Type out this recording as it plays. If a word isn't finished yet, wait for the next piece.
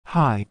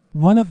Hi,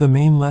 one of the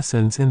main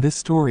lessons in this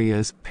story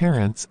is,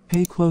 parents,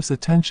 pay close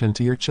attention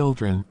to your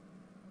children.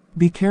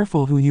 Be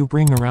careful who you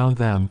bring around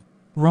them.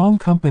 Wrong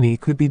company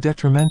could be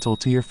detrimental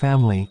to your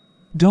family.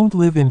 Don't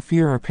live in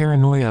fear or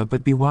paranoia,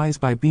 but be wise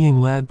by being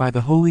led by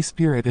the Holy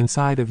Spirit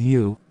inside of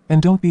you,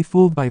 and don't be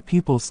fooled by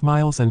people's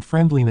smiles and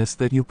friendliness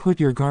that you put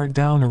your guard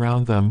down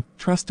around them,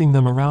 trusting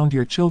them around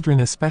your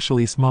children,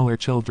 especially smaller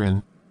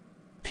children.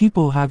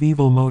 People have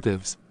evil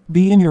motives.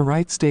 Be in your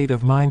right state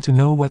of mind to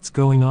know what's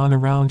going on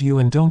around you,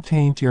 and don't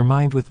taint your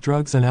mind with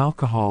drugs and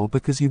alcohol,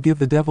 because you give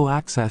the devil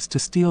access to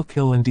steal,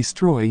 kill and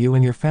destroy you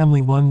and your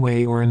family one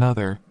way or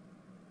another.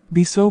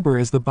 Be sober,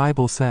 as the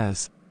Bible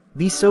says.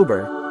 Be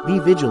sober, be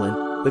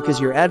vigilant,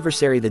 because your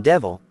adversary the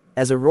devil,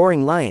 as a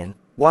roaring lion,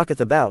 walketh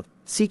about,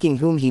 seeking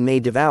whom he may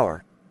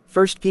devour.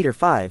 1 Peter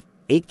 5,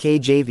 8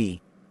 KJV.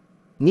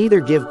 Neither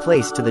give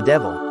place to the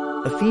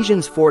devil.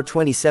 Ephesians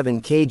 4:27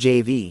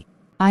 KJV.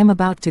 I'm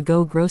about to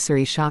go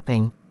grocery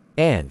shopping.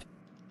 And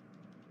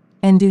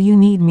do you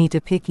need me to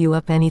pick you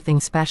up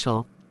anything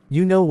special?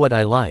 you know what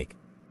I like.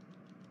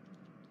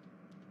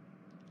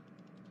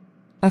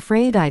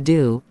 Afraid I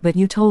do, but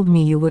you told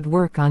me you would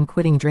work on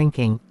quitting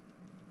drinking.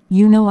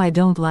 You know I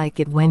don't like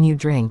it when you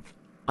drink.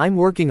 I'm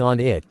working on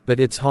it, but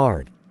it's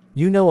hard.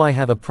 You know I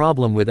have a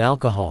problem with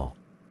alcohol.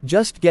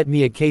 Just get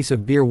me a case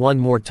of beer one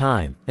more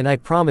time, and I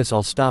promise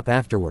I'll stop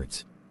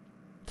afterwards.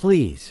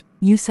 Please.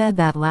 You said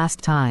that last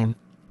time.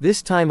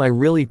 This time I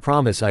really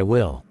promise I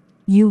will.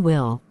 You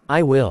will.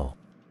 I will.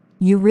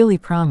 You really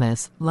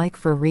promise, like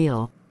for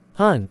real?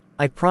 Hun,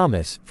 I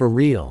promise, for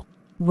real.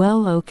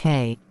 Well,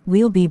 okay,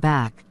 we'll be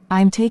back.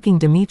 I'm taking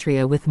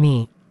Demetria with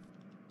me.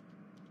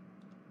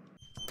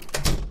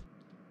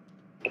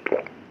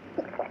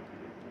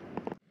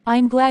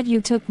 I'm glad you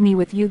took me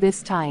with you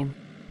this time.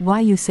 Why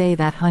you say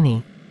that,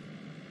 honey?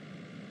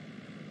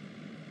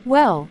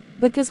 Well,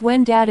 because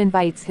when Dad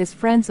invites his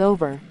friends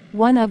over,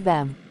 one of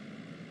them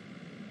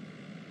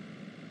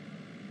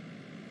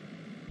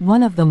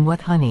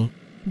what, honey?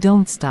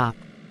 Don't stop.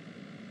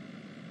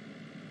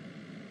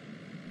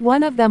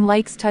 One of them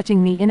likes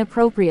touching me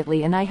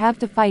inappropriately, and I have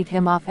to fight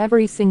him off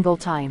every single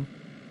time.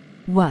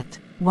 What?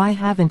 Why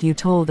haven't you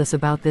told us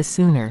about this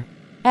sooner?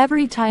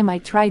 Every time I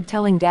tried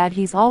telling Dad,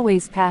 he's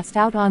always passed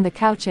out on the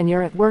couch and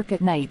you're at work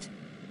at night.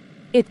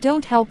 It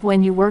don't help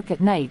when you work at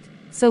night,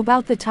 so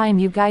about the time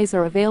you guys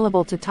are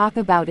available to talk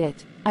about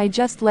it, I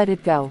just let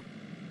it go.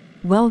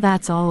 Well,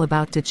 that's all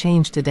about to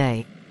change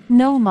today.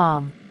 No,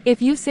 Mom. If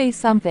you say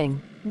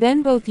something,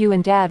 then both you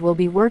and Dad will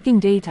be working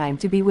daytime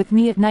to be with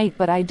me at night,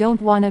 but I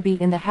don't want to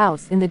be in the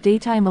house in the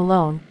daytime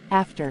alone,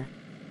 after.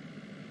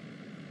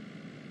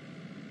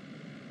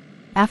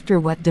 After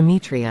what,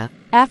 Demetria?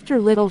 After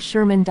little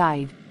Sherman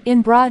died.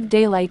 In broad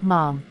daylight,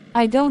 Mom.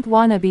 I don't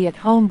want to be at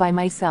home by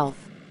myself.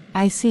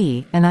 I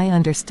see, and I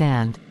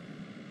understand.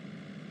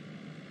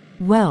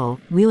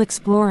 Well, we'll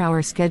explore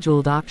our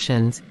scheduled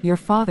options, your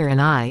father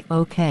and I,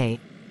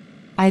 okay?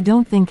 I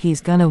don't think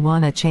he's gonna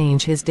wanna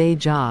change his day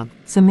job,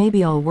 so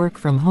maybe I'll work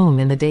from home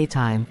in the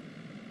daytime.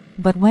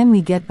 But when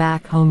we get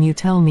back home, you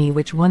tell me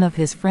which one of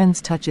his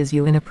friends touches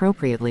you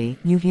inappropriately,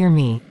 you hear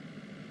me?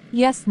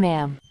 Yes,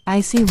 ma'am.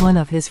 I see one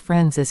of his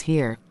friends is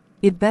here.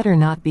 It better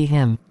not be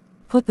him.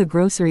 Put the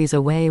groceries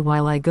away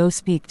while I go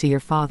speak to your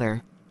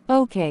father.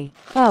 Okay.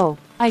 Oh,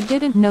 I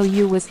didn't know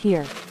you was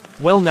here.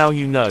 Well, now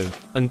you know,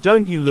 and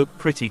don't you look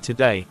pretty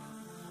today?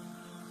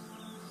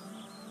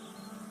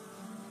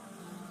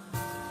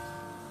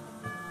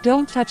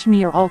 Don't touch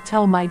me or I'll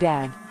tell my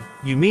dad.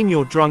 You mean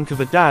you're drunk of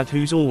a dad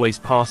who's always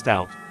passed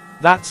out?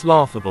 That's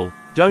laughable.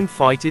 Don't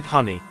fight it,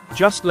 honey.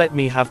 Just let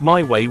me have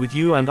my way with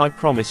you and I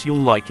promise you'll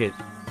like it.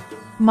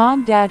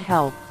 Mom, Dad,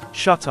 help.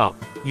 Shut up.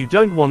 You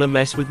don't wanna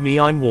mess with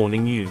me, I'm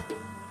warning you.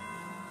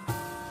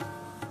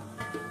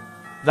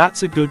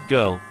 That's a good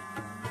girl.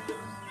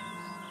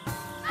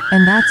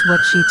 And that's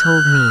what she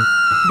told me.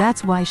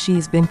 That's why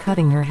she's been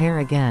cutting her hair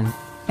again.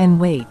 And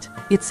wait,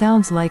 it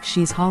sounds like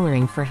she's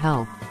hollering for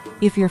help.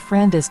 If your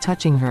friend is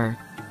touching her.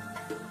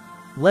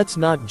 Let's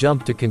not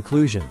jump to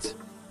conclusions.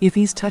 If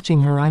he's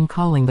touching her, I'm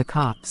calling the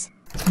cops.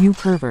 You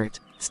pervert.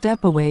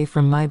 Step away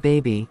from my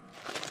baby.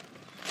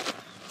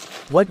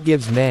 What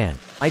gives, man?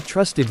 I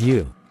trusted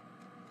you.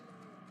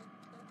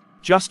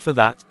 Just for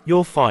that,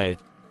 you're fired.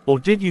 Or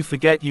did you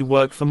forget you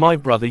work for my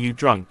brother, you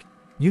drunk?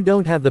 You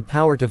don't have the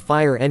power to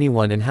fire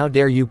anyone, and how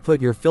dare you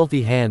put your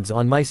filthy hands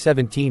on my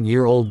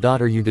 17-year-old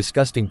daughter, you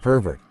disgusting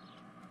pervert.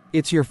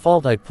 It's your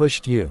fault I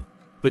pushed you.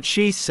 But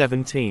she's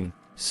 17.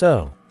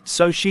 So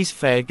she's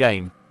fair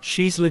game.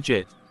 She's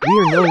legit. We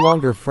are no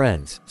longer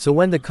friends, so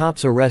when the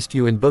cops arrest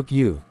you and book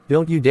you,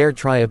 don't you dare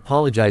try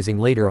apologizing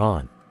later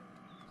on.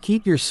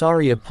 Keep your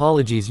sorry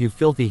apologies, you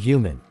filthy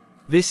human.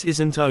 This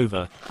isn't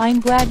over. I'm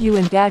glad you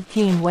and Dad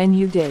came when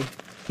you did.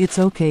 It's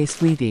okay,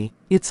 sweetie.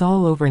 It's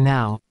all over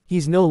now.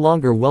 He's no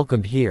longer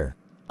welcome here.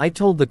 I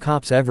told the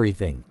cops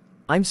everything.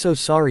 I'm so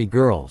sorry,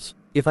 girls.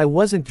 If I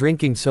wasn't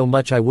drinking so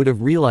much, I would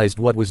have realized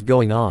what was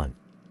going on.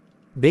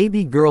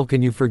 Baby girl,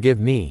 can you forgive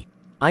me?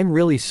 I'm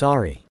really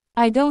sorry.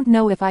 I don't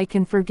know if I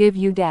can forgive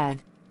you,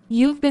 Dad.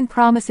 You've been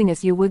promising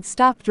us you would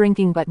stop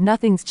drinking, but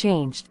nothing's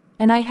changed.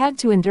 And I had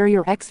to endure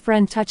your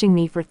ex-friend touching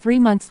me for 3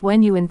 months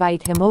when you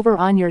invite him over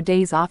on your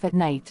days off at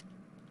night.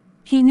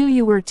 He knew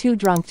you were too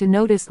drunk to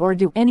notice or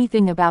do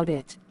anything about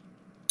it.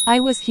 I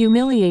was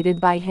humiliated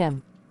by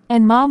him.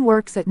 And Mom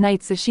works at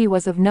night, so she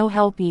was of no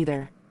help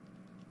either.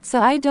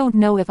 So I don't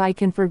know if I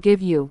can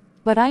forgive you,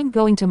 but I'm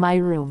going to my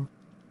room.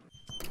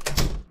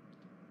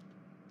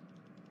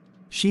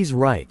 She's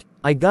right.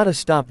 I gotta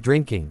stop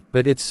drinking,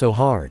 but it's so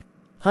hard.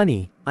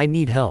 Honey, I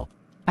need help.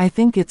 I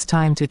think it's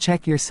time to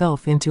check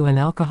yourself into an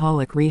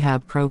alcoholic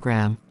rehab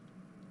program.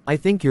 I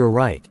think you're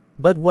right.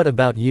 But what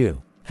about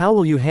you? How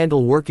will you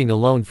handle working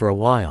alone for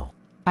a while?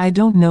 I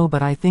don't know,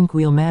 but I think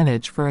we'll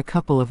manage for a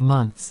couple of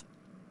months.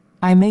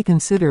 I may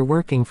consider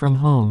working from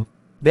home.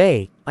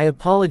 Bae, I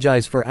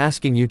apologize for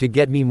asking you to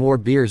get me more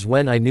beers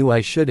when I knew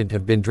I shouldn't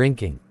have been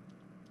drinking.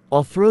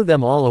 I'll throw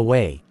them all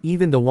away,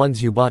 even the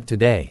ones you bought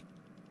today.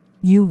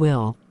 You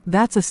will.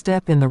 That's a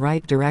step in the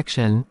right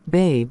direction,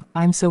 babe.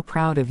 I'm so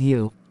proud of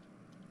you.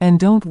 And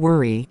don't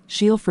worry,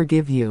 she'll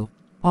forgive you.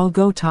 I'll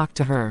go talk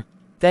to her.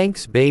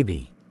 Thanks,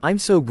 baby. I'm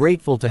so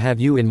grateful to have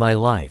you in my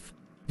life.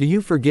 Do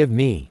you forgive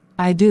me?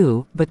 I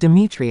do, but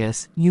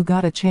Demetrius, you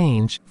gotta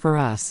change, for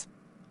us.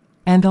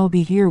 And I'll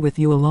be here with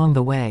you along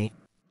the way.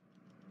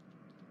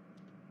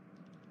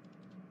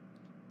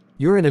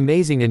 You're an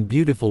amazing and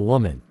beautiful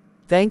woman.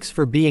 Thanks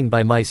for being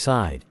by my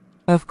side.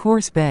 Of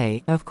course,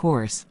 bae, of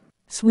course.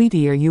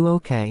 Sweetie, are you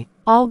okay?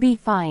 I'll be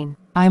fine.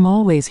 I'm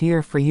always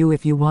here for you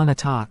if you wanna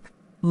talk.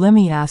 Let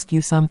me ask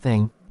you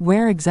something.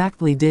 Where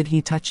exactly did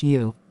he touch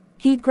you?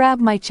 He'd grab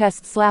my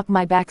chest, slap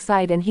my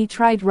backside, and he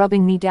tried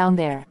rubbing me down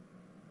there.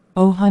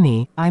 Oh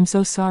honey, I'm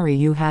so sorry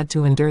you had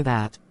to endure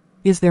that.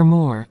 Is there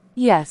more?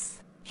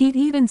 Yes. He'd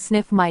even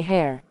sniff my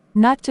hair.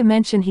 Not to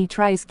mention he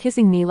tries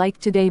kissing me like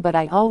today, but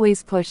I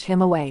always push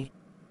him away.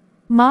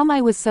 Mom,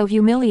 I was so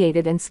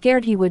humiliated and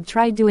scared he would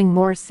try doing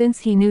more since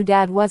he knew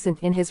Dad wasn't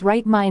in his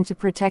right mind to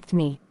protect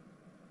me.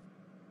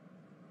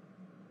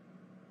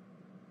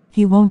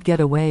 He won't get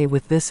away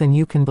with this, and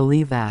you can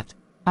believe that.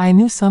 I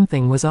knew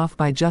something was off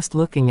by just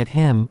looking at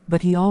him,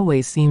 but he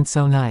always seemed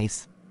so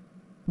nice.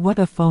 What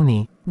a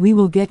phony. We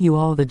will get you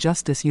all the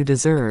justice you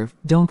deserve,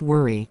 don't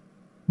worry.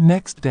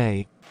 Next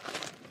day.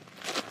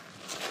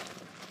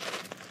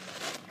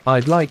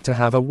 I'd like to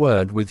have a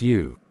word with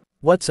you.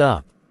 What's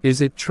up?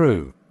 Is it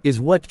true? Is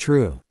what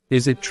true?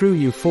 Is it true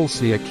you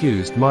falsely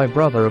accused my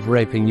brother of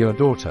raping your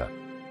daughter?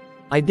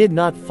 I did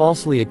not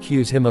falsely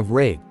accuse him of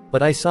rape,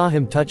 but I saw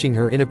him touching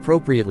her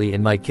inappropriately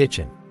in my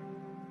kitchen.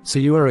 So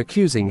you are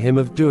accusing him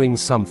of doing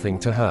something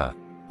to her?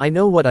 I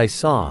know what I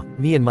saw,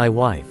 me and my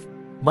wife.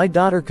 My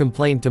daughter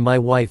complained to my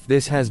wife.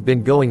 This has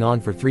been going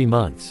on for 3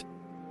 months.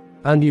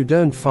 And you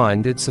don't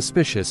find it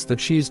suspicious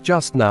that she's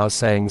just now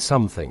saying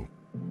something?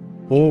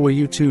 Or were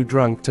you too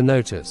drunk to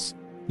notice?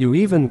 You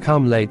even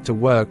come late to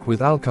work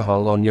with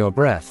alcohol on your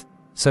breath,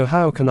 so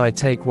how can I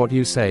take what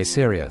you say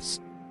serious?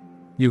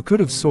 You could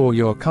have saw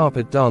your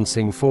carpet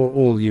dancing for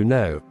all you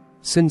know,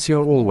 since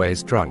you're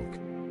always drunk.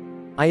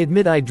 I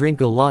admit I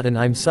drink a lot and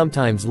I'm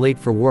sometimes late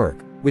for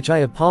work, which I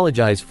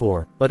apologize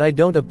for, but I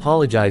don't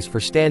apologize for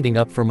standing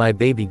up for my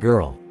baby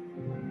girl.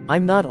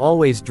 I'm not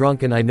always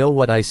drunk and I know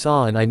what I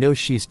saw and I know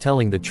she's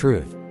telling the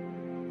truth.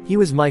 He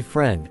was my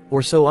friend,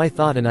 or so I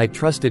thought, and I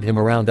trusted him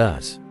around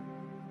us.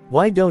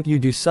 Why don't you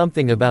do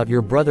something about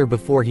your brother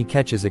before he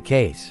catches a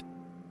case?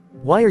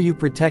 Why are you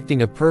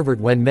protecting a pervert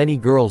when many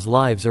girls'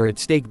 lives are at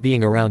stake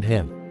being around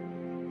him?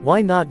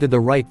 Why not do the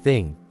right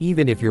thing,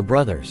 even if you're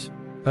brothers?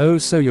 Oh,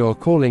 so you're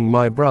calling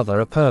my brother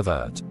a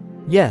pervert?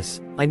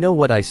 Yes, I know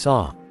what I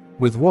saw.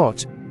 With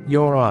what?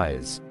 Your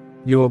eyes.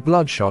 Your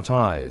bloodshot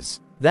eyes.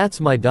 That's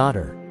my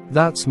daughter.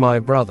 That's my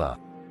brother.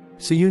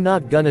 So you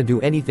not gonna do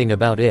anything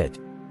about it?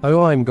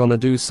 Oh, I'm gonna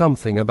do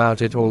something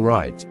about it,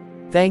 alright.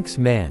 Thanks,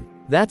 man.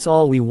 That's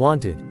all we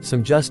wanted,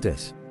 some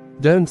justice.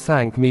 Don't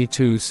thank me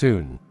too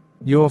soon.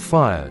 You're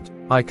fired.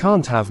 I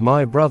can't have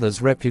my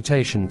brother's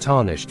reputation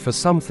tarnished for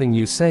something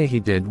you say he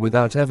did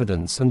without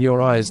evidence, and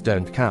your eyes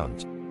don't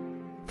count.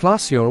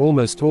 Plus you're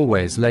almost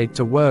always late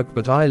to work,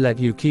 but I let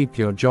you keep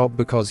your job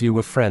because you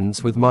were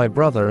friends with my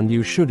brother, and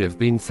you should have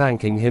been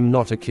thanking him,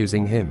 not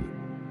accusing him.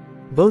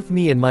 Both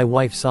me and my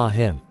wife saw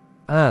him.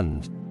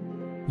 And?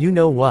 You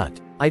know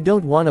what? I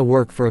don't wanna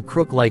work for a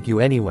crook like you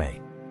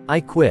anyway.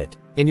 I quit.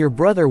 And your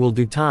brother will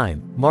do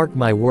time, mark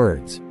my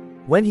words.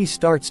 When he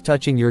starts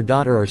touching your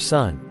daughter or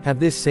son, have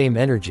this same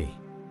energy.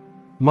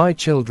 My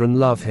children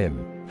love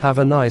him. Have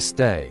a nice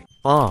day.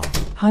 Ah.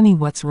 Honey,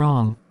 what's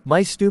wrong?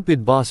 My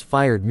stupid boss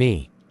fired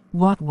me.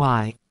 What,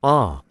 why?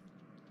 Ah.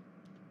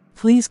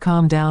 Please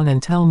calm down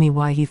and tell me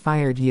why he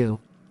fired you.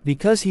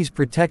 Because he's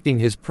protecting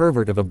his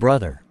pervert of a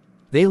brother.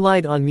 They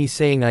lied on me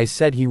saying I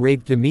said he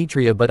raped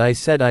Demetria, but I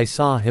said I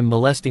saw him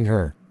molesting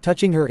her,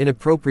 touching her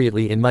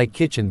inappropriately in my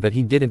kitchen, but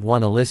he didn't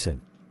want to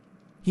listen.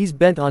 He's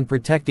bent on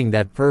protecting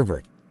that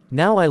pervert.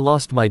 Now I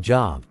lost my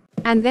job.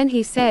 And then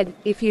he said,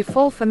 if you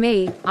fall for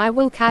me, I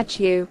will catch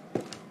you.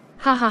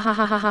 Ha ha ha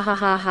ha ha ha ha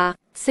ha ha.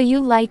 So you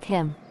like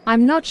him?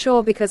 I'm not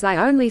sure because I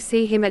only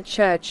see him at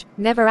church,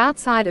 never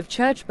outside of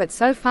church, but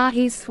so far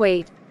he's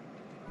sweet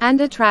and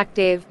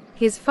attractive.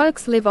 His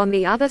folks live on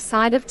the other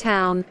side of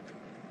town.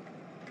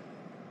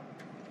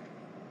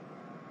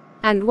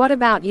 And what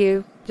about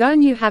you?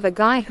 Don't you have a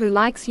guy who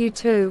likes you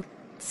too?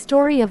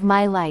 Story of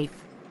my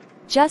life.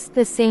 Just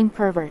the same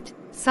pervert.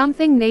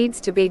 Something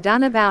needs to be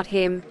done about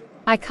him.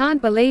 I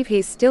can't believe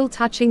he's still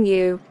touching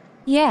you.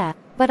 Yeah,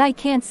 but I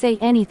can't say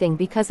anything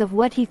because of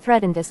what he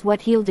threatened us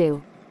what he'll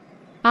do.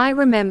 I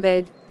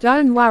remembered.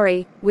 Don't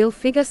worry, we'll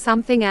figure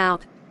something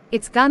out.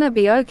 It's gonna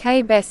be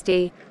okay,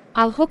 bestie.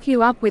 I'll hook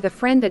you up with a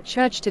friend at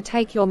church to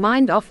take your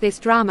mind off this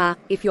drama,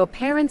 if your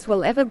parents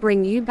will ever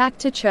bring you back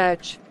to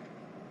church.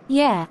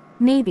 Yeah,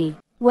 maybe.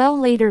 Well,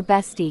 later,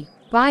 bestie.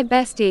 Bye,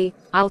 bestie.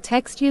 I'll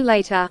text you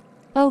later.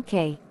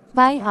 Okay.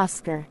 Bye,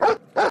 Oscar.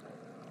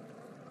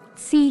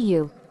 See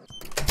you.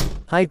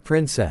 Hi,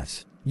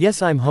 princess.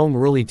 Yes, I'm home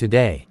early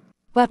today.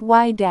 But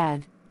why,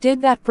 Dad?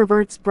 Did that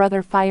pervert's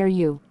brother fire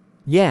you?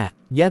 Yeah,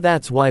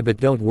 that's why,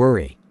 but don't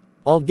worry.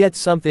 I'll get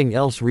something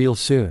else real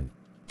soon.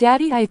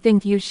 Daddy, I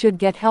think you should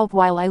get help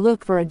while I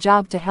look for a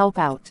job to help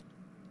out.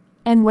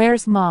 And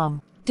where's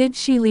Mom? Did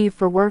she leave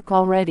for work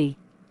already?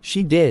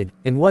 She did,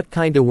 and what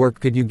kind of work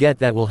could you get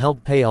that will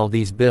help pay all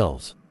these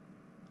bills?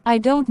 I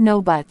don't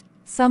know, but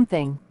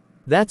something.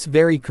 That's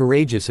very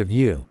courageous of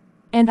you.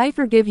 And I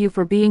forgive you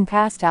for being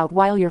passed out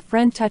while your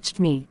friend touched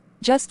me.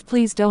 Just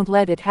please don't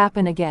let it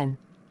happen again.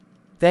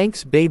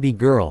 Thanks, baby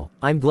girl.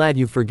 I'm glad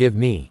you forgive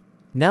me.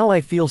 Now I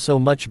feel so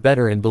much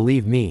better, and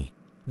believe me,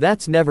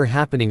 that's never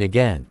happening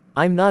again.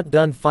 I'm not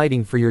done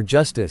fighting for your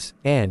justice,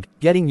 and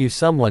getting you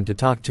someone to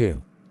talk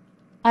to.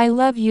 I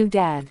love you,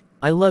 Dad.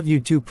 I love you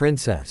too,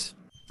 princess.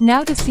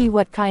 Now to see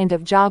what kind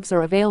of jobs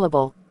are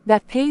available,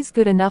 that pays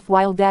good enough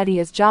while Daddy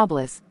is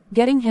jobless,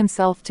 getting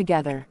himself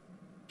together.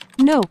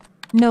 Nope.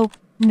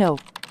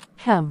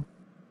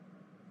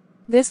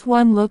 This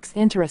one looks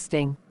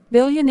interesting.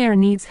 Billionaire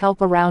needs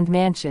help around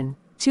mansion.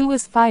 2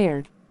 was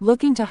fired,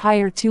 looking to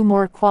hire 2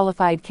 more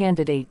qualified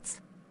candidates.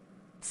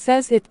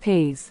 Says it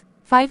pays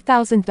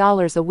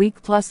 $5,000 a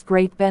week plus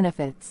great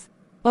benefits.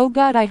 Oh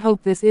God, I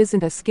hope this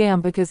isn't a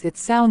scam because it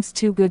sounds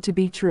too good to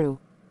be true.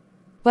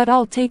 But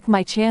I'll take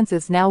my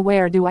chances now.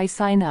 Where do I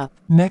sign up?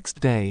 Next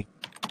day.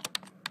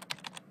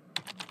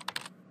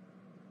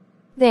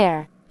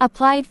 There.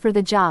 Applied for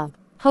the job.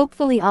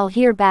 Hopefully I'll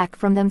hear back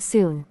from them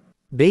soon.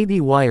 Baby,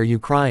 why are you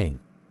crying?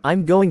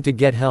 I'm going to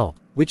get help,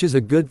 which is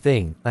a good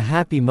thing, a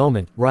happy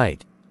moment,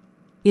 right?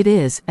 It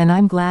is, and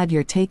I'm glad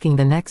you're taking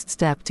the next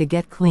step to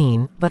get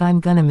clean, but I'm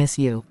gonna miss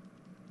you.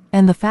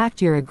 And the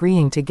fact you're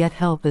agreeing to get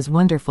help is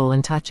wonderful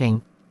and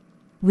touching.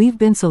 We've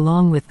been so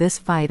long with this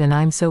fight, and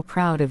I'm so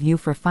proud of you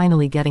for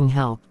finally getting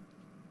help.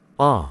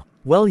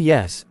 Well,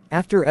 yes,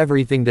 after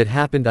everything that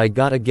happened I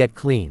gotta get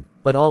clean,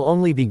 but I'll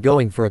only be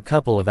going for a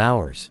couple of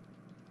hours.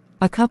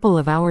 A couple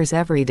of hours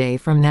every day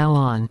from now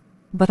on.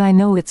 But I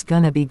know it's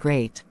gonna be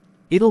great.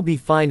 It'll be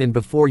fine, and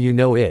before you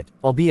know it,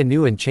 I'll be a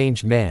new and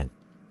changed man.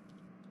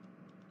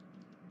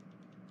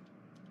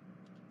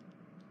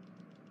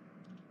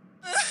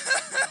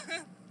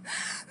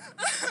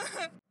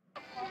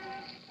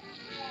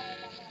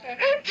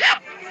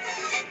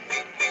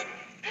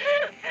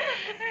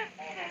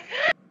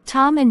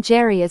 Tom and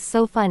Jerry is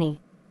so funny.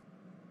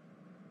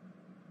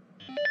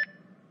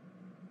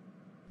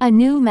 A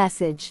new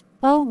message.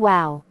 Oh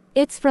wow.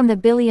 It's from the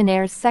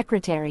billionaire's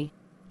secretary.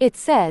 It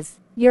says,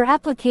 your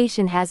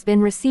application has been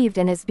received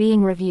and is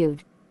being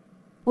reviewed.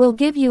 We'll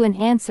give you an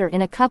answer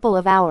in a couple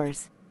of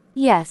hours.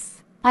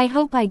 Yes, I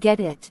hope I get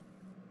it.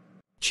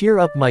 Cheer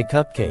up, my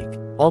cupcake.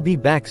 I'll be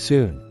back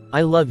soon.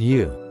 I love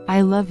you.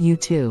 I love you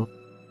too.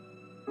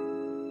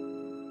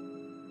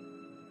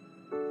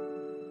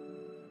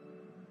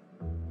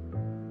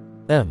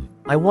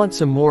 I want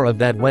some more of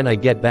that when I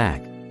get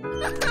back.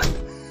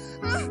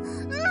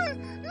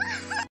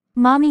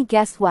 Mommy,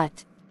 guess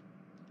what?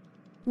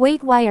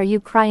 Wait, why are you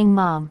crying,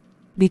 Mom?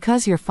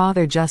 Because your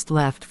father just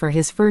left for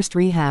his first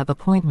rehab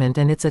appointment,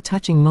 and it's a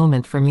touching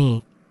moment for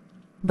me.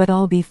 But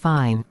I'll be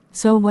fine.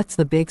 So what's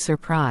the big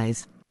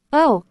surprise?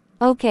 Oh,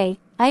 okay,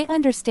 I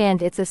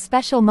understand it's a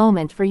special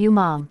moment for you,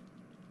 Mom.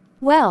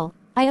 Well,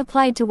 I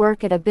applied to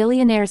work at a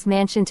billionaire's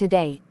mansion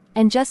today,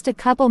 and just a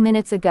couple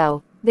minutes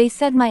ago, they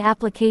said my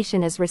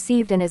application is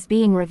received and is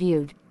being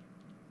reviewed.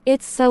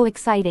 It's so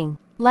exciting.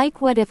 Like,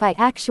 what if I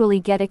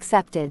actually get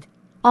accepted?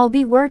 I'll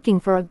be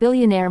working for a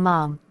billionaire,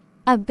 Mom.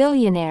 A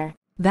billionaire.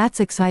 That's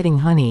exciting,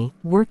 honey,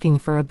 working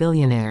for a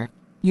billionaire.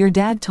 Your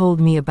dad told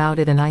me about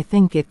it, and I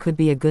think it could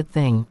be a good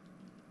thing.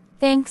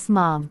 Thanks,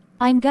 Mom.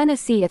 I'm gonna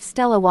see if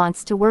Stella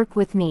wants to work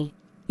with me.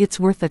 It's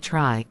worth a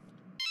try.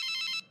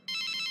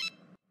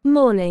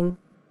 Morning.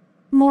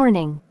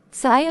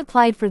 So I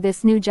applied for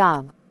this new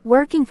job,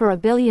 working for a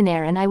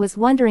billionaire, and I was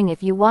wondering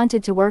if you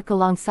wanted to work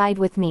alongside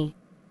with me.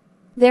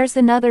 There's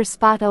another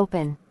spot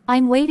open.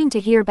 I'm waiting to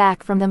hear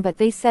back from them, but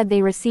they said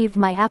they received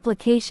my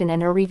application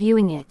and are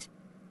reviewing it.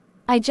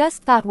 I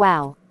just thought,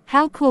 wow,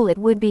 how cool it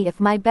would be if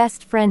my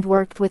best friend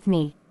worked with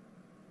me.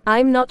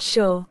 I'm not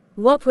sure.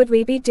 What would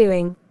we be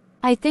doing?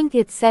 I think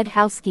it said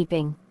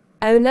housekeeping.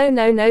 Oh no,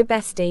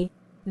 bestie.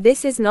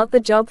 This is not the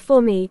job for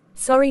me,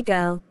 sorry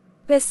girl.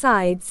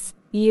 Besides,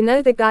 You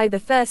know the guy the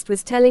first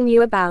was telling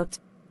you about.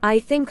 I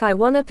think I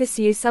wanna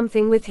pursue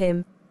something with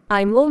him.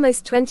 I'm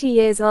almost 20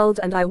 years old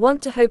and I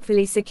want to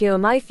hopefully secure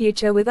my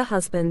future with a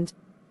husband.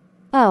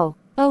 Oh,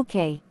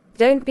 okay.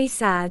 Don't be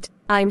sad.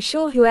 I'm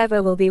sure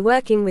whoever will be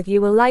working with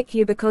you will like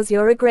you because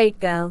you're a great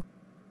girl.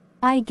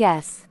 I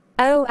guess.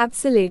 Oh,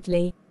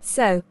 absolutely.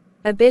 So,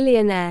 a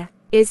billionaire.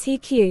 Is he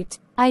cute?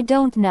 I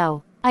don't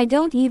know. I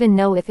don't even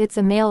know if it's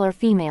a male or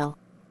female.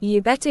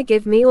 You better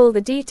give me all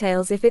the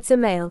details if it's a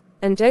male,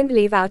 and don't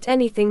leave out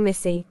anything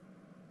missy.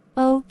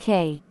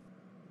 Okay.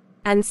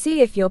 And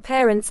see if your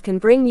parents can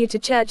bring you to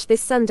church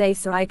this Sunday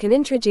so I can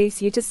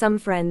introduce you to some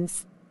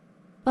friends.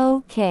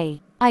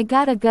 Okay. I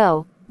gotta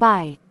go.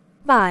 Bye.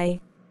 Bye.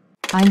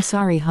 I'm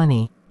sorry,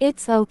 honey.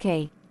 It's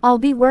okay. I'll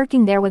be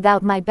working there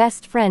without my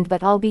best friend,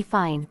 but I'll be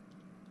fine.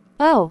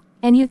 Oh,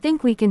 and you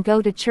think we can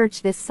go to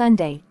church this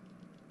Sunday?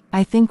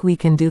 I think we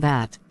can do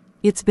that.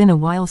 It's been a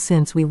while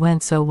since we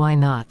went, so why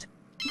not?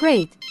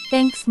 Great,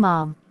 thanks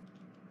Mom.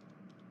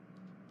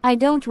 I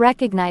don't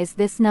recognize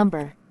this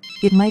number.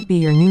 It might be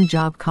your new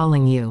job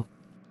calling you.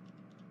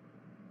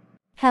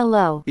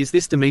 Hello. Is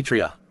this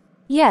Demetria?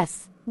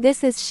 Yes,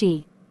 this is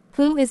she.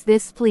 Who is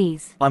this,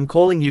 please? I'm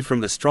calling you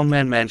from the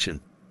Strongman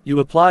Mansion. You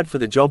applied for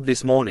the job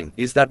this morning,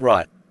 is that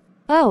right?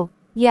 Oh,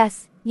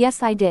 yes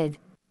I did.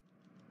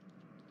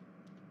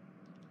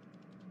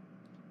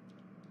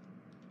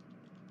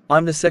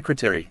 I'm the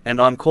secretary,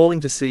 and I'm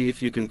calling to see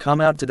if you can come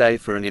out today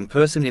for an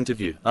in-person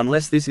interview,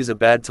 unless this is a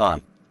bad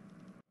time.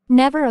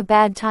 Never a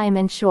bad time,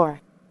 and sure.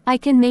 I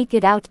can make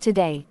it out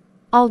today.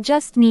 I'll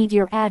just need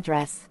your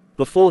address.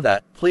 Before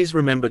that, please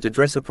remember to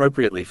dress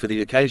appropriately for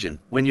the occasion.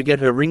 When you get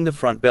her, ring the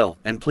front bell,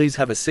 and please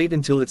have a seat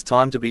until it's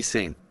time to be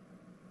seen.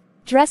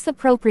 Dress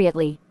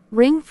appropriately,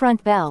 ring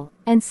front bell,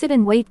 and sit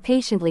and wait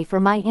patiently for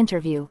my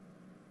interview.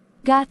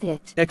 Got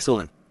it.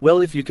 Excellent.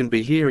 Well, if you can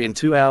be here in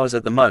 2 hours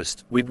at the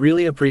most, we'd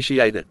really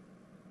appreciate it.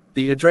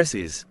 The address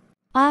is...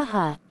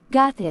 Aha,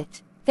 got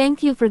it.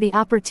 Thank you for the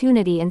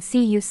opportunity and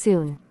see you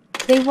soon.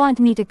 They want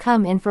me to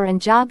come in for a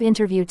job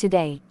interview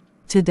today.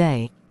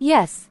 Today?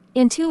 Yes,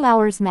 in 2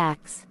 hours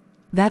max.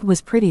 That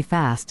was pretty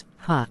fast,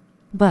 huh?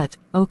 But,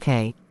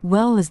 okay,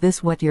 well, is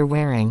this what you're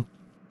wearing?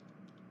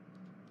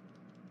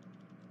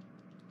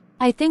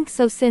 I think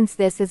so, since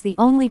this is the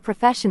only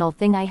professional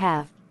thing I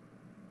have.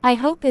 I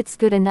hope it's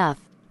good enough,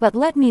 but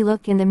let me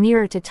look in the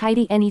mirror to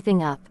tidy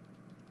anything up.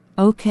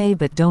 Okay,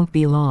 but don't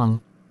be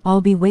long.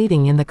 I'll be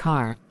waiting in the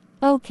car.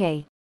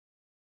 Okay.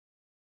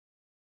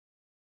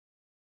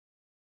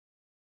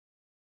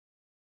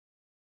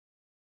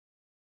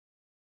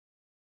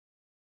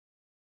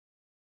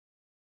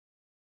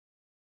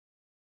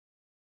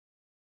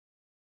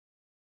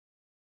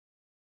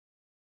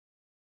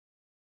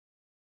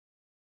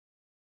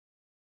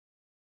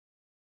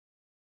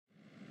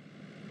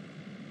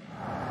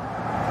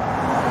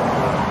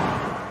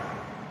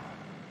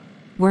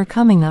 We're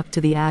coming up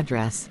to the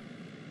address.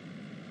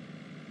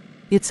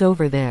 It's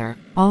over there.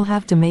 I'll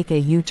have to make a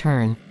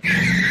U-turn.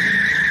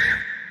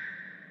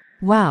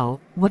 Wow,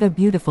 what a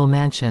beautiful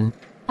mansion.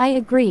 I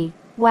agree,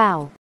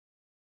 wow.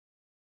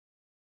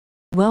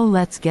 Well,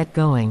 let's get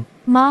going.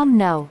 Mom,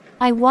 no.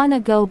 I wanna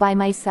go by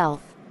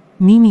myself.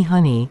 Mimi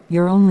honey,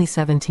 you're only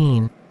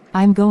 17.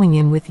 I'm going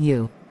in with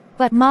you.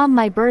 But Mom,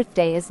 my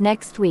birthday is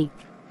next week.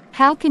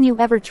 How can you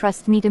ever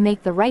trust me to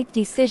make the right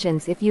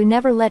decisions if you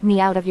never let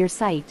me out of your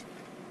sight?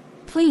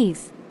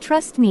 Please,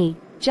 trust me,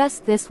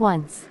 just this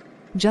once.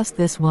 Just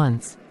this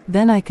once.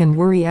 Then I can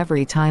worry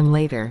every time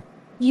later.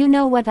 You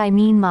know what I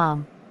mean,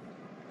 Mom.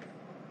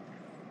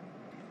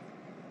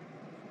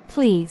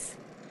 Please.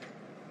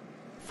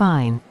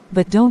 Fine,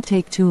 but don't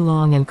take too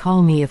long and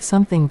call me if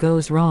something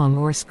goes wrong,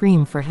 or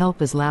scream for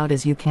help as loud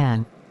as you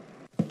can.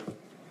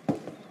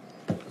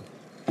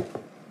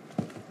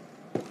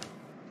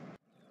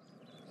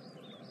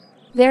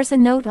 There's a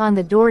note on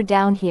the door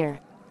down here.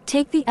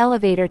 Take the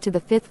elevator to the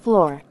 5th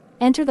floor.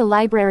 Enter the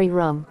library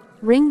room.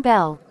 Ring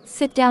bell,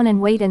 sit down and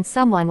wait, and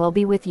someone will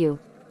be with you.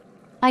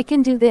 I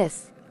can do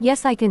this.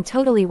 Yes, I can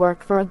totally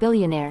work for a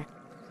billionaire.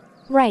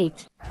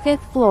 Right.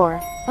 5th floor.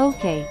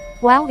 Okay.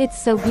 Wow,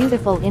 it's so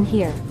beautiful in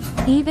here.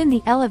 Even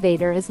the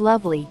elevator is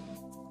lovely.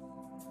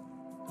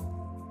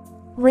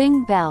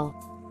 Ring bell.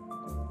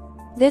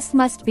 This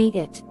must be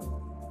it.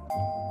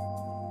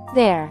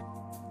 There.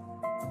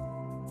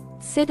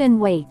 Sit and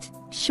wait.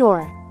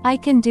 Sure, I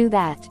can do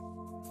that.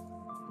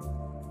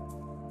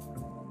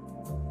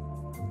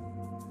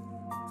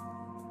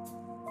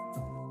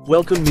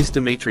 Welcome, Miss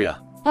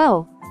Demetria.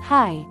 Oh,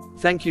 hi.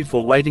 Thank you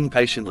for waiting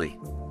patiently.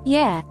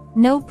 Yeah,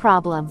 no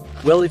problem.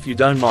 Well, if you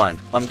don't mind,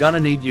 I'm gonna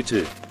need you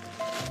to.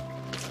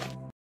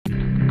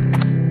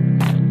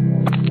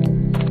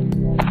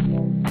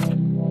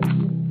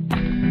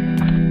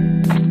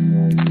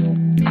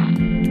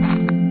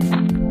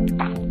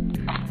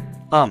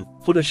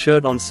 Put a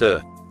shirt on,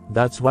 sir.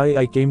 That's why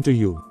I came to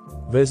you.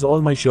 Where's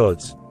all my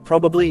shirts?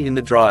 Probably in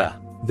the dryer.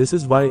 This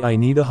is why I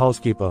need a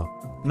housekeeper.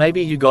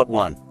 Maybe you got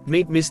one.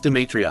 Meet Miss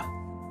Demetria.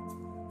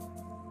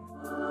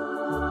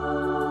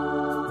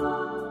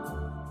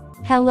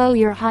 Hello,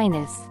 Your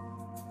Highness.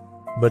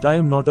 But I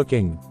am not a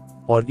king.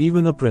 Or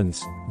even a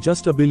prince,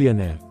 just a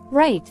billionaire.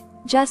 Right,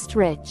 just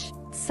rich.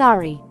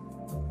 Sorry.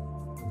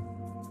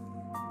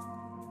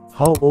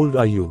 How old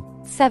are you?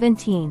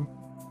 17.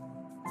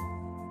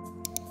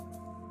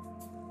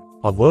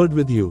 A word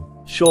with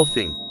you. Sure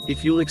thing,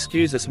 if you'll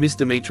excuse us, Miss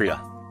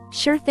Demetria.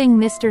 Sure thing,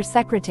 Mr.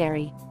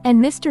 Secretary.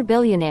 And Mr.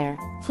 Billionaire,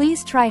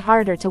 please try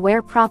harder to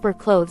wear proper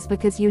clothes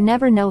because you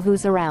never know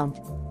who's around.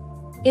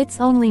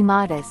 It's only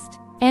modest.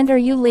 And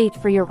are you late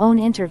for your own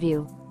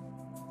interview?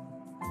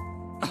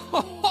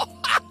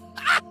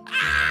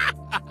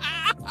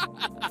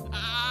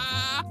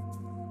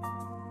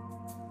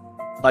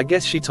 I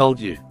guess she told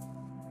you.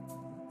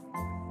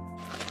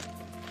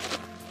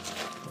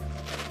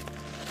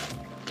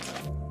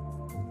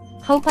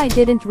 Hope I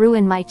didn't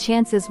ruin my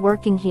chances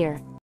working here.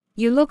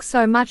 You look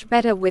so much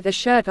better with a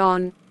shirt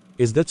on.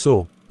 Is that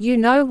so? You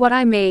know what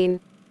I mean.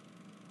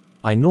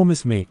 I know,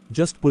 Miss May,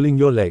 just pulling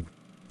your leg.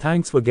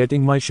 Thanks for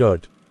getting my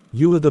shirt.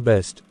 You were the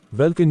best.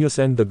 Well, can you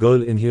send the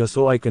girl in here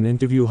so I can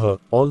interview her,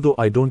 although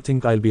I don't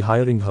think I'll be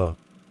hiring her.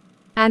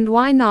 And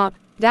why not?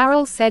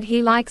 Daryl said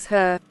he likes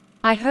her.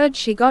 I heard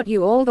she got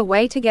you all the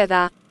way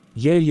together.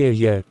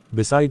 Yeah.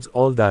 Besides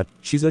all that,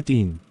 she's a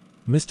teen.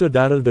 Mr.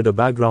 Daryl did a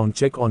background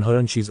check on her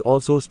and she's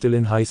also still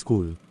in high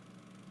school.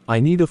 I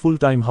need a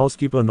full-time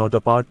housekeeper, not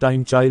a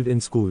part-time child in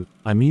school.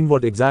 I mean,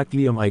 what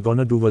exactly am I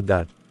gonna do with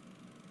that?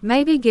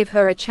 Maybe give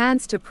her a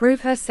chance to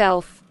prove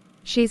herself.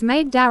 She's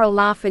made Daryl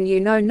laugh and you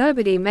know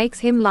nobody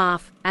makes him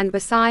laugh, and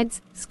besides,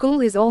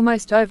 school is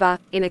almost over,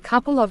 in a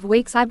couple of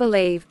weeks I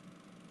believe.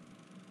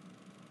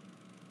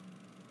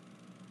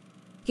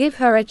 Give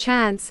her a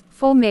chance,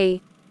 for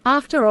me.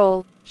 After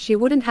all, she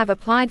wouldn't have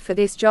applied for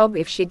this job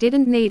if she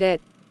didn't need it.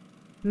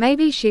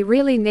 Maybe she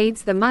really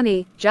needs the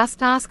money,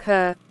 just ask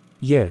her.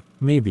 Yeah,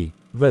 maybe.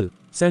 Well,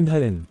 send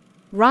her in.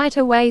 Right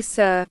away,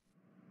 sir.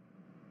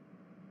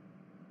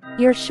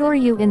 You're sure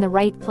you in the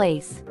right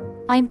place?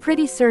 I'm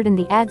pretty certain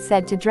the ad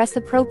said to dress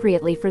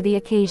appropriately for the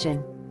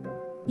occasion.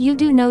 You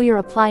do know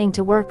you're applying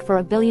to work for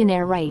a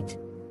billionaire, right?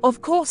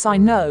 Of course I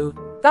know.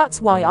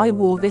 That's why I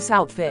wore this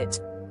outfit.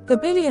 The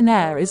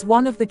billionaire is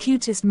one of the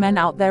cutest men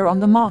out there on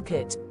the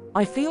market.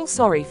 I feel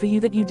sorry for you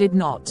that you did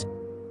not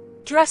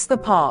dress the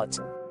part.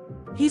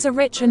 He's a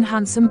rich and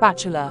handsome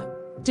bachelor.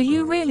 Do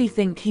you really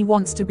think he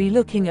wants to be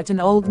looking at an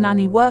old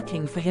nanny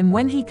working for him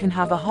when he can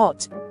have a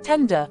hot,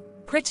 tender,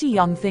 pretty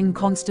young thing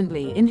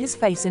constantly in his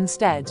face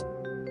instead?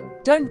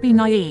 Don't be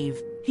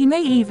naive. He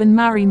may even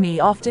marry me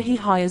after he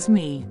hires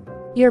me.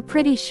 You're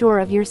pretty sure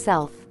of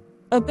yourself.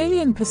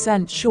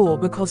 1,000,000% sure,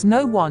 because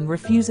no one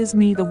refuses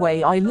me the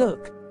way I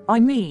look. I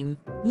mean,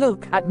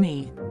 look at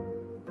me.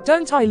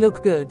 Don't I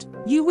look good?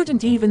 You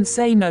wouldn't even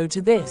say no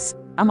to this,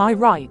 am I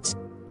right?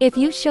 If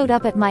you showed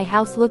up at my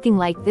house looking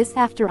like this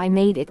after I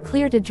made it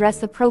clear to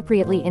dress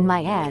appropriately in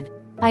my ad,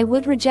 I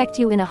would reject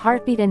you in a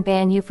heartbeat and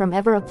ban you from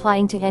ever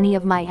applying to any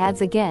of my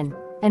ads again,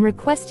 and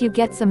request you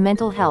get some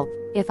mental help,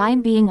 if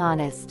I'm being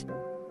honest.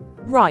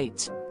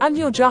 Right. And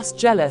you're just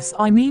jealous.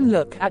 I mean,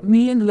 look at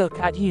me and look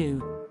at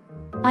you.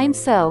 I'm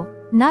so,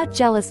 not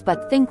jealous,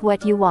 but think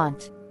what you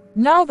want.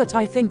 Now that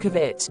I think of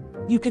it,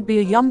 you could be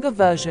a younger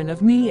version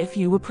of me if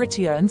you were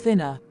prettier and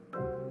thinner.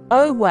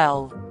 Oh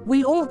well,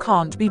 we all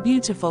can't be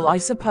beautiful, I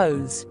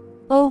suppose.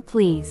 Oh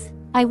please.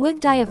 I would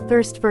die of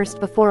thirst first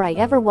before I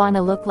ever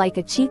wanna look like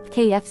a cheap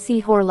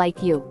KFC whore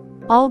like you.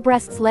 All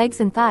breasts, legs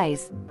and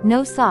thighs,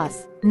 no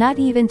sauce, not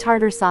even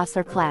tartar sauce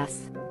or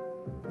class.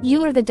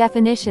 You are the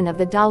definition of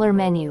the dollar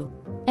menu.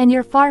 And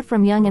you're far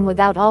from young, and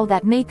without all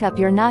that makeup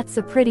you're not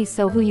so pretty,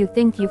 so who you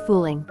think you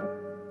fooling?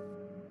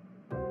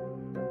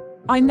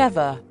 I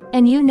never.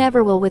 And you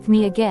never will with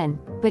me again,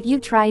 but you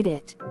tried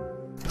it.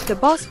 The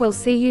boss will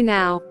see you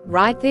now,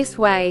 right this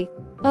way.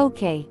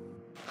 Okay.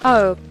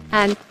 Oh,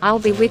 and I'll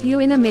be with you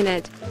in a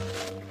minute.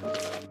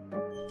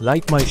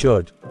 Like my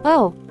shirt.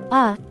 Oh,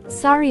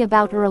 sorry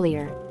about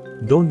earlier.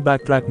 Don't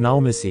backtrack now,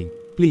 Missy.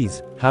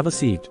 Please, have a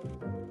seat.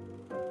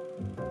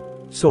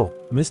 So,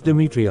 Miss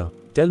Demetria,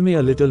 tell me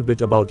a little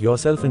bit about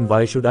yourself and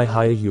why should I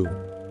hire you?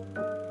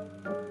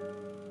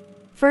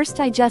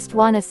 First, I just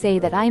wanna say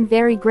that I'm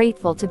very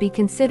grateful to be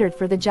considered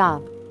for the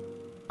job.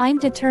 I'm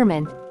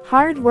determined,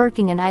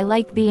 hard-working, and I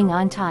like being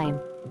on time.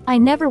 I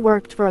never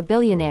worked for a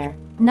billionaire,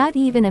 not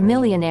even a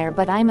millionaire,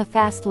 but I'm a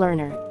fast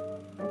learner.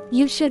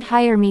 You should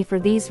hire me for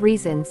these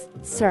reasons,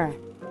 sir.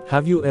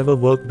 Have you ever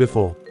worked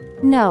before?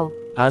 No.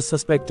 As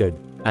suspected.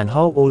 And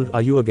how old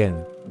are you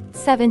again?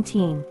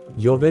 17.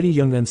 You're very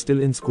young and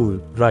still in school,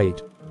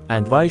 right?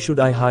 And why should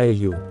I hire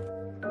you?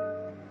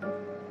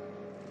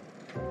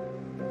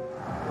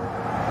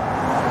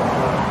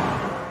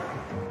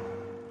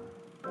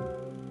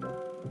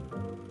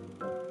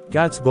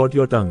 Cat's got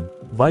your tongue.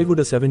 Why would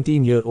a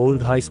 17-year-old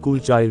high school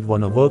child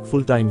wanna work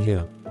full-time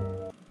here?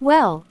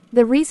 Well,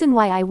 the reason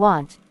why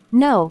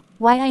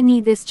why I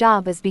need this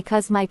job is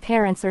because my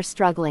parents are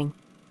struggling.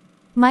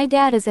 My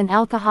dad is an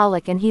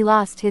alcoholic and he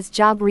lost his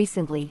job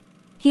recently.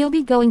 He'll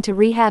be going to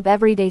rehab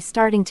every day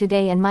starting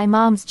today, and my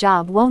mom's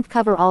job won't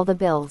cover all the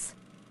bills.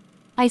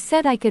 I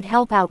said I could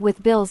help out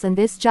with bills and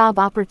this job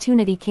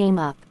opportunity came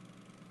up.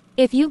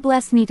 If you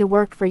bless me to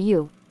work for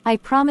you, I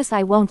promise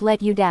I won't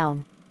let you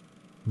down.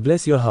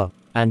 Bless your heart.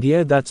 And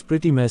yeah, that's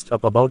pretty messed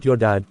up about your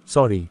dad,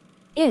 sorry.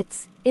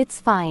 It's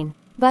fine.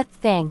 But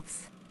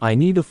thanks. I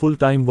need a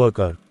full-time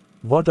worker.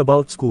 What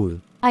about school?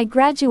 I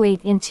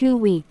graduate in 2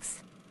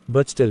 weeks.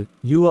 But still,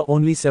 you are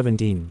only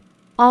 17.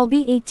 I'll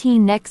be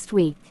 18 next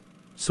week.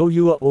 So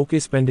you are okay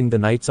spending the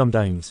night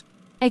sometimes?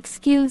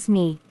 Excuse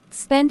me,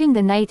 spending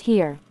the night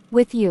here,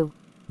 with you.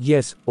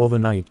 Yes,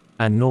 overnight.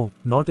 And no,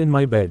 not in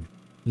my bed.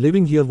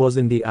 Living here was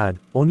in the ad,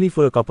 only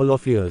for a couple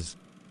of years.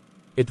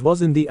 It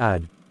was in the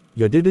ad.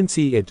 You didn't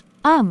see it.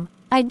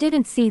 I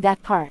didn't see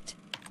that part.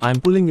 I'm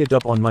pulling it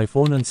up on my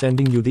phone and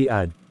sending you the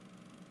ad.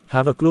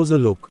 Have a closer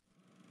look.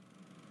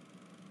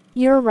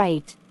 You're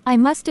right. I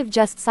must have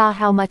just saw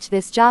how much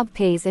this job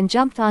pays and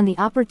jumped on the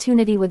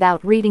opportunity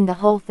without reading the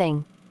whole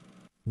thing.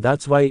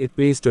 That's why it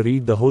pays to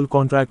read the whole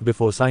contract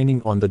before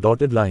signing on the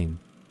dotted line.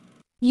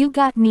 You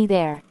got me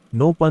there.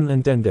 No pun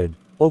intended.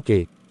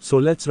 Okay, so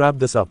let's wrap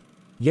this up.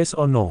 Yes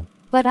or no?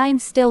 But I'm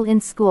still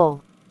in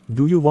school.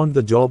 Do you want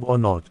the job or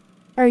not?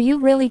 Are you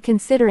really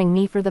considering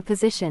me for the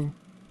position?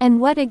 And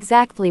what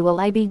exactly will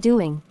I be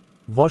doing?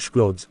 Wash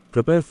clothes,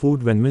 prepare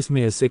food when Miss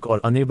May is sick or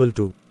unable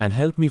to, and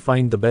help me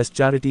find the best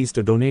charities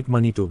to donate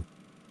money to.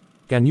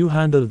 Can you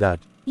handle that?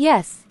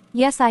 Yes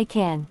I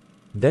can.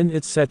 Then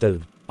it's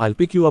settled. I'll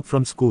pick you up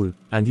from school,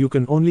 and you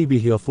can only be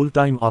here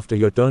full-time after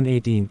you turn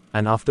 18,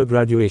 and after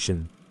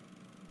graduation.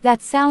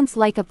 That sounds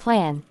like a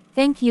plan,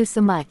 thank you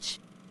so much.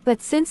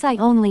 But since I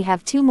only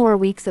have 2 more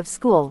weeks of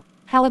school,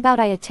 how about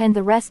I attend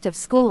the rest of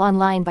school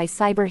online by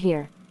cyber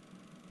here?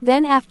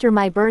 Then after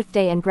my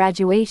birthday and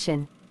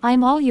graduation,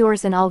 I'm all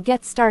yours and I'll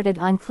get started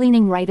on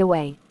cleaning right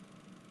away.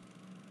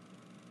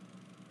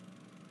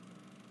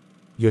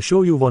 You're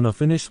sure you wanna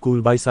finish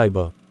school by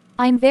cyber?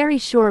 I'm very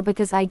sure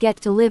because I get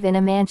to live in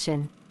a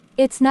mansion.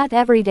 It's not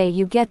every day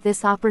you get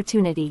this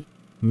opportunity.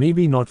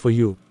 Maybe not for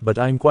you, but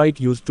I'm quite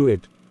used to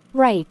it.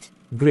 Right.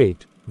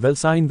 Great. Well,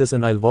 sign this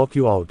and I'll walk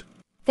you out.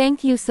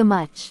 Thank you so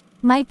much.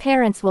 My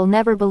parents will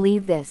never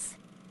believe this.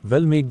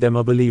 Well, make them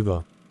a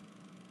believer.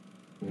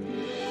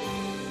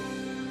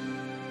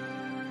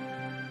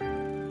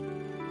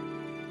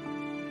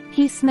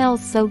 He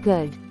smells so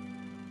good.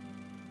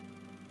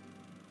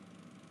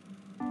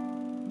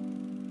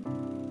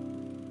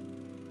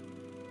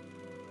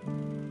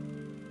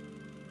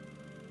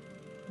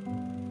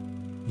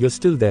 You're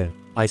still there.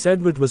 I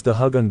said what was the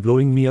hug and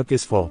blowing me a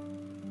kiss for.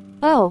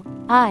 Oh,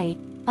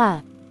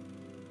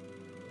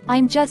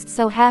 I'm just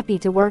so happy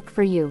to work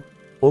for you.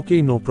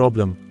 Okay, no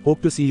problem.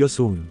 Hope to see you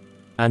soon.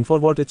 And for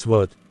what it's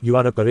worth, you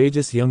are a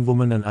courageous young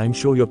woman and I'm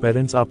sure your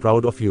parents are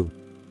proud of you.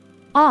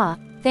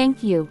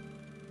 Thank you.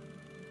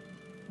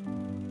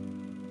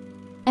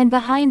 And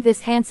behind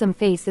this handsome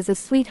face is a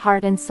sweet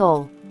heart and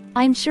soul.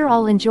 I'm sure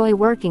I'll enjoy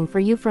working for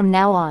you from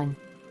now on.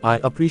 I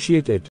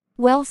appreciate it.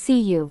 Well, see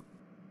you.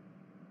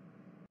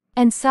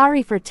 And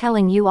sorry for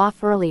telling you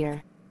off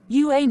earlier.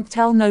 You ain't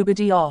tell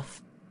nobody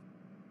off.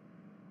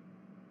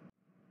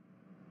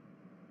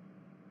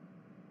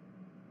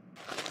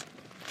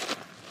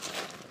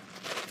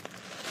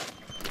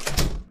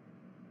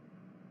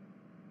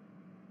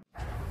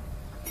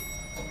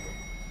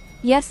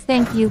 Yes,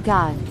 thank you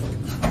God.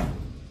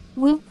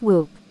 Whoop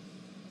whoop.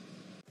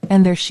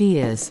 And there she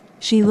is.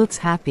 She looks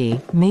happy,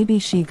 maybe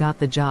she got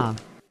the job.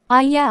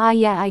 Yeah,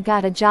 I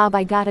got a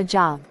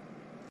job.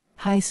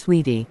 Hi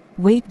sweetie,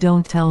 wait,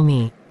 don't tell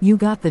me, you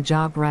got the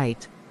job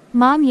right.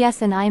 Mom,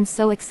 yes, and I'm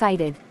so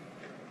excited.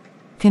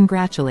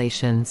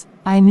 Congratulations,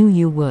 I knew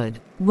you would.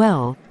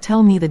 Well,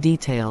 tell me the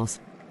details.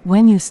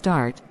 When you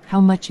start,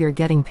 how much you're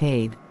getting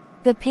paid.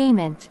 The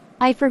payment.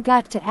 I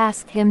forgot to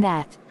ask him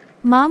that.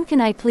 Mom, can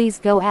I please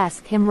go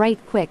ask him right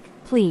quick,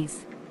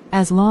 please?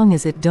 As long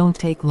as it don't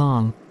take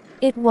long.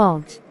 It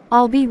won't.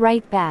 I'll be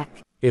right back.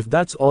 If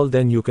that's all,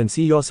 then you can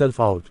see yourself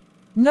out.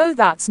 No,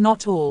 that's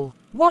not all.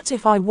 What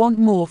if I want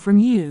more from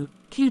you,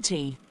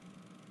 cutie?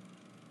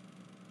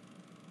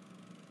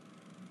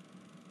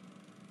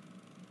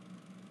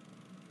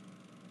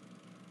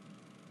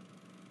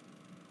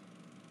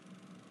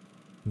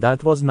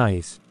 That was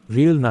nice.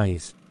 Real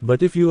nice.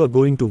 But if you are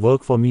going to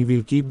work for me,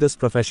 we'll keep this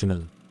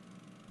professional.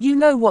 You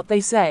know what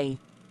they say.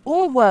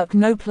 All work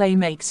no play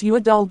makes you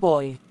a dull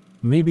boy.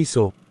 Maybe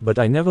so, but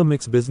I never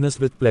mix business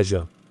with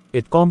pleasure.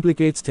 It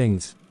complicates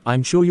things.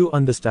 I'm sure you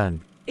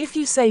understand. If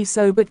you say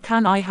so, but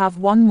can I have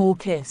one more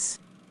kiss?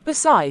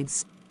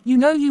 Besides, you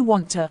know you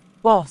want to,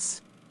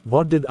 boss.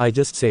 What did I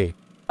just say?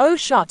 Oh,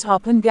 shut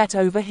up and get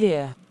over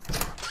here.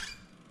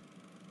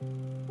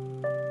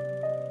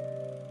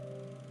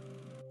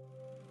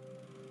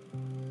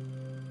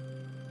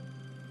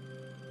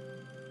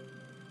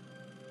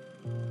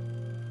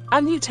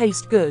 And you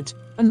taste good,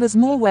 and there's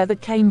more where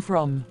that came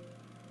from.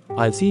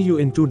 I'll see you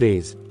in 2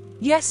 days.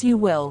 Yes, you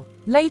will.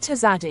 Later,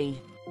 Zaddy.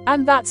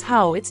 And that's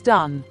how it's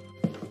done.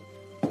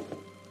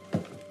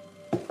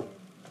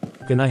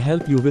 Can I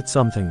help you with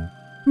something?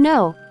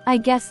 No, I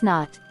guess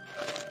not.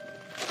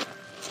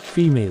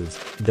 Females,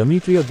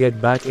 Demetria,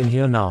 get back in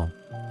here now.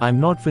 I'm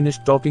not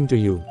finished talking to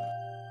you.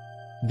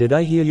 Did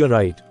I hear you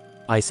right?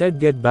 I said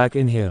get back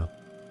in here.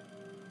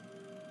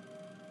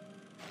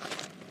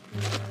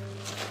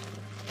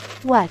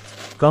 What?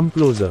 Come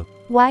closer.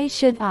 Why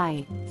should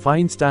I?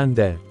 Fine, stand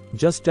there.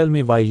 Just tell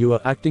me why you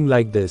are acting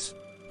like this.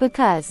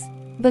 Because.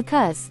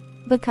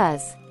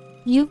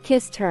 You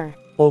kissed her.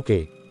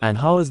 Okay, and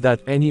how is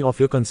that any of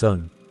your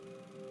concern?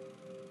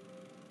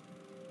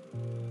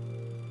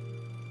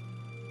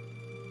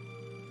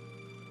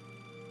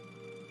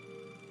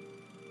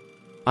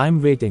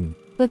 I'm waiting.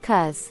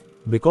 Because.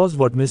 Because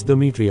what, Miss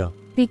Demetria?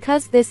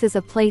 Because this is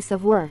a place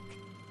of work.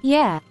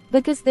 Yeah,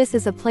 because this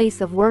is a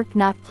place of work,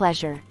 not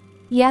pleasure.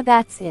 Yeah,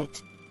 that's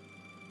it.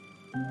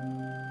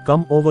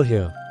 Come over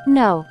here.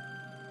 No.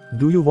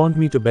 Do you want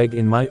me to beg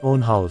in my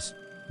own house?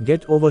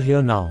 Get over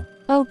here now.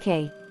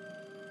 Okay.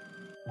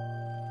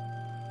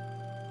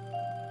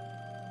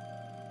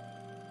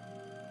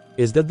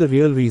 Is that the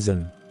real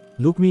reason?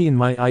 Look me in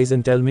my eyes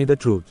and tell me the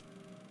truth.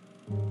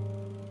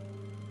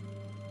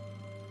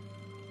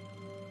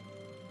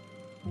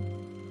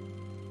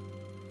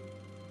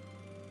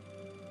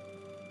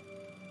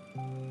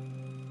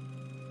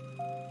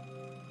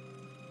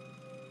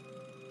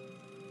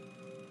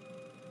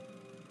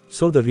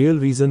 So the real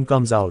reason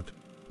comes out.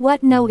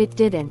 What? No, it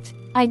didn't.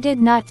 I did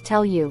not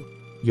tell you.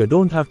 You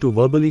don't have to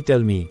verbally tell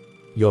me.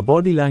 Your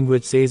body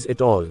language says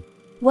it all.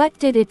 What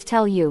did it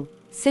tell you,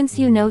 since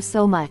you know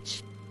so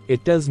much?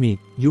 It tells me,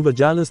 you were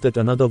jealous that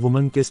another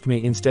woman kissed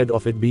me instead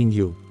of it being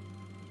you.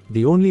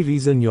 The only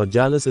reason you're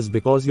jealous is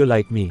because you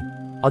like me.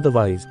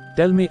 Otherwise,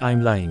 tell me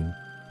I'm lying.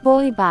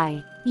 Boy,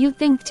 bye. You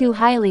think too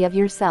highly of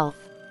yourself.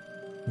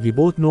 We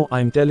both know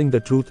I'm telling the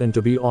truth, and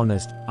to be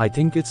honest, I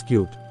think it's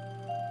cute.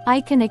 I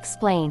can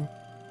explain.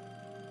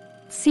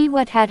 See,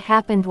 what had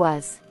happened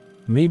was.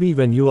 Maybe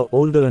when you are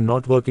older and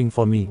not working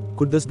for me,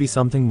 could this be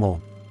something more?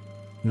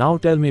 Now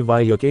tell me why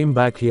you came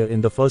back here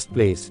in the first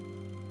place.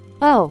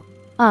 Oh,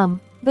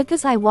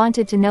 because I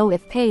wanted to know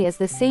if pay is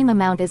the same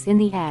amount as in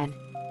the ad.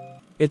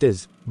 It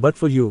is, but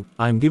for you,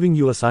 I'm giving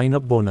you a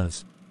sign-up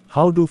bonus.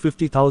 How do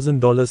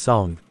 $50,000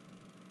 sound?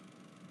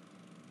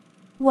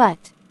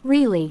 What?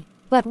 Really?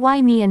 But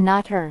why me and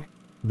not her?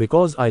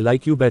 Because I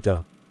like you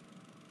better.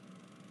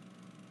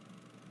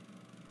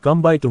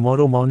 Come by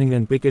tomorrow morning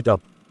and pick it up.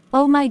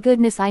 Oh my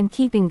goodness, I'm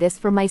keeping this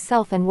for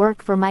myself and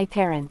work for my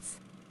parents.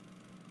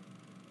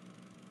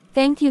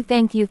 Thank you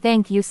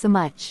so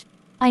much.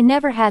 I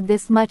never had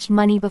this much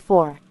money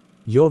before.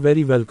 You're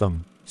very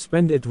welcome.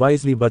 Spend it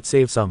wisely but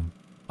save some.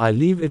 I'll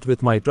leave it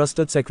with my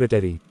trusted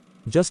secretary.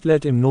 Just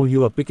let him know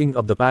you are picking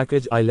up the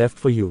package I left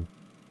for you.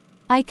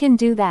 I can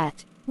do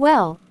that.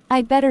 Well,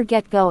 I better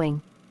get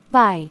going.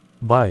 Bye.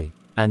 Bye.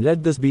 And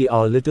let this be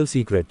our little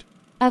secret.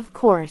 Of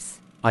course.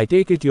 I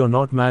take it you're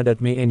not mad at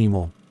me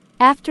anymore.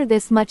 After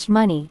this much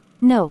money,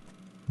 nope.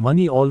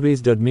 Money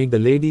always did make the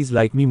ladies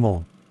like me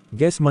more.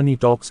 Guess money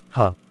talks,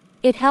 huh?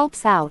 It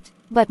helps out,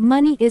 but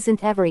money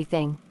isn't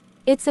everything.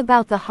 It's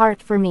about the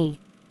heart for me.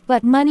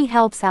 But money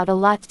helps out a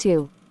lot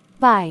too.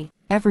 Bye.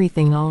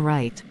 Everything all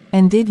right?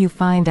 And did you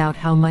find out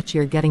how much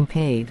you're getting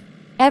paid?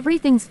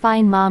 Everything's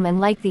fine, Mom, and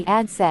like the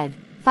ad said,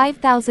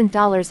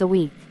 $5,000 a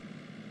week.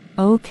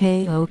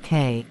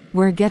 Okay.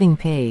 We're getting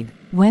paid.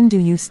 When do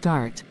you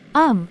start?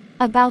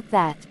 About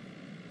that.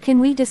 Can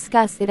we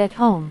discuss it at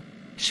home?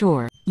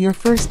 Sure. Your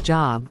first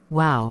job,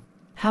 wow.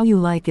 How you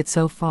like it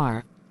so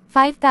far?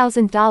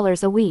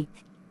 $5,000 a week.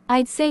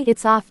 I'd say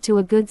it's off to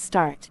a good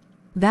start.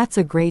 That's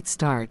a great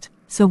start.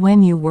 So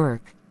when you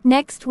work?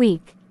 Next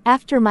week,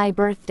 after my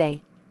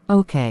birthday.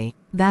 Okay,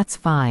 that's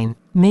fine.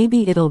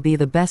 Maybe it'll be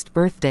the best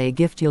birthday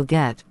gift you'll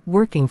get,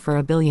 working for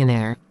a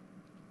billionaire.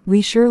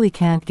 We surely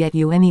can't get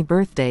you any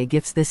birthday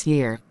gifts this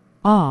year.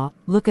 Aw,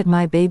 look at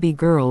my baby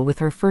girl with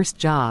her first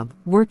job,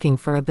 working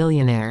for a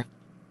billionaire.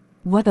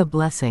 What a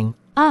blessing.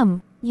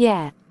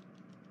 Yeah.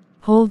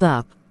 Hold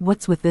up,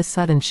 what's with this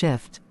sudden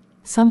shift?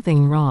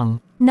 Something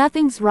wrong?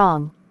 Nothing's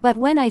wrong, but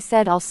when I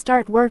said I'll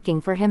start working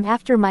for him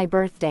after my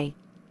birthday.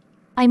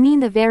 I mean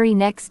the very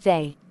next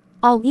day.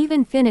 I'll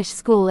even finish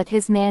school at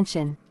his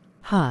mansion.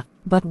 Huh,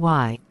 but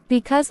why?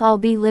 Because I'll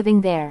be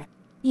living there.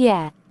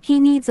 Yeah, he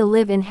needs a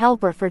live-in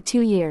helper for 2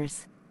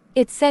 years.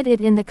 It said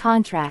it in the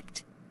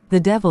contract. The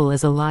devil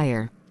is a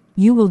liar.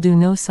 You will do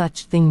no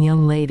such thing,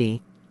 young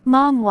lady.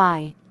 Mom,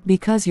 why?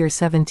 Because you're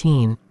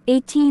 17.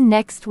 18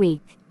 next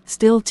week.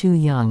 Still too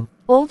young.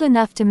 Old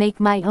enough to make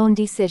my own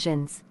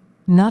decisions.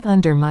 Not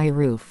under my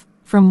roof.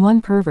 From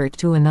one pervert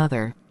to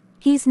another.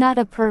 He's not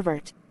a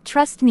pervert.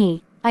 Trust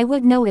me, I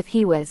would know if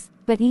he was,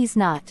 but he's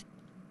not.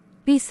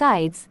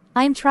 Besides,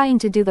 I'm trying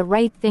to do the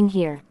right thing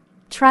here.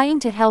 Trying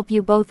to help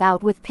you both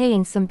out with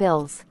paying some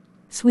bills.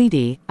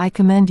 Sweetie, I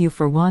commend you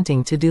for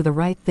wanting to do the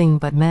right thing,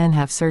 but men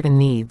have certain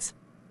needs.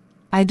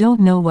 I don't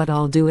know what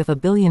I'll do if a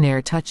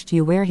billionaire touched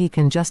you where he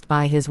can just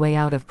buy his way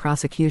out of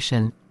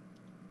prosecution.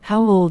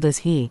 How old is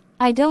he?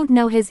 I don't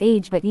know his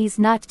age, but he's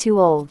not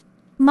too old.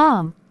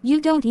 Mom, you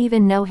don't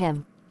even know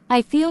him.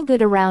 I feel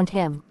good around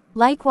him.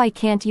 Like, why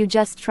can't you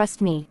just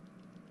trust me?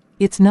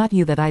 It's not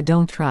you that I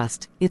don't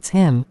trust, it's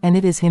him, and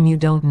it is him you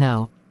don't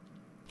know.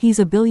 He's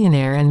a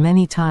billionaire and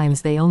many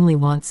times they only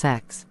want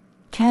sex.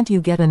 Can't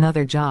you get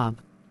another job?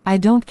 I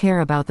don't care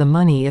about the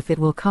money if it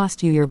will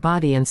cost you your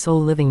body and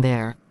soul living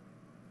there.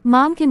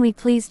 Mom, can we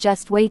please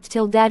just wait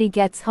till Daddy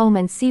gets home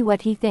and see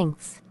what he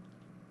thinks?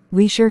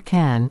 We sure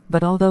can,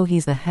 but although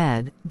he's the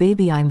head,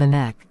 baby, I'm the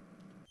neck.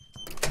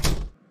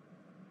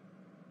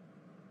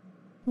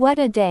 What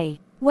a day.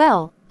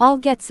 Well, I'll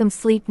get some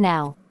sleep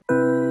now.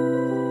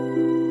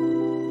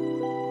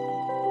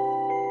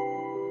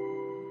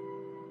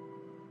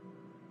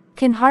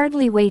 Can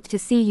hardly wait to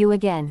see you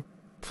again.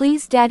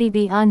 Please Daddy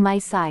be on my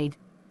side.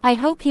 I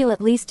hope he'll at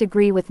least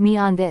agree with me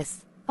on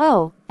this.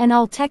 Oh, and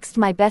I'll text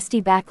my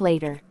bestie back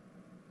later.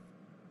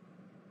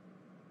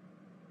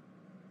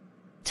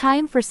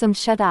 Time for some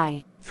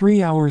shut-eye.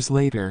 3 hours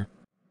later.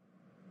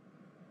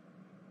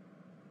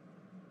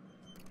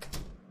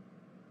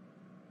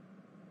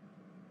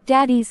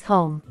 Daddy's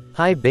home.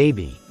 Hi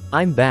baby,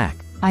 I'm back.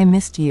 I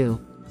missed you.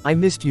 I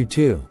missed you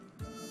too.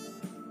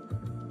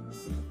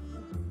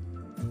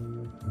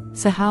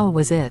 So how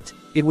was it?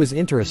 It was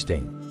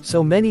interesting.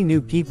 So many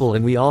new people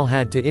and we all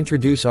had to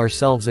introduce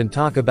ourselves and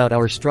talk about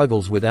our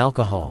struggles with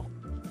alcohol.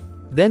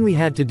 Then we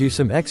had to do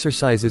some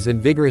exercises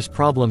and vigorous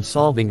problem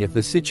solving if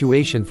the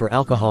situation for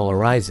alcohol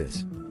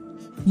arises.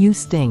 You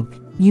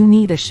stink. You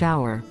need a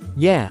shower.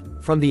 Yeah,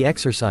 from the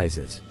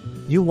exercises.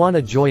 You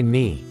wanna join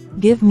me?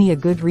 Give me a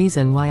good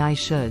reason why I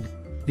should.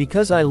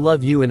 Because I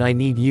love you and I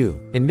need you,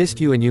 and missed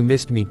you and you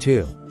missed me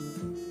too.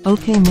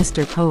 Okay,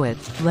 Mr. Poet,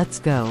 let's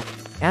go.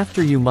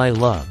 After you, my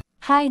love.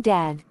 Hi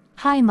Dad.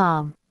 Hi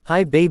Mom.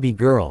 Hi baby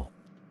girl.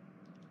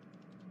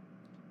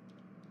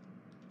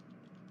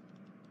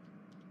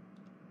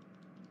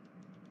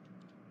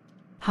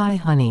 Hi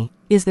honey,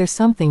 is there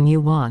something you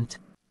want?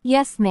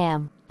 Yes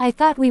ma'am. I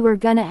thought we were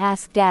gonna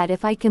ask Dad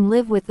if I can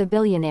live with the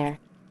billionaire.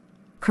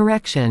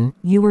 Correction,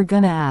 you were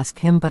gonna ask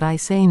him but I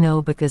say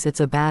no because it's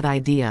a bad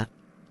idea.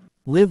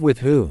 Live with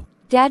who?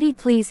 Daddy,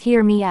 please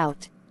hear me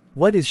out.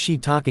 What is she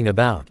talking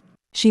about?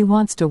 She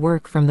wants to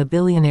work from the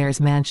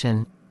billionaire's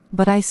mansion.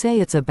 But I say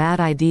it's a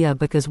bad idea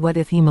because what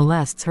if he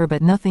molests her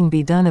but nothing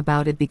be done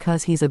about it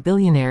because he's a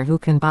billionaire who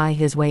can buy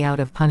his way out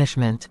of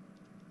punishment?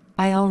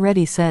 I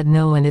already said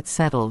no and it's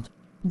settled.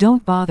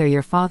 Don't bother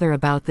your father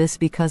about this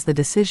because the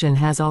decision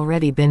has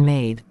already been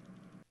made.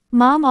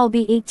 Mom, I'll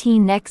be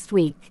 18 next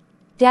week.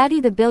 Daddy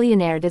the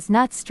billionaire does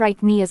not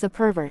strike me as a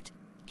pervert.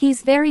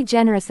 He's very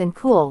generous and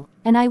cool,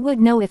 and I would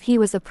know if he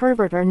was a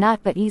pervert or not,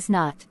 but he's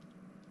not.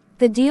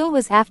 The deal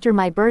was after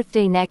my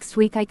birthday next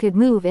week I could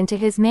move into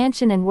his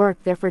mansion and work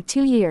there for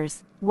 2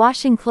 years,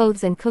 washing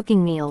clothes and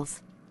cooking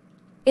meals.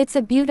 It's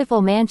a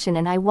beautiful mansion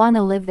and I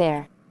wanna live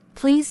there.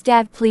 Please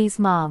Dad, please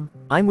Mom.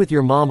 I'm with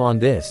your mom on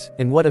this,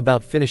 and what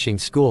about finishing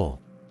school?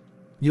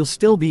 You'll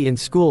still be in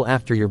school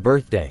after your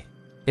birthday.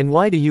 And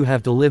why do you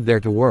have to live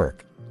there to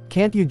work?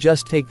 Can't you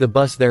just take the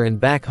bus there and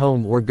back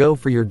home or go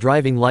for your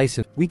driving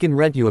license? We can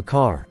rent you a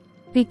car.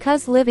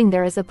 Because living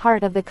there is a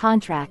part of the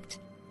contract.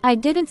 I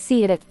didn't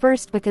see it at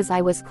first because I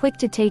was quick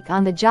to take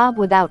on the job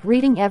without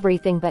reading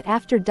everything, but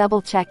after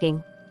double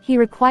checking, he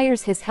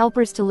requires his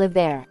helpers to live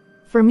there.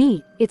 For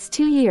me, it's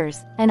 2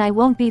 years, and I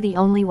won't be the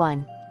only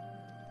one.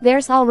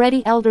 There's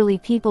already elderly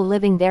people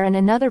living there and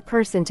another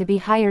person to be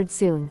hired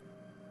soon.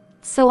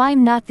 So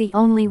I'm not the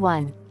only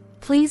one.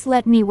 Please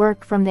let me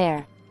work from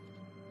there.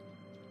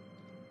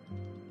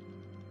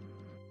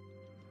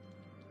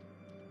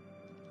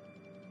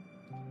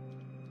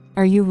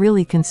 Are you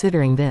really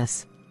considering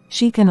this?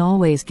 She can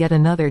always get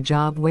another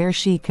job where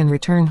she can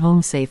return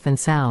home safe and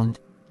sound.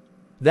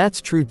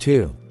 That's true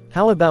too.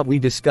 How about we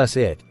discuss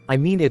it? I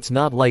mean, it's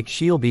not like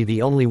she'll be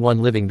the only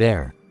one living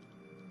there.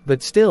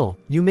 But still,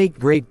 you make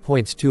great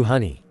points too,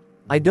 honey.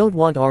 I don't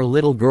want our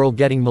little girl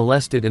getting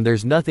molested and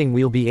there's nothing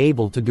we'll be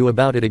able to do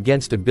about it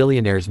against a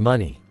billionaire's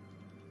money.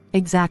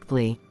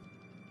 Exactly.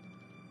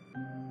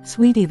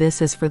 Sweetie,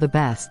 this is for the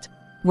best.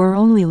 We're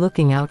only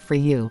looking out for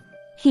you.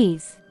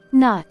 He's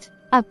not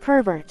a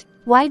pervert.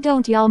 Why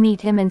don't y'all meet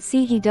him and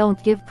see he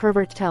don't give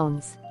pervert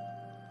tones?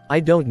 I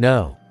don't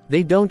know.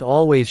 They don't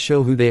always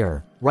show who they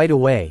are, right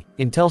away,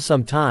 until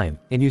some time,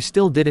 and you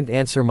still didn't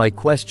answer my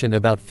question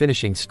about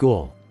finishing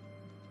school.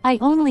 I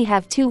only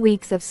have 2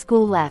 weeks of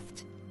school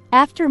left.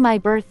 After my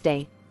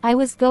birthday, I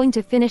was going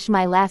to finish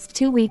my last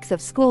 2 weeks of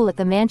school at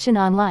the mansion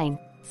online,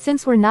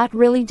 since we're not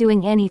really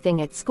doing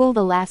anything at school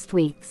the last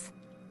weeks.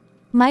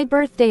 My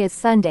birthday is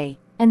Sunday,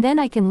 and then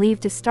I can leave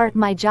to start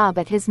my job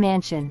at his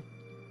mansion.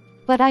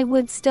 But I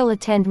would still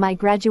attend my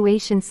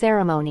graduation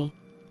ceremony.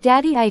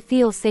 Daddy, I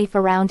feel safe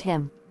around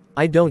him.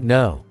 I don't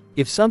know.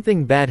 If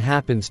something bad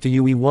happens to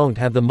you, we won't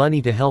have the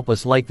money to help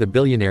us like the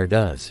billionaire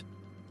does.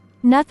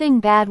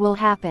 Nothing bad will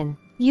happen.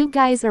 You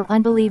guys are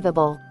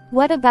unbelievable.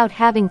 What about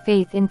having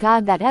faith in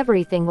God that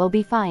everything will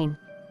be fine?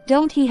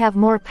 Don't he have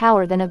more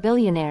power than a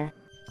billionaire?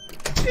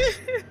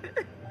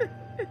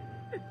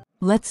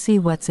 Let's see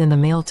what's in the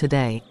mail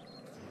today.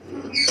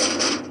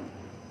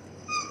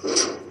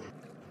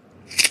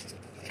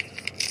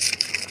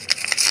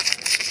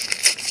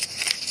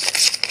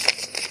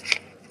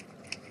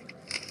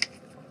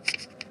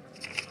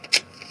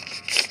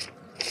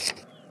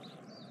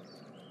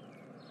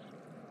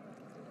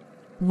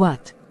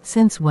 What?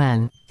 Since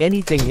when?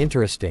 Anything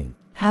interesting?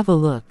 Have a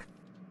look.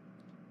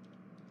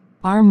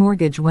 Our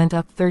mortgage went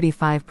up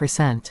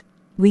 35%.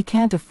 We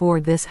can't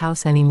afford this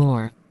house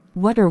anymore.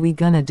 What are we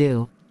gonna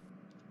do?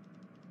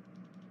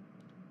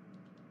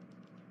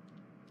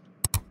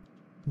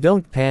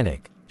 Don't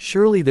panic.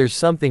 Surely there's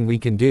something we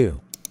can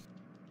do.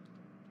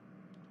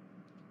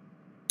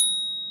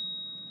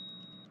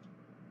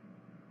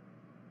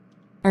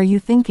 Are you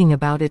thinking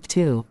about it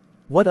too?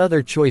 What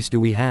other choice do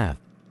we have?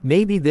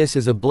 Maybe this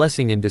is a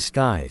blessing in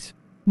disguise.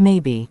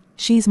 Maybe.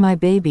 She's my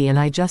baby and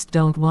I just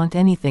don't want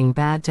anything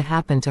bad to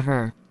happen to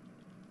her.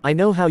 I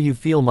know how you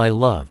feel, my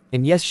love,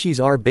 and yes, she's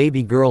our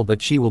baby girl,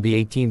 but she will be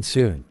 18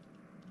 soon.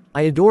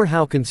 I adore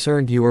how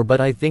concerned you are, but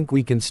I think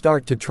we can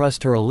start to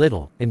trust her a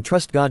little, and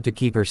trust God to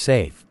keep her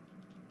safe.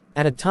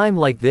 At a time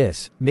like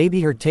this,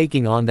 maybe her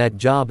taking on that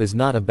job is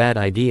not a bad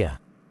idea.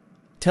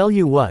 Tell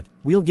you what,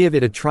 we'll give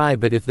it a try,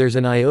 but if there's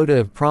an iota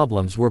of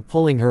problems, we're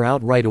pulling her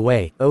out right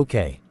away,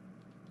 okay?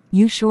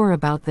 You sure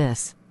about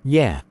this?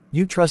 Yeah,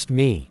 you trust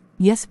me.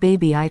 Yes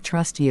baby, I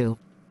trust you.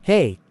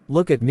 Hey,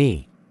 look at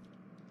me.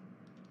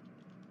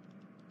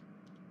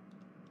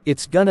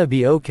 It's gonna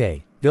be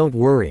okay, don't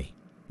worry.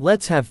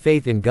 Let's have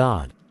faith in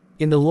God.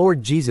 In the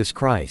Lord Jesus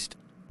Christ.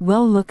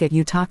 Well, look at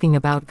you talking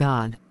about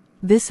God.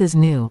 This is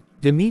new.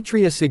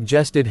 Demetria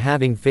suggested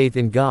having faith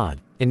in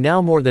God, and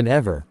now more than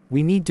ever,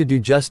 we need to do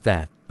just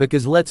that,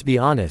 because let's be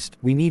honest,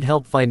 we need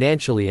help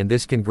financially and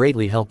this can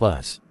greatly help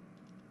us.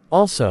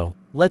 Also,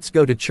 let's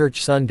go to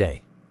church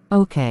Sunday.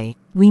 Okay,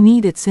 we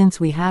need it since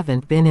we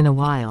haven't been in a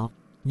while.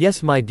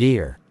 Yes my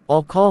dear,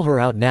 I'll call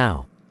her out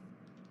now.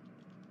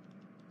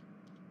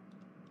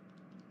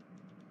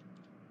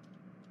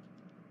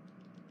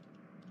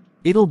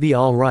 It'll be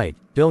alright,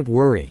 don't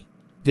worry.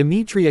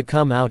 Demetria,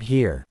 come out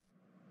here.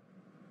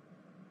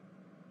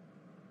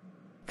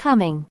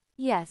 Coming.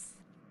 Yes.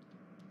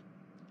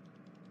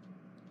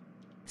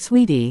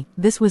 Sweetie,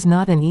 this was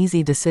not an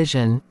easy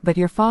decision, but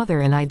your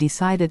father and I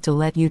decided to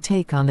let you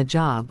take on the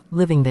job,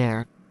 living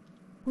there.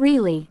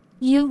 Really?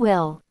 You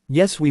will?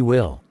 Yes we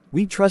will.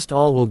 We trust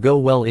all will go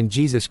well in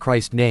Jesus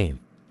Christ's name.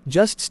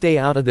 Just stay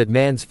out of that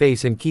man's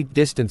face and keep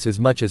distance as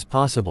much as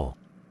possible.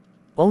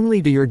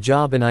 Only do your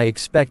job, and I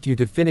expect you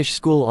to finish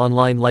school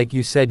online like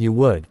you said you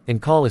would,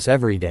 and call us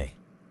every day.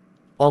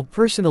 I'll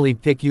personally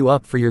pick you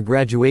up for your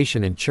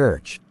graduation in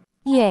church.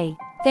 Yay.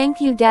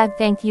 Thank you Dad,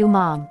 thank you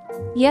Mom.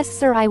 Yes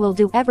sir, I will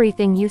do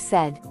everything you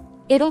said.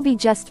 It'll be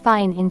just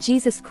fine in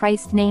Jesus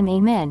Christ's name,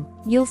 amen.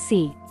 You'll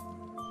see.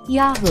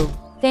 Yahoo.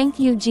 Thank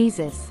you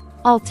Jesus.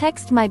 I'll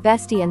text my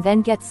bestie and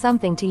then get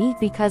something to eat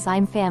because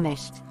I'm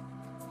famished.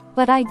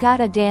 But I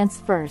gotta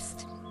dance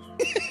first.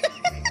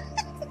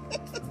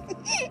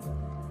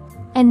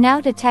 And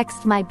now to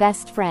text my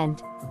best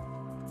friend.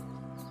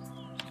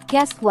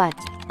 Guess what?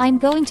 I'm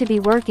going to be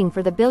working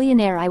for the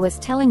billionaire I was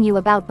telling you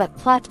about, but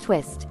plot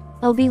twist.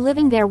 I'll be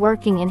living there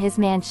working in his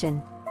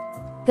mansion.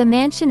 The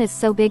mansion is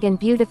so big and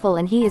beautiful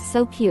and he is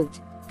so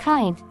cute,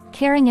 kind,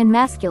 caring and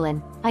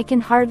masculine, I can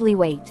hardly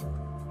wait.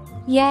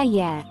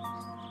 Yeah.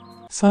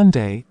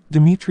 Sunday,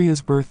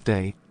 Demetria's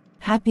birthday.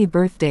 Happy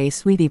birthday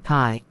sweetie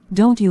pie,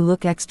 don't you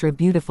look extra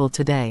beautiful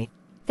today?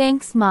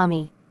 Thanks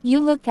mommy,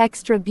 you look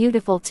extra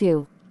beautiful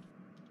too.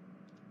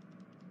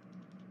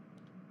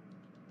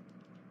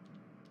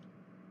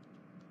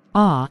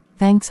 Aw,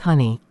 thanks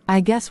honey,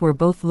 I guess we're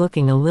both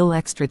looking a little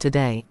extra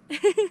today.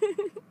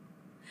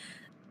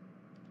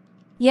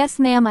 Yes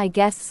ma'am, I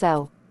guess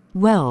so.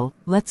 Well,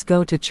 let's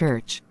go to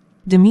church.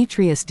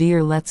 Demetrius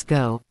dear, let's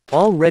go.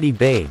 All ready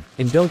babe,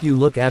 and don't you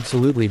look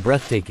absolutely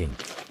breathtaking?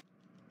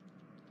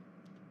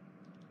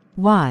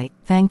 Why,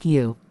 thank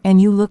you,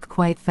 and you look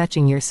quite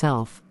fetching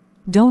yourself.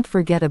 Don't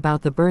forget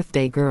about the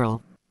birthday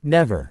girl.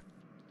 Never.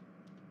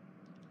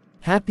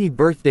 Happy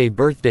birthday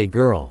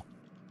girl.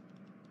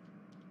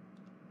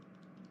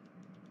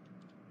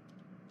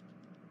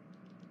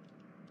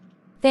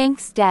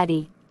 Thanks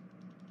Daddy.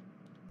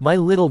 My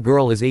little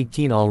girl is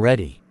 18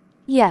 already.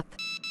 Yep.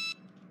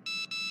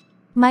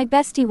 My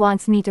bestie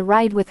wants me to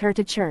ride with her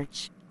to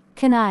church.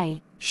 Can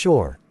I?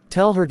 Sure.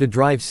 Tell her to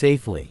drive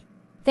safely.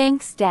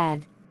 Thanks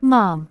Dad.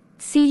 Mom,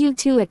 see you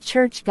two at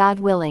church God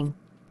willing.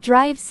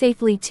 Drive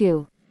safely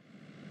too.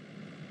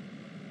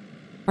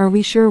 Are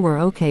we sure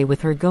we're okay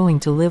with her going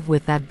to live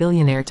with that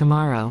billionaire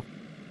tomorrow?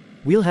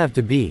 We'll have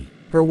to be.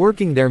 Her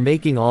working there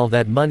making all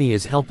that money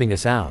is helping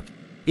us out.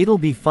 It'll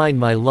be fine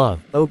my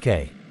love,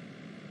 okay?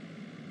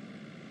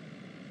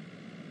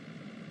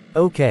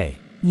 Okay.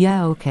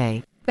 Yeah,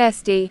 okay.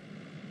 Bestie.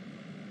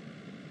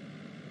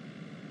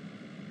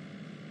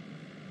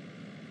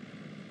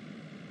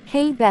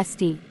 Hey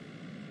bestie.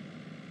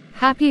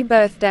 Happy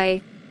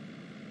birthday.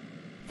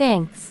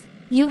 Thanks.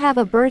 You have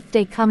a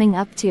birthday coming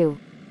up too.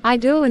 I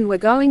do, and we're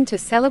going to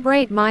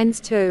celebrate mines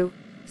too.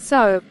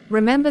 So,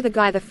 remember the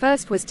guy the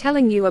first was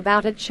telling you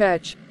about at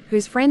church,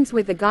 who's friends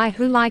with the guy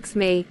who likes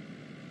me?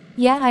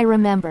 Yeah, I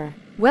remember.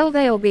 Well,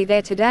 they'll be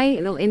there today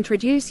and I'll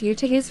introduce you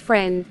to his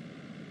friend.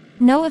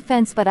 No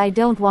offense, but I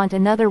don't want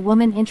another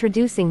woman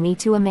introducing me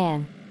to a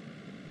man.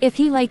 If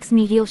he likes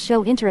me, he'll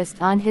show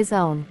interest on his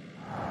own.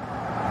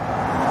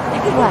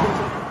 What?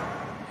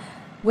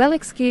 Well,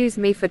 excuse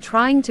me for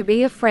trying to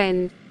be a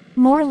friend.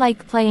 More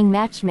like playing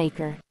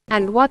matchmaker.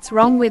 And what's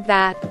wrong with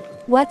that?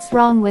 What's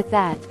wrong with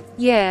that?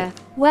 Yeah.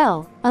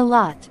 Well, a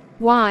lot.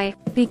 Why?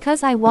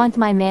 Because I want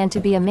my man to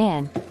be a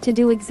man, to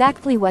do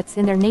exactly what's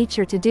in their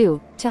nature to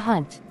do, to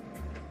hunt.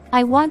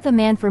 I want the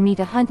man for me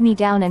to hunt me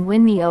down and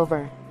win me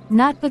over.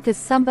 Not because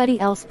somebody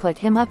else put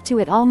him up to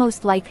it,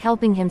 almost like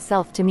helping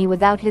himself to me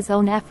without his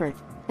own effort.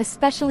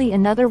 Especially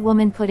another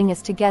woman putting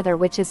us together,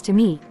 which is to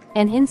me,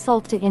 an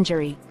insult to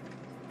injury.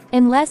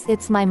 Unless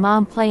it's my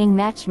mom playing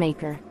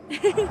matchmaker.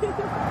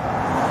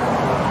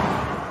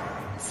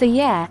 So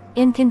yeah,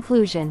 in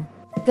conclusion,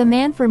 the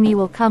man for me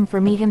will come for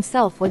me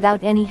himself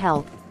without any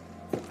help.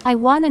 I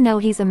wanna know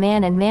he's a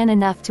man and man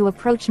enough to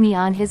approach me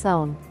on his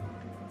own.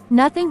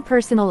 Nothing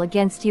personal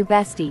against you,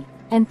 bestie,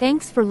 and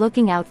thanks for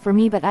looking out for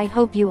me, but I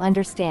hope you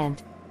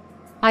understand.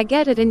 I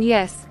get it, and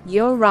yes,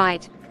 you're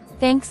right.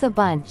 Thanks a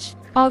bunch.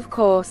 Of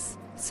course.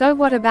 So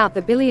what about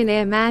the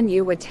billionaire man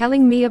you were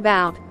telling me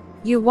about?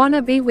 You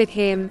wanna be with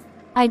him?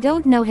 I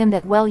don't know him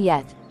that well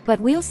yet,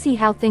 but we'll see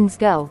how things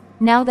go,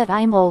 now that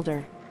I'm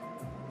older.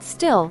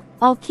 Still,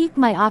 I'll keep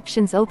my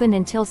options open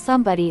until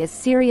somebody is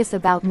serious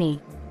about me.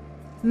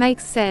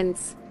 Makes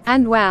sense.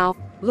 And wow,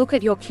 look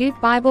at your cute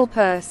Bible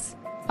purse.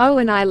 Oh,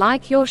 and I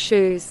like your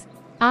shoes.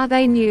 Are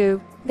they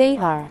new? They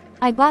are.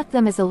 I bought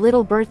them as a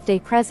little birthday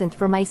present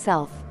for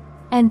myself.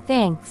 And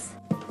thanks.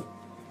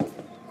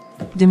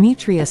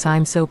 Demetrius,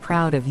 I'm so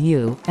proud of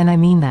you, and I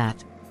mean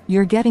that.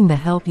 You're getting the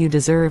help you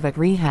deserve at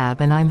rehab,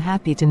 and I'm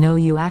happy to know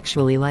you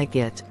actually like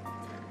it.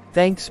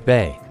 Thanks,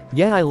 Bae.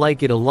 Yeah, I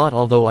like it a lot,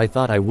 although I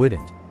thought I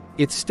wouldn't.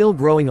 It's still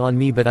growing on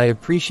me, but I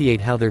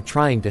appreciate how they're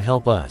trying to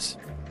help us.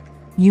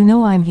 You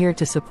know I'm here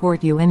to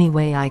support you any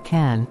way I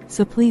can,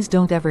 so please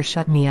don't ever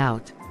shut me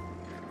out.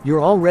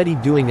 You're already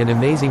doing an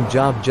amazing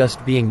job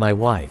just being my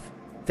wife.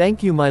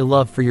 Thank you, my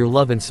love, for your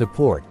love and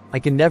support. I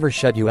can never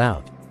shut you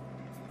out.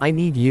 I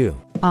need you.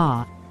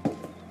 Ah.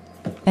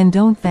 And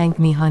don't thank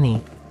me,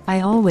 honey.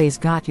 I always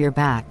got your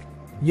back.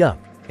 Yup.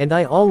 And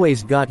I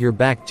always got your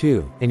back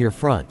too, and your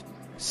front.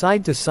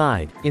 Side to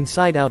side,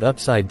 inside out,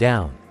 upside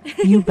down.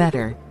 You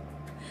better.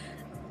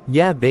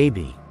 Yeah,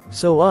 baby.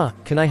 So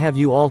can I have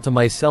you all to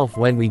myself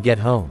when we get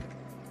home?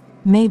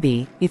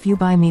 Maybe, if you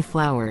buy me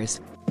flowers.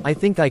 I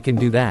think I can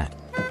do that.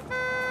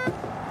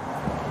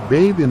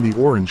 Babe in the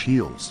orange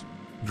heels.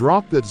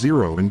 Drop that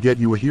zero and get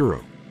you a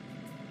hero.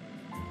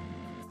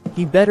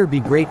 He better be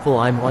grateful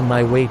I'm on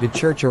my way to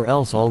church, or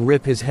else I'll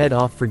rip his head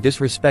off for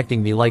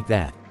disrespecting me like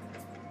that.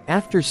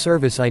 After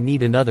service I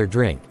need another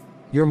drink.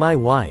 You're my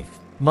wife.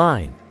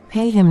 Mine.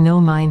 Pay him no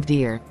mind,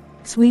 dear.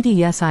 Sweetie,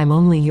 yes, I'm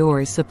only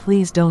yours, so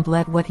please don't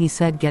let what he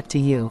said get to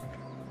you.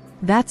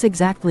 That's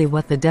exactly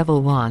what the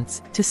devil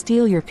wants, to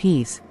steal your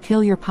peace,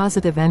 kill your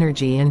positive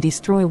energy, and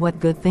destroy what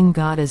good thing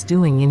God is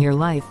doing in your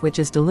life, which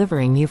is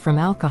delivering you from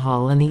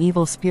alcohol and the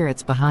evil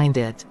spirits behind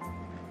it.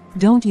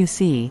 Don't you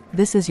see,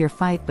 this is your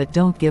fight, but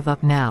don't give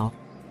up now.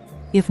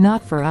 If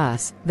not for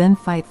us, then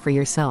fight for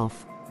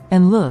yourself.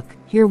 And look,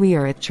 here we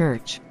are at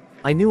church.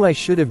 I knew I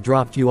should have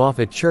dropped you off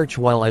at church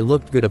while I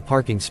looked good a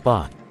parking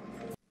spot.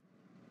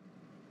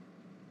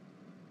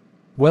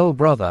 Well,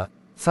 brother,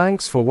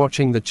 thanks for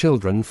watching the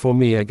children for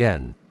me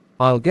again.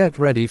 I'll get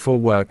ready for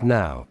work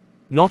now.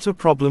 Not a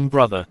problem,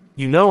 brother.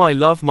 You know I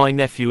love my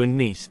nephew and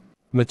niece.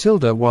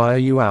 Matilda, why are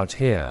you out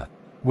here?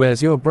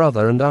 Where's your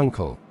brother and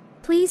uncle?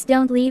 Please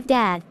don't leave,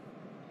 Dad.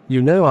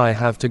 You know I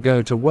have to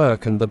go to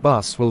work and the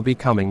bus will be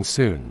coming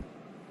soon.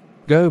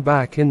 Go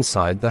back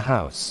inside the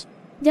house.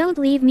 Don't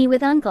leave me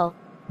with Uncle.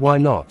 Why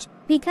not?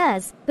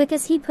 Because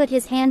he put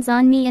his hands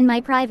on me in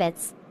my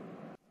privates.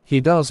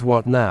 He does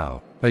what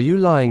now? Are you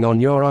lying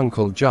on your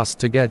uncle just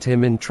to get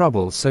him in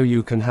trouble so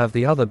you can have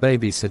the other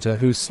babysitter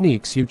who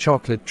sneaks you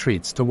chocolate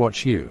treats to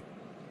watch you?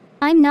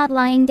 I'm not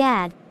lying,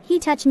 Dad. He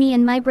touched me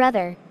and my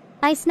brother.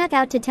 I snuck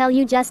out to tell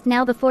you just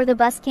now before the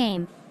bus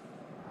came.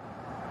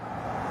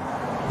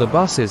 The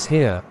bus is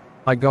here.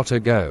 I gotta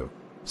go.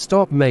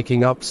 Stop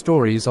making up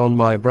stories on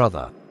my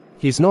brother.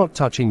 He's not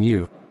touching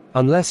you.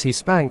 Unless he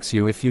spanks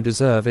you if you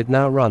deserve it.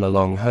 Now run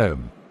along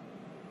home.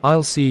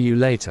 I'll see you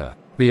later.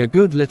 Be a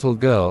good little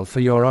girl for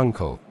your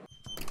uncle.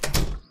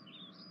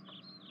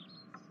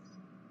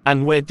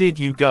 And where did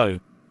you go?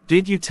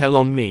 Did you tell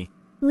on me?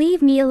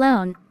 Leave me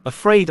alone.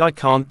 Afraid I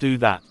can't do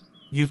that.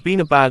 You've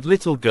been a bad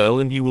little girl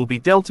and you will be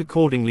dealt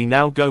accordingly.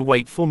 Now go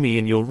wait for me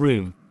in your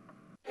room.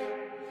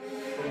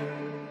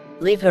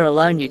 Leave her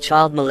alone, you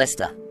child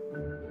molester.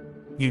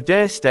 You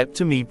dare step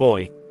to me,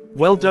 boy.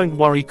 Well, don't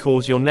worry,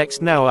 cause you're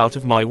next. Now out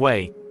of my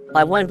way.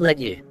 I won't let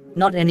you.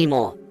 Not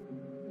anymore.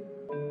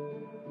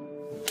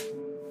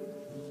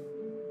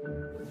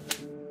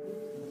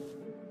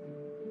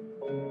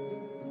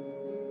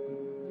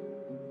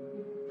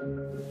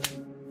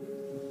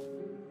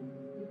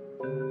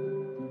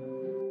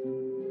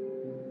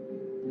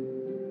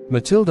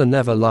 Matilda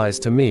never lies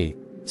to me,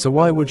 so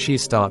why would she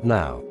start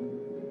now?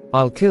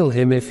 I'll kill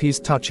him if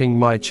he's touching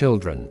my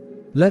children.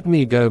 Let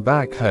me go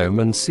back home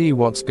and see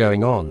what's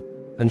going on,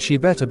 and she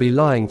better be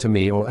lying to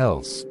me or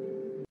else.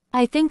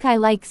 I think I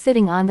like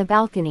sitting on the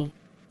balcony.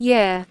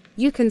 Yeah,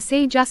 you can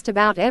see just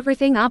about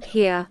everything up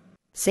here.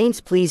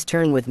 Saints, please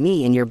turn with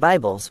me in your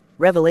Bibles,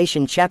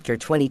 Revelation chapter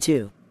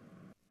 22.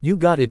 You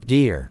got it,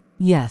 dear.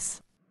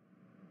 Yes.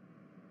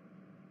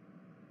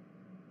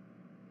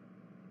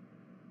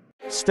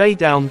 Stay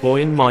down,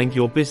 boy, and mind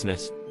your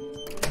business.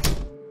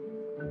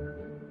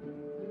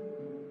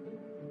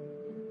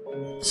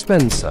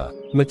 Spencer,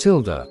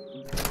 Matilda.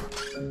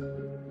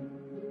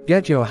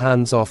 Get your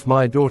hands off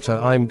my daughter,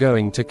 I'm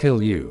going to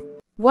kill you.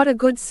 What a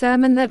good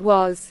sermon that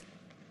was.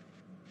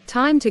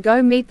 Time to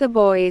go meet the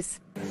boys.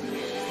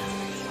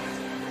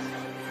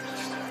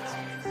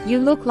 You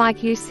look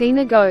like you seen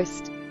a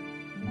ghost.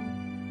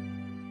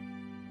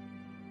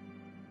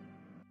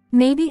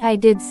 Maybe I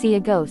did see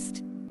a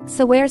ghost.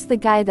 So where's the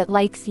guy that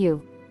likes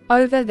you?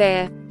 Over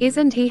there,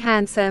 isn't he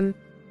handsome?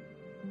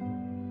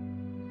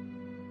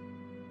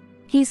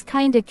 He's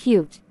kinda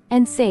cute,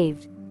 and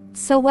saved.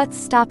 So what's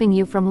stopping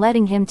you from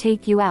letting him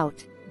take you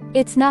out?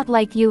 It's not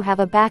like you have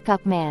a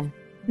backup man.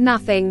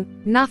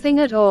 Nothing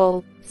at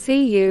all.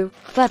 See you.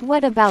 But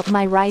what about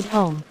my ride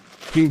home?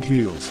 Pink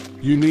heels,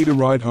 you need a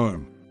ride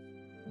home.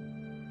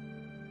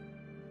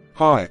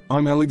 Hi,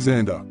 I'm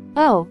Alexander.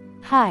 Oh,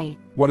 hi.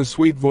 What a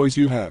sweet voice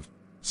you have.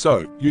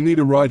 So, you need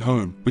a ride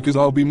home, because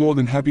I'll be more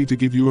than happy to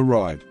give you a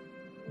ride.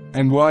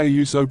 And why are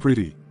you so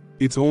pretty?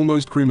 It's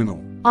almost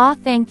criminal. Aw,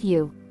 thank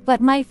you. But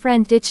my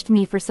friend ditched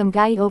me for some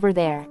guy over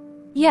there.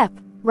 Yep,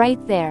 right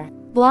there.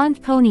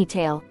 Blonde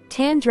ponytail,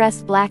 tan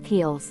dress, black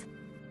heels.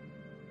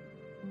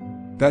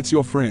 That's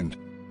your friend.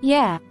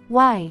 Yeah,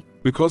 why?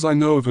 Because I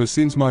know of her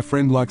since my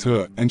friend likes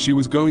her, and she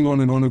was going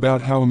on and on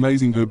about how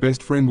amazing her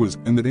best friend was,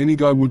 and that any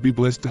guy would be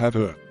blessed to have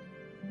her.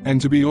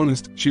 And to be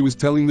honest, she was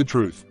telling the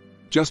truth.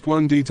 Just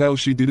one detail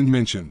she didn't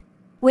mention.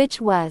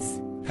 Which was?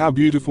 How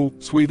beautiful,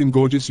 sweet and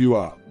gorgeous you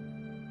are.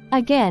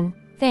 Again,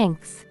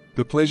 thanks.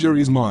 The pleasure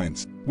is mine.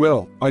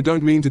 Well, I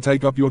don't mean to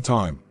take up your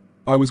time.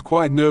 I was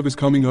quite nervous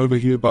coming over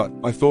here, but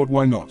I thought,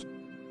 why not?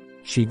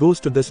 She goes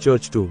to this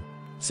church too.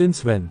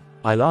 Since when?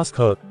 I'll ask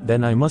her,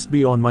 then I must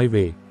be on my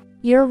way.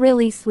 You're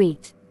really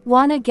sweet.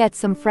 Wanna get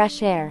some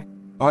fresh air?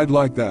 I'd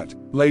like that.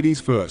 Ladies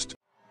first.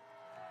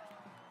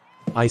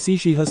 I see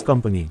she has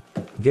company.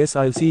 Guess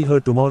I'll see her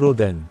tomorrow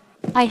then.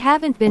 I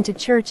haven't been to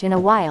church in a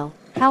while.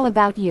 How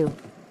about you?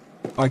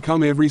 I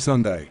come every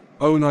Sunday.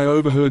 Oh, and I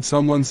overheard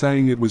someone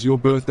saying it was your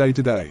birthday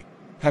today.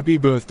 Happy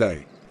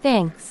birthday.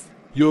 Thanks.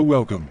 You're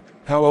welcome.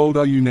 How old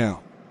are you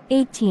now?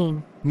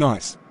 18.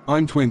 Nice.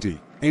 I'm 20.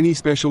 Any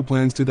special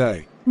plans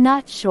today?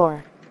 Not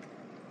sure.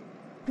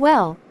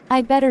 Well,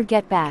 I better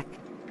get back.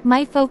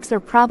 My folks are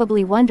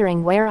probably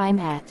wondering where I'm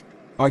at.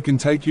 I can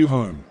take you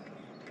home.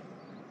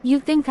 You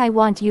think I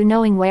want you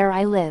knowing where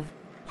I live?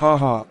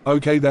 Haha,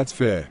 okay, that's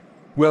fair.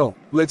 Well,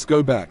 let's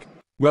go back.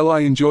 Well, I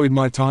enjoyed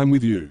my time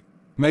with you.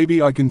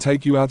 Maybe I can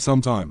take you out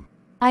sometime.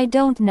 I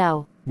don't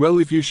know. Well,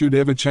 if you should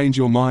ever change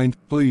your mind,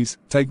 please,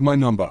 take my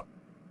number.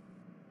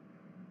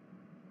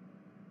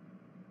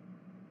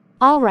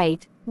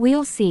 Alright,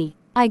 we'll see.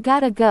 I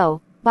gotta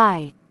go,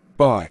 bye.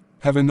 Bye,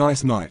 have a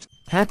nice night.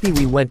 Happy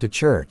we went to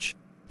church.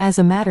 As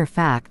a matter of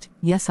fact,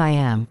 yes I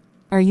am.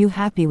 Are you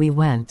happy we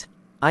went?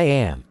 I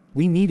am.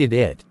 We needed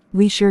it.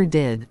 We sure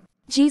did.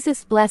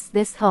 Jesus bless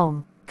this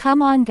home.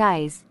 Come on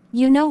guys,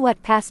 you know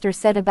what Pastor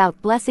said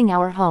about blessing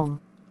our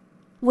home.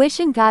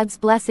 Wishing God's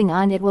blessing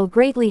on it will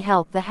greatly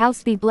help the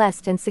house be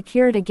blessed and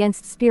secured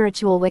against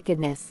spiritual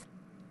wickedness.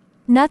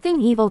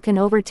 Nothing evil can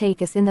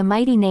overtake us in the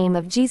mighty name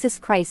of Jesus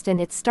Christ,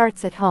 and it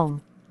starts at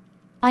home.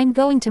 I'm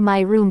going to my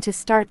room to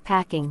start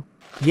packing.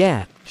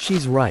 Yeah,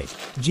 she's right.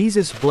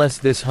 Jesus bless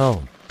this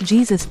home.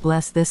 Jesus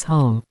bless this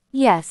home.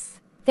 Yes,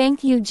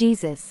 thank you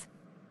Jesus.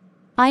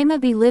 I'ma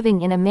be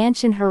living in a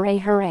mansion, hooray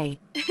hooray.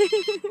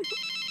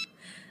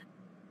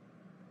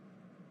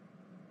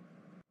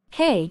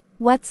 Hey,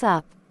 what's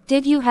up?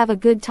 Did you have a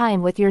good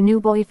time with your new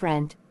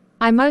boyfriend?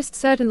 I most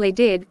certainly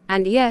did,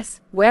 and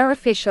yes, we're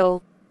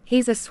official.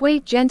 He's a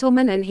sweet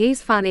gentleman and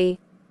he's funny.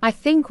 I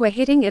think we're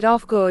hitting it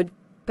off good.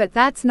 But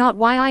that's not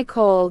why I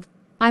called.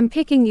 I'm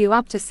picking you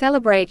up to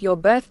celebrate your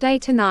birthday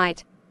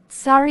tonight.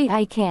 Sorry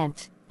I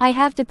can't. I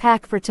have to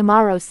pack for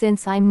tomorrow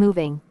since I'm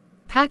moving.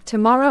 Pack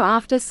tomorrow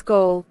after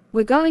school.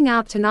 We're going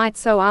out tonight,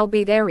 so I'll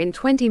be there in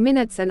 20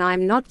 minutes and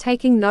I'm not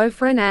taking no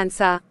for an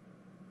answer.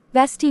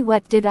 Bestie,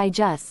 what did I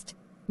just?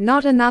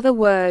 Not another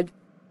word.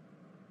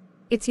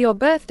 It's your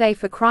birthday,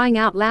 for crying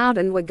out loud,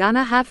 and we're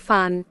gonna have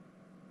fun.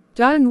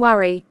 Don't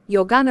worry,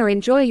 you're gonna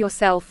enjoy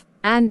yourself,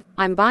 and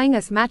I'm buying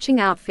us matching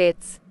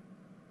outfits.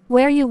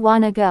 Where you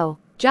wanna go?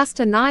 Just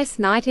a nice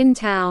night in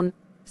town.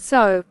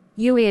 So,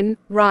 you in,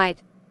 right?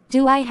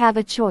 Do I have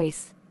a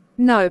choice?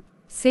 Nope.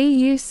 See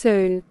you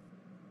soon.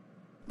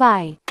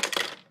 Bye.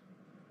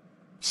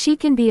 She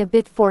can be a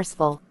bit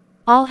forceful.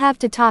 I'll have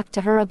to talk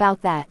to her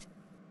about that.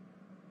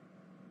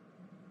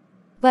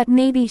 But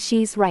maybe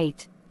she's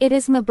right. It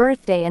is my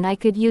birthday and I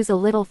could use a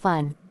little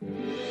fun.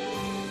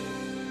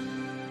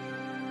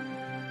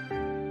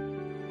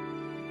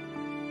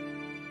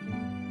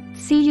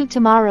 See you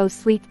tomorrow,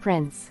 sweet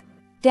prince.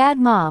 Dad,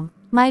 Mom,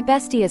 my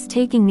bestie is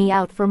taking me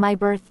out for my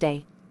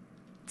birthday.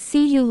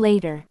 See you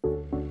later.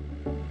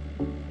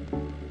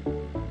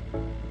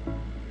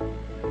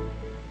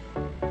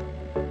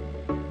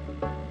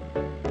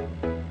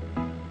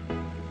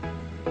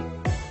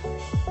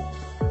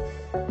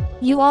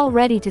 You all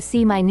ready to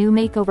see my new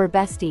makeover,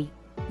 bestie?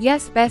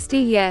 Yes,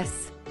 bestie,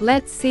 yes.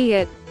 Let's see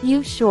it.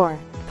 You sure?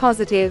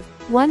 Positive.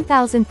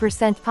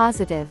 1000%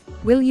 positive.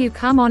 Will you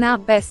come on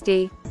out,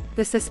 bestie?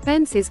 The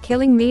suspense is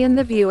killing me and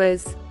the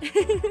viewers.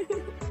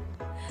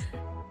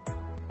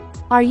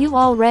 Are you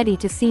all ready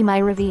to see my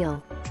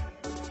reveal?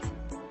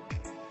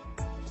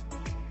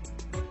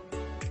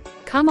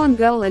 Come on,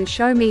 girl, and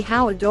show me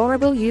how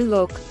adorable you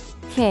look.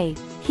 Okay,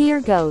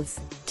 here goes.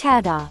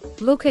 Ta-da.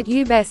 Look at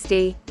you,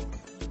 bestie.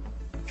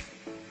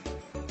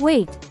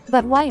 Wait,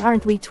 but why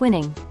aren't we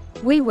twinning?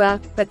 We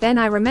were, but then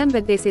I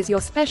remembered this is your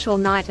special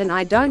night and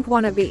I don't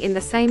want to be in the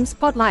same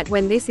spotlight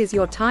when this is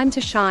your time to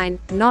shine,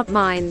 not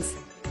mine's.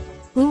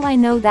 Ooh, I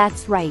know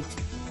that's right.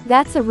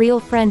 That's a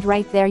real friend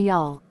right there,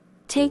 y'all.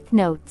 Take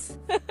notes.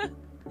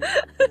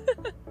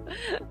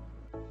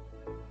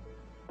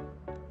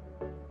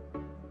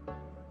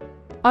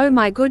 Oh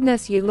my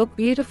goodness, you look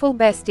beautiful,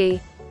 bestie.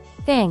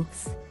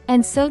 Thanks.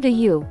 And so do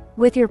you,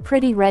 with your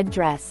pretty red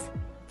dress.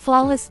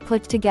 Flawless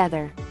put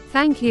together.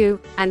 Thank you,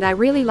 and I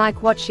really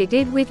like what she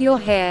did with your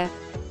hair.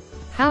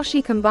 How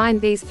she combined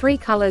these three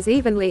colors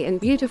evenly and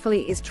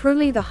beautifully is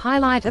truly the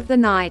highlight of the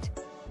night.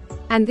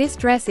 And this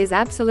dress is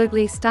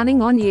absolutely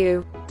stunning on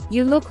you.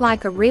 You look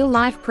like a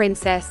real-life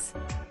princess.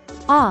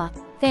 Ah,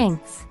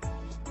 thanks.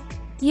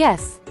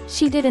 Yes,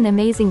 she did an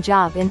amazing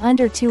job in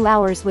under 2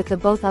 hours with the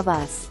both of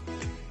us.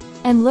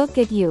 And look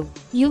at you.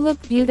 You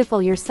look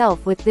beautiful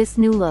yourself with this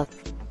new look.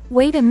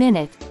 Wait a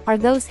minute, are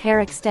those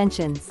hair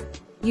extensions?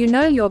 You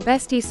know your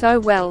bestie so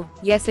well.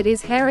 Yes, it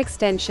is hair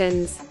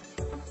extensions.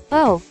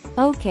 Oh,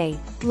 okay.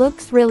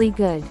 Looks really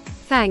good.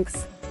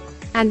 Thanks.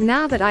 And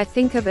now that I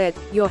think of it,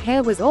 your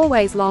hair was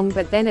always long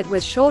but then it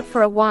was short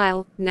for a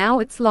while, now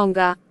it's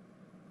longer.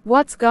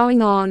 What's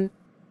going on?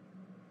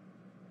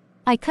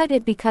 I cut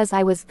it because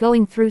I was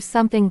going through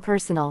something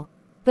personal.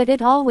 But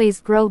it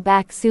always grow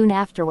back soon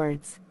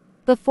afterwards.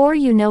 Before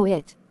you know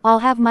it, I'll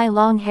have my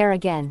long hair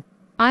again.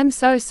 I'm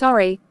so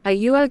sorry, are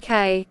you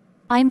okay?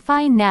 I'm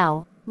fine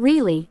now,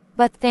 really,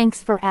 but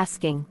thanks for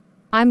asking.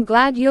 I'm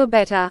glad you're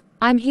better.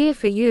 I'm here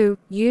for you,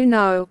 you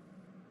know.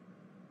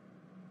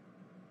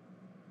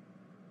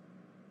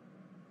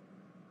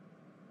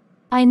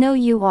 I know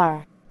you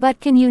are, but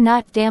can you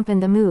not dampen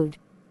the mood?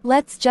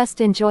 Let's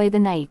just enjoy the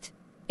night.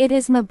 It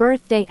is my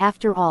birthday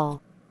after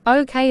all.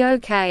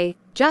 Okay,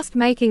 just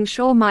making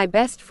sure my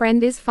best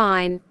friend is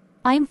fine.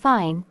 I'm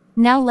fine,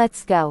 now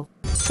let's go.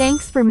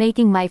 Thanks for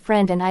making my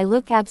friend and I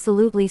look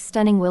absolutely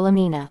stunning,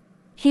 Wilhelmina.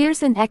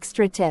 Here's an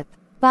extra tip.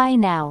 Bye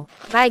now.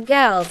 Bye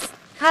girls.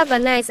 Have a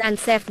nice and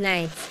safe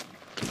night.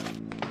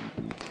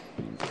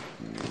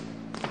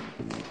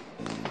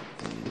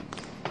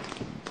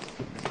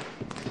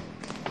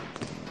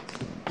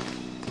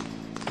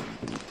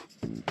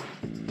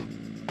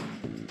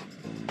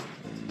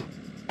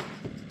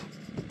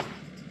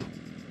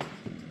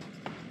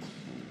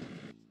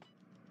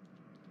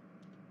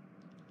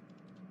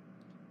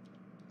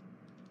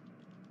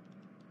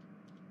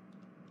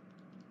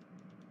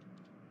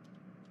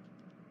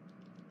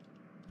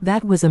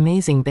 That was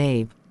amazing,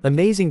 babe.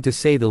 Amazing to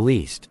say the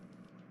least.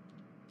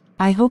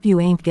 I hope you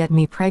ain't get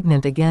me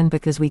pregnant again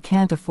because we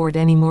can't afford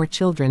any more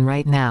children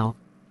right now.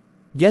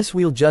 Guess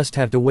we'll just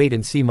have to wait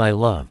and see, my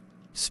love.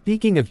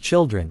 Speaking of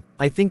children,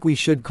 I think we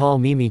should call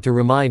Mimi to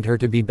remind her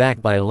to be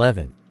back by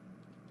 11.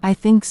 I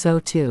think so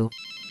too.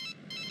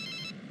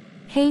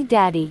 Hey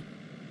Daddy.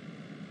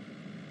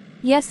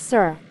 Yes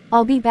sir,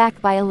 I'll be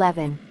back by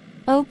 11.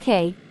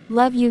 Okay,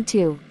 love you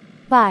too.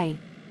 Bye.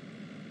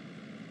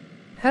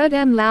 Heard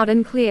them loud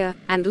and clear,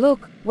 and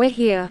look, we're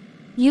here.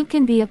 You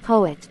can be a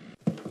poet.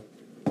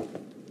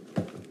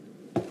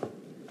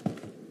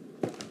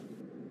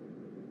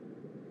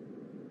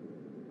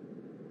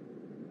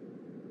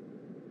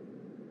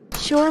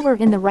 Sure we're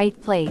in the right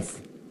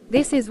place.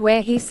 This is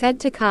where he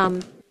said to come.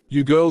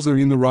 You girls are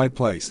in the right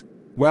place.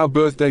 Wow,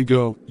 birthday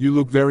girl, you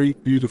look very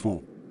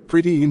beautiful.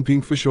 Pretty in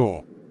pink for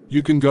sure.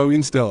 You can go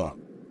in, Stella.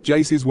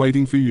 Jace is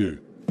waiting for you.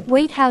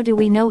 Wait, how do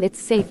we know it's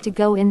safe to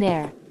go in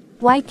there?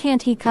 Why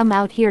can't he come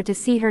out here to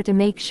see her to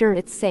make sure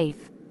it's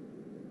safe?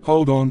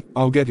 Hold on,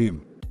 I'll get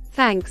him.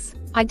 Thanks.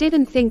 I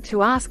didn't think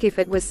to ask if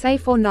it was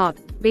safe or not,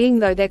 being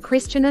though they're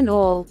Christian and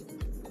all.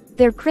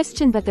 They're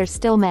Christian but they're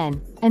still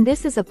men, and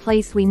this is a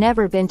place we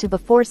never been to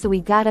before, so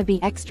we gotta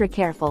be extra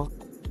careful.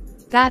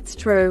 That's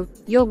true.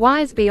 You're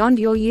wise beyond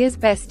your years,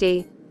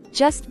 bestie.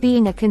 Just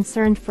being a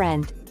concerned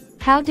friend.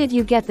 How did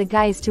you get the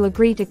guys to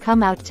agree to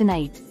come out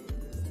tonight?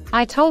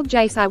 I told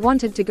Jace I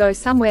wanted to go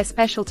somewhere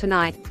special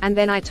tonight, and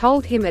then I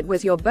told him it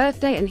was your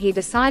birthday and he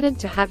decided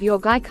to have your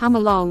guy come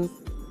along.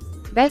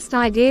 Best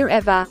idea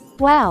ever.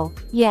 Wow,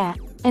 yeah,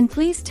 and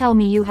please tell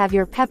me you have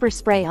your pepper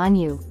spray on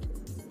you.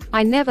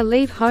 I never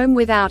leave home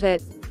without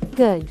it.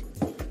 Good.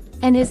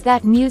 And is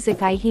that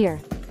music I hear?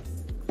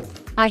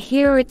 I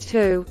hear it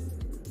too.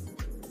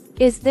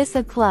 Is this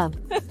a club?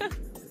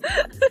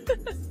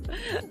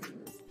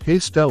 Hey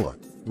Stella,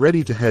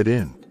 ready to head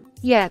in?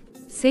 Yep.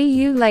 See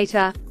you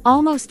later.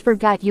 Almost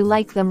forgot you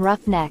like them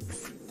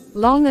roughnecks.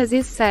 Long as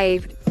is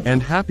saved.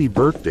 And happy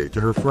birthday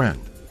to her friend.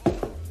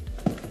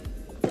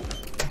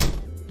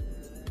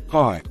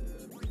 Hi.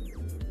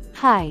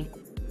 Hi.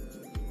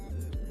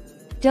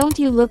 Don't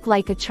you look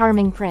like a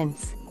charming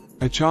prince?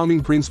 A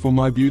charming prince for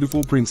my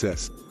beautiful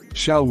princess.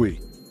 Shall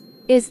we?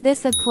 Is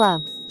this a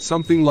club?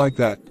 Something like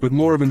that, but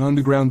more of an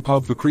underground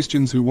pub for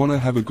Christians who wanna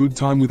have a good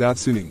time without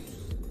sinning.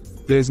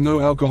 There's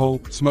no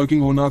alcohol,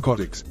 smoking or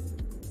narcotics.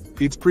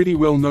 It's pretty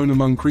well known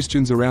among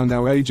Christians around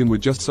our age and we're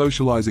just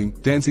socializing,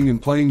 dancing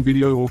and playing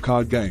video or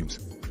card games.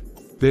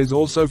 There's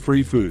also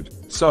free food.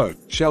 So,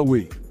 shall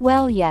we?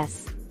 Well,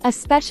 yes.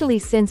 Especially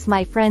since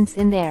my friend's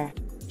in there.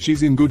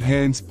 She's in good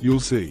hands, you'll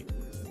see.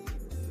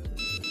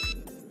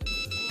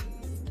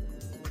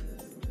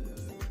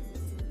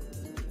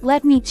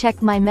 Let me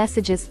check my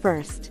messages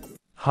first.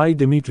 Hi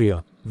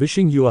Demetria,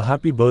 wishing you a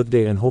happy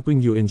birthday and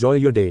hoping you enjoy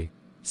your day.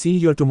 See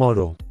you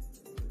tomorrow.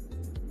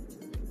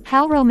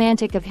 How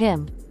romantic of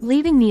him,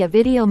 leaving me a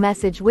video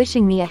message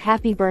wishing me a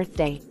happy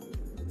birthday.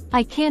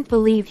 I can't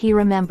believe he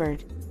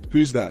remembered.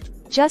 Who's that?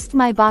 Just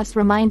my boss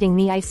reminding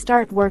me I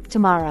start work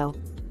tomorrow.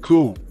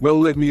 Cool, well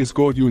let me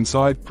escort you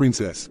inside,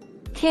 princess.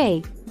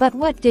 Okay, but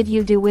what did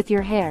you do with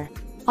your hair?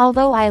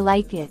 Although I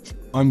like it.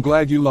 I'm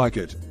glad you like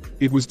it.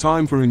 It was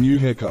time for a new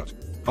haircut.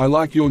 I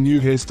like your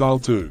new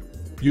hairstyle too.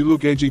 You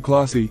look edgy,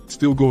 classy,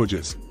 still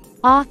gorgeous.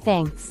 Aw,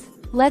 thanks.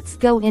 Let's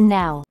go in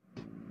now.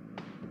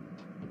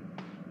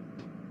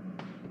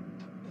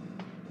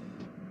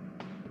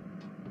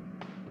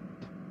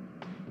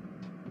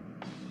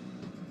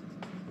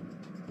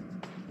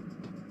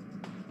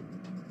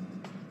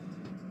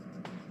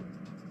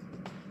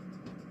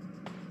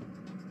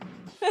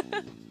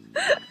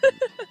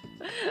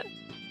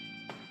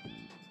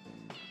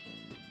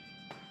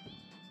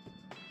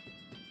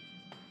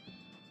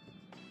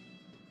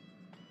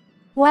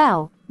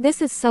 Wow,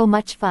 this is so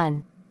much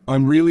fun.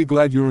 I'm really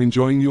glad you're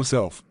enjoying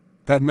yourself.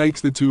 That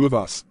makes the two of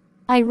us.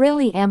 I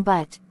really am,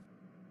 but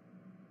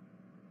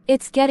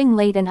it's getting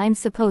late and I'm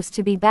supposed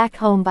to be back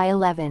home by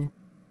 11.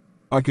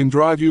 I can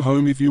drive you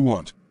home if you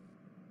want.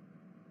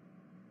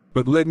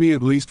 But let me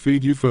at least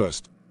feed you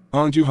first.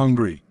 Aren't you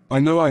hungry? I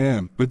know I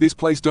am, but this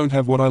place don't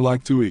have what I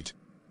like to eat.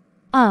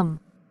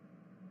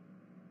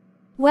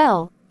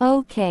 Well,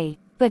 okay,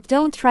 but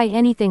don't try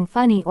anything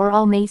funny or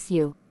I'll mace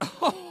you.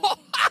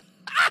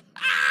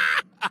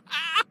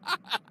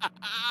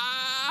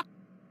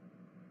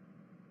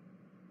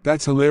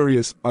 That's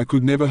hilarious, I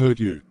could never hurt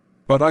you.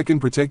 But I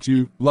can protect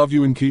you, love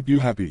you and keep you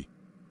happy.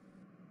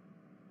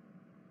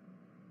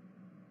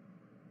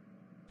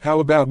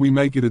 How about we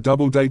make it a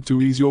double date to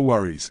ease your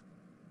worries?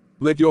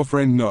 Let your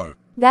friend know.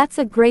 That's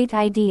a great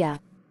idea.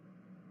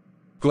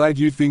 Glad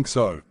you think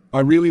so.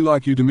 I really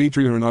like you,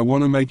 Demetria, and I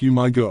want to make you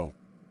my girl.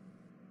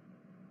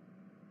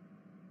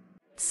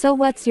 So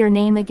what's your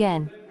name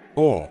again?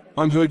 Oh,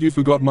 I'm heard you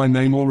forgot my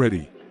name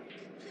already.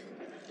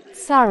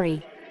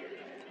 Sorry.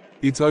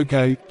 It's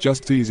okay,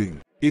 just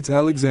teasing. It's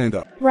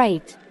Alexander.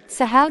 Right.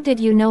 So how did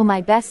you know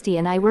my bestie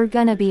and I were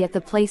gonna be at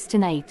the place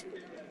tonight?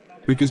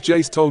 Because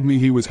Jace told me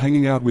he was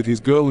hanging out with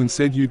his girl and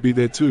said you'd be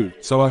there too,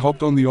 so I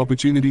hopped on the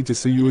opportunity to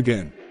see you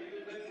again.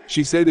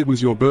 She said it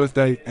was your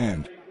birthday,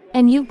 and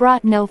you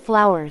brought no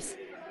flowers.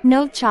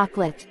 No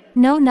chocolate.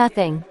 No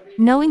nothing.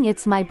 Knowing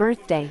it's my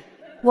birthday.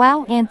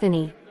 Wow,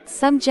 Anthony.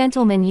 Some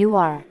gentleman you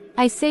are.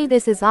 I say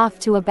this is off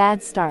to a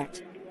bad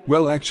start.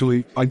 Well,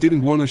 actually, I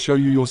didn't want to show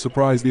you your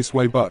surprise this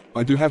way, but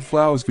I do have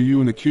flowers for you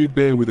and a cute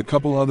bear with a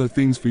couple other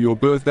things for your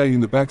birthday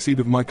in the backseat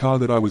of my car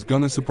that I was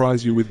gonna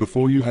surprise you with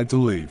before you had to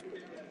leave.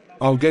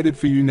 I'll get it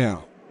for you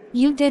now.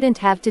 You didn't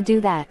have to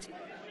do that.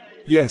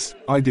 Yes,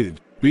 I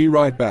did. Be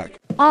right back.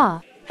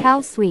 Ah,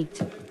 how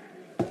sweet.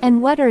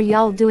 And what are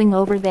y'all doing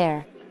over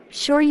there?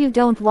 Sure you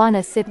don't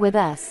wanna sit with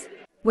us?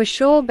 We're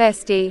sure,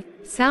 bestie.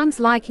 Sounds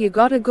like you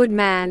got a good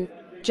man.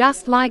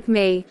 Just like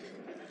me.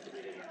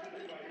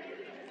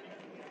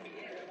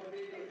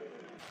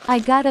 I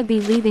gotta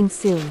be leaving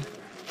soon.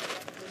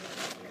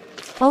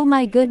 Oh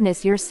my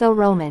goodness, you're so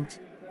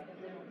romantic.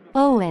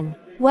 Owen,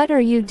 what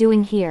are you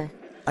doing here?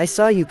 I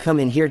saw you come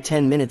in here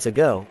 10 minutes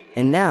ago,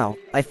 and now,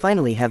 I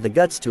finally have the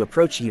guts to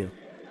approach you.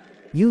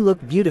 You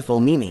look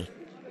beautiful, Mimi.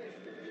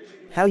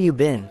 How you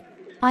been?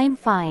 I'm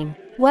fine.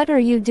 What are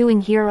you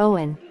doing here,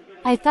 Owen?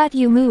 I thought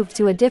you moved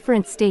to a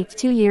different state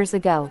 2 years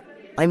ago.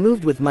 I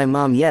moved with my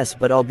mom, yes,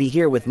 but I'll be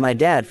here with my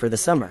dad for the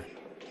summer.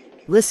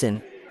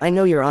 Listen, I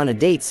know you're on a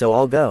date, so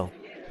I'll go.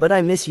 But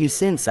I miss you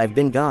since I've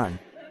been gone.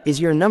 Is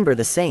your number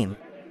the same?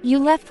 You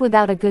left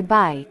without a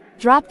goodbye,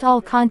 dropped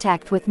all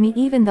contact with me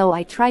even though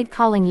I tried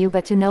calling you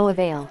but to no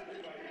avail.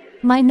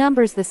 My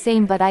number's the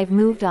same but I've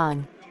moved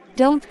on.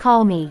 Don't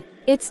call me.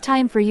 It's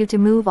time for you to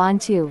move on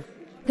too.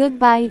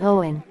 Goodbye,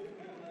 Owen.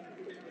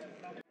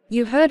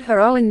 You heard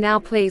her, Owen. Now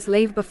please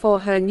leave before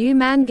her new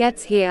man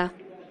gets here.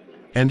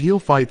 And he'll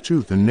fight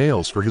tooth and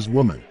nails for his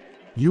woman.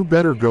 You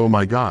better go,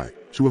 my guy,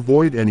 to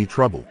avoid any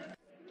trouble.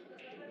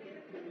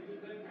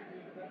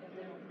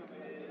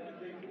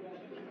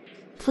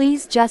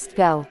 Please just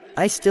go.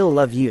 I still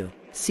love you.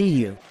 See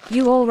you.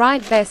 You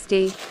alright,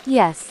 bestie?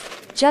 Yes.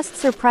 Just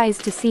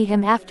surprised to see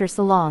him after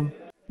so long.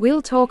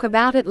 We'll talk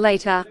about it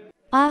later.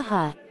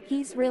 Aha,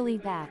 he's really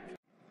back.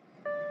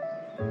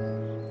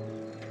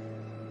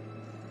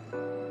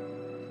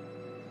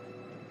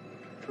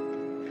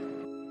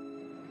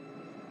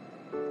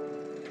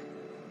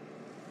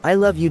 I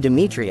love you,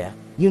 Demetria,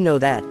 you know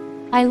that.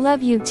 I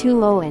love you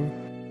too, Owen.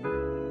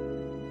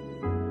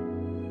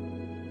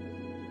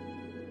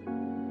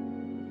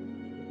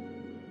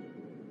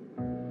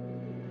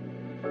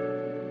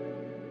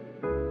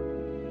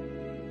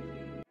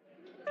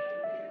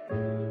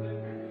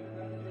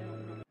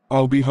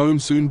 I'll be home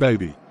soon,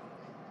 baby.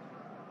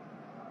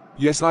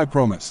 Yes, I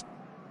promise.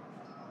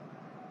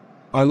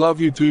 I love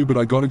you too, but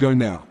I gotta go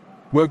now.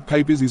 Work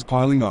papers is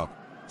piling up.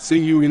 See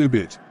you in a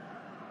bit.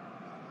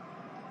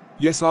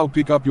 Yes, I'll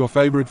pick up your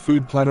favorite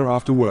food platter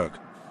after work.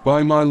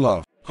 Bye, my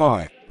love.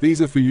 Hi,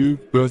 these are for you,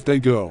 birthday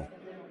girl.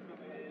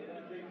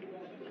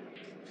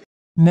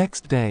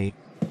 Next day.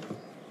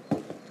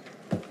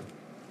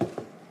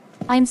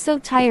 I'm so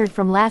tired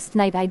from last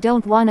night, I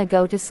don't wanna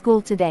go to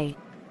school today.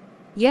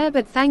 Yeah,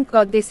 but thank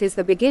God this is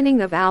the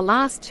beginning of our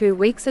last 2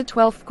 weeks at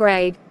 12th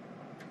grade.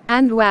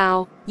 And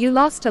wow, you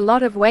lost a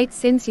lot of weight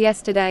since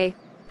yesterday.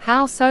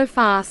 How so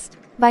fast?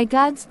 By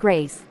God's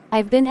grace,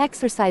 I've been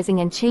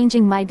exercising and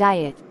changing my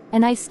diet,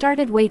 and I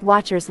started Weight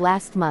Watchers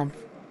last month.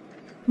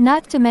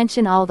 Not to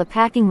mention all the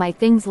packing my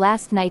things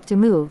last night to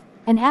move,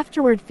 and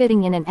afterward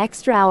fitting in an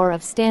extra hour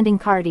of standing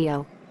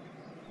cardio.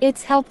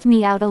 It's helped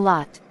me out a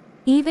lot.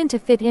 Even to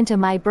fit into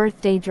my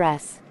birthday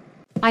dress.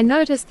 I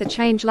noticed the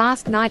change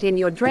last night in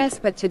your dress,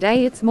 but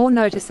today it's more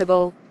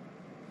noticeable.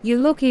 You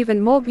look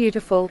even more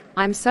beautiful.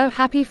 I'm so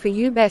happy for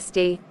you,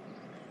 bestie.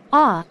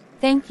 Ah,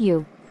 thank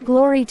you.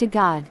 Glory to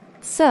God.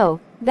 So,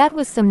 that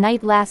was some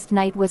night last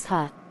night, was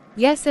huh?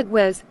 Yes, it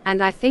was,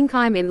 and I think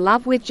I'm in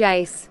love with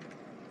Jace.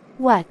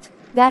 What?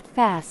 That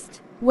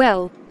fast?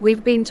 Well,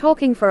 we've been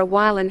talking for a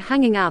while and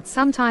hanging out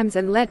sometimes,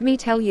 and let me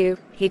tell you,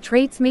 he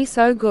treats me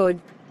so good.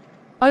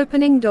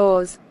 Opening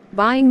doors,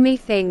 buying me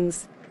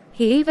things.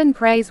 He even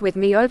prays with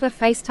me over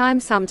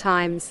FaceTime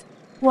sometimes.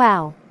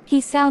 Wow,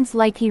 he sounds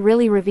like he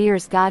really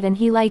reveres God and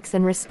he likes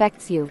and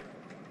respects you.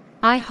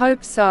 I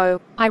hope so.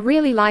 I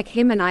really like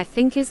him and I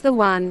think he's the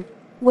one.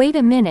 Wait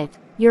a minute,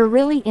 you're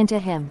really into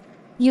him.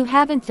 You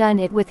haven't done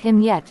it with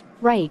him yet,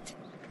 right?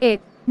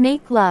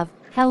 Make love,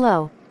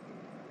 hello.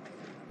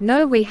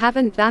 No, we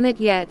haven't done it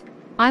yet.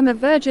 I'm a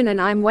virgin and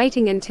I'm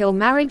waiting until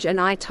marriage, and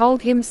I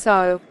told him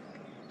so.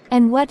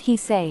 And what'd he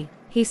say?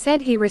 He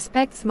said he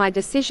respects my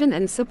decision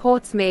and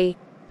supports me.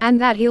 And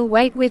that he'll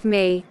wait with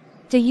me.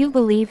 Do you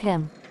believe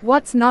him?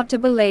 What's not to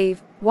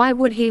believe? Why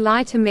would he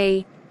lie to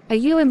me? Are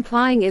you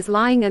implying is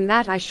lying and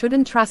that I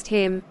shouldn't trust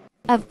him?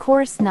 Of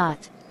course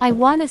not. I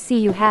wanna see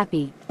you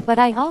happy, but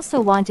I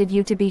also wanted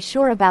you to be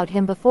sure about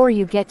him before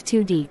you get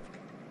too deep.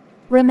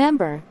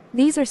 Remember,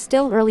 these are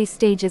still early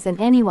stages and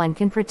anyone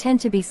can pretend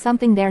to be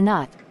something they're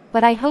not,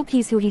 but I hope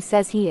he's who he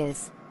says he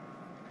is.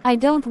 I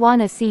don't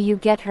wanna see you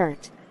get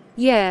hurt.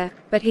 Yeah,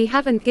 but he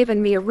haven't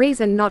given me a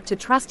reason not to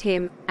trust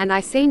him, and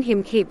I seen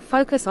him keep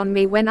focus on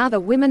me when other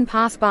women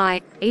pass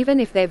by, even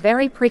if they're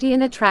very pretty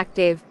and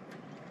attractive.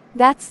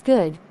 That's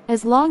good,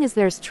 as long as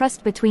there's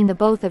trust between the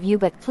both of you,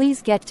 but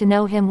please get to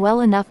know him well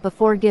enough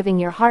before giving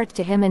your heart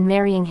to him and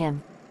marrying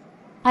him.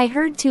 I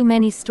heard too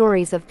many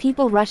stories of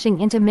people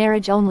rushing into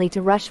marriage only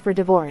to rush for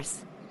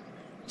divorce.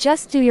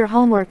 Just do your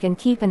homework and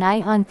keep an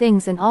eye on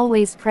things and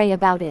always pray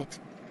about it.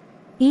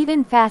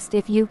 Even fast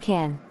if you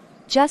can.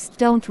 Just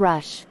don't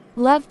rush.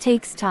 Love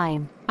takes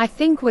time. I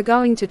think we're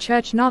going to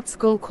church, not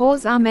school,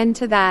 cause amen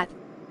to that.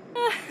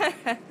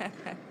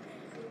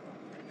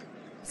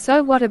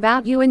 So what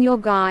about you and your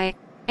guy?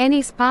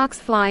 Any sparks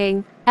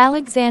flying?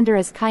 Alexander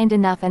is kind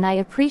enough and I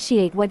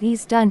appreciate what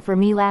he's done for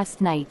me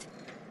last night.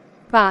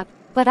 But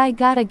I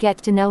gotta get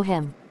to know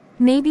him.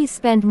 Maybe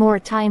spend more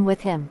time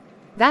with him.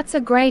 That's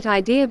a great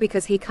idea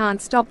because he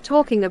can't stop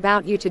talking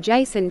about you to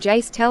Jason.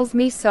 Jace tells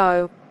me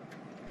so.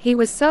 He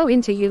was so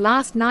into you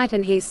last night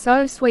and he's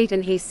so sweet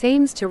and he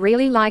seems to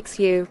really likes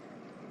you.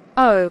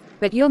 Oh,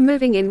 but you're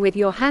moving in with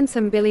your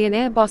handsome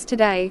billionaire boss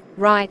today,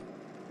 right?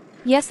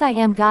 Yes, I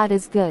am. God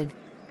is good.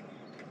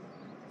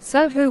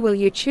 So who will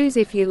you choose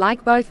if you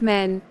like both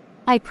men?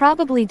 I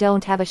probably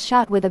don't have a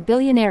shot with a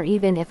billionaire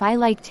even if I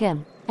liked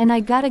him, and I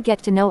gotta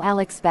get to know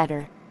Alex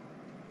better.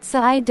 So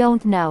I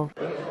don't know.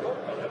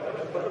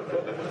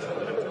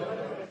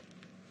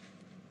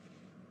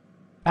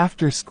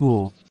 After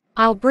school.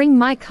 I'll bring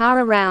my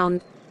car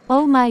around.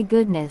 Oh my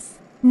goodness.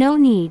 No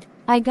need,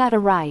 I got a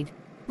ride.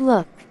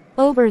 Look,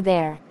 over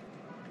there.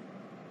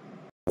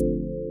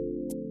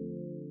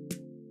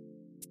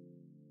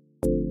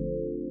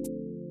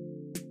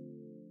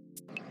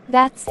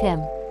 That's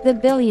him, the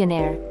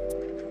billionaire.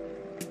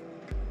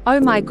 Oh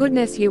my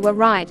goodness, you were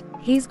right,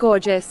 he's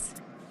gorgeous.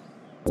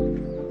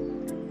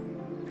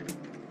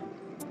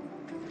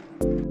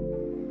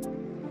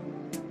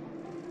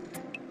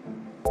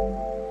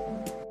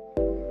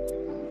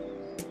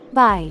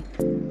 Bye.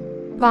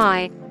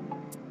 Bye.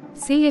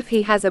 See if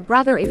he has a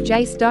brother if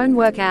Jace don't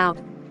work out.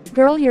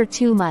 Girl, you're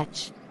too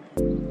much.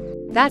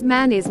 That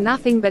man is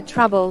nothing but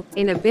trouble,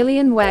 in a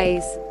billion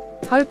ways.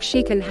 Hope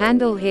she can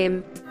handle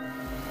him.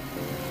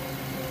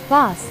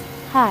 Boss,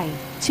 hi.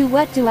 To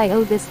what do I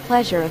owe this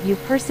pleasure of you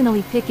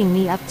personally picking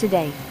me up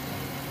today?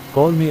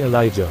 Call me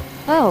Elijah.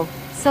 Oh,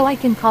 so I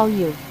can call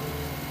you.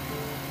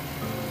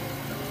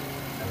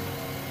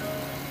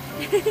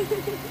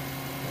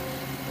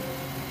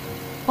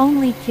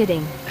 Only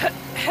kidding.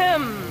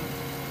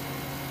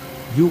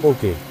 You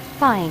okay?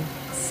 Fine.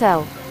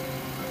 So,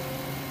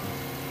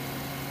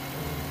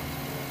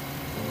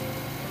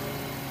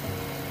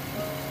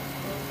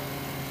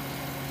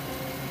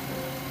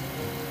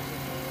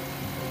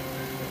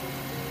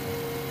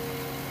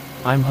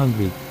 I'm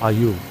hungry, are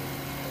you?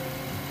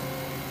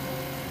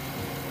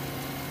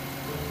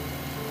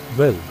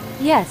 Well,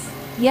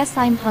 yes,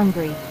 I'm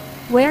hungry.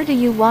 Where do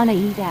you wanna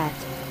eat at?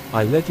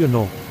 I'll let you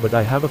know, but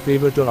I have a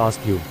favor to ask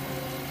you.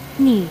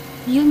 Me.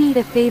 You need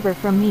a favor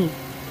from me.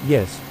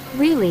 Yes,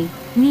 Really?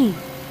 Me?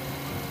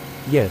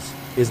 yes,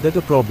 is that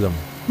a problem?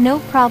 No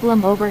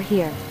problem over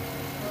here.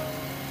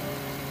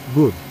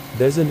 Good.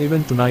 There's an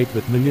event tonight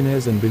with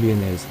millionaires and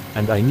billionaires,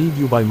 and I need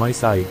you by my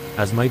side,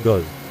 as my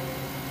girl.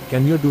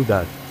 Can you do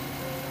that?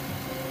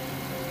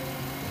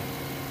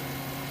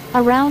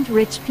 Around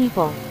rich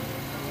people.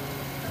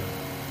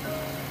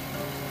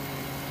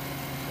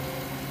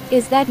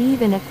 Is that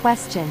even a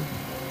question?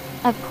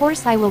 Of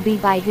course I will be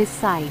by his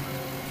side.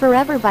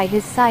 Forever by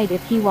his side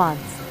if he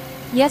wants.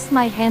 Yes,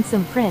 my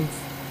handsome prince.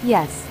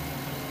 Yes.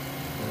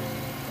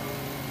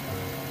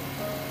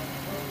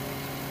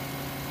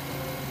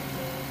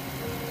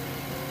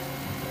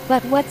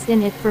 But what's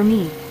in it for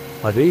me?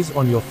 A raise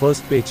on your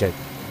first paycheck.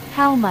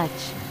 How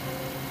much?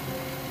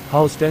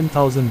 How's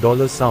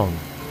 $10,000 sound?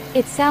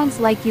 It sounds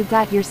like you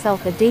got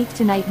yourself a date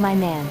tonight, my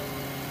man.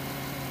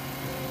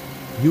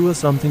 You are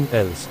something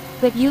else.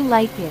 But you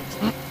like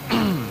it.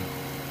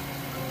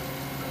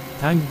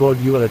 Thank God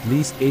you are at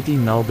least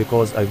 18 now,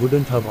 because I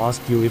wouldn't have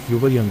asked you if you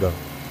were younger.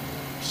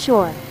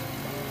 Sure.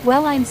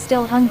 Well, I'm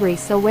still hungry,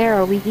 so where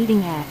are we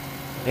eating at?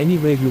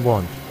 Anywhere you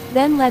want.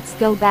 Then let's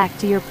go back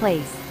to your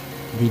place.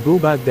 We go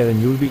back there and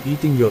you'll be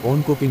eating your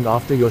own cooking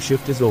after your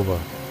shift is over.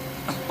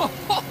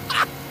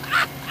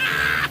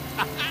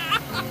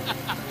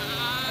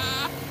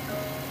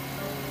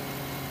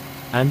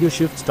 And your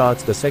shift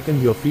starts the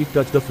second your feet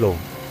touch the floor.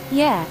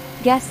 Yeah,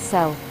 guess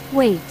so.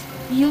 Wait,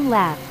 you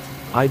laughed.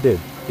 I did.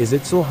 Is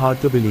it so hard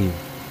to believe?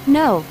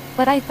 No,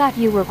 but I thought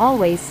you were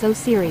always so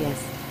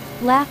serious.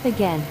 Laugh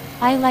again.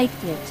 I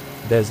liked it.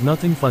 There's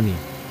nothing funny.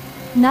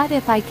 Not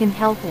if I can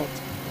help it.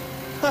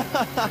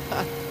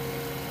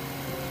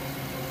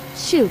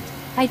 Shoot,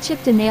 I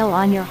chipped a nail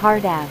on your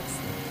hard abs.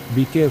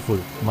 Be careful,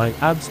 my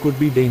abs could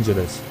be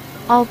dangerous.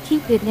 I'll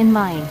keep it in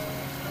mind.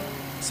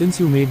 Since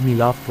you made me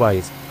laugh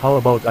twice, how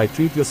about I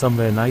treat you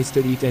somewhere nice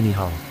to eat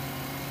anyhow?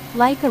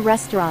 Like a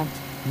restaurant.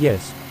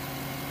 Yes.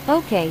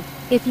 Okay,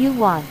 if you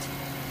want.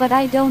 But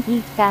I don't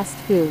eat fast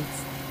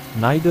foods.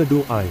 Neither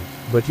do I,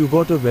 but you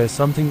gotta wear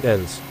something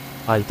else.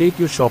 I'll take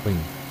you shopping.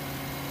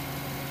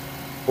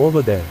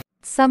 Over there.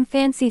 Some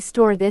fancy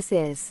store this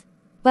is.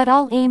 But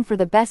I'll aim for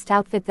the best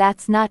outfit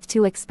that's not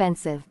too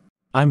expensive.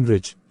 I'm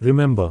rich,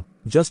 remember.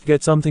 Just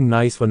get something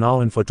nice for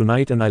now and for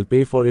tonight and I'll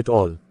pay for it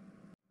all.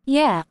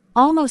 Yeah,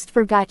 almost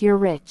forgot you're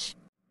rich.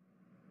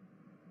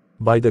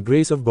 By the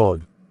grace of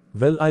God.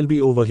 Well, I'll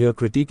be over here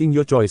critiquing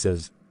your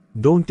choices.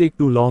 Don't take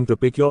too long to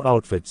pick your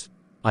outfits.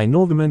 I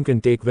know women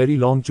can take very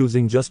long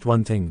choosing just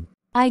one thing.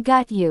 I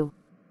got you.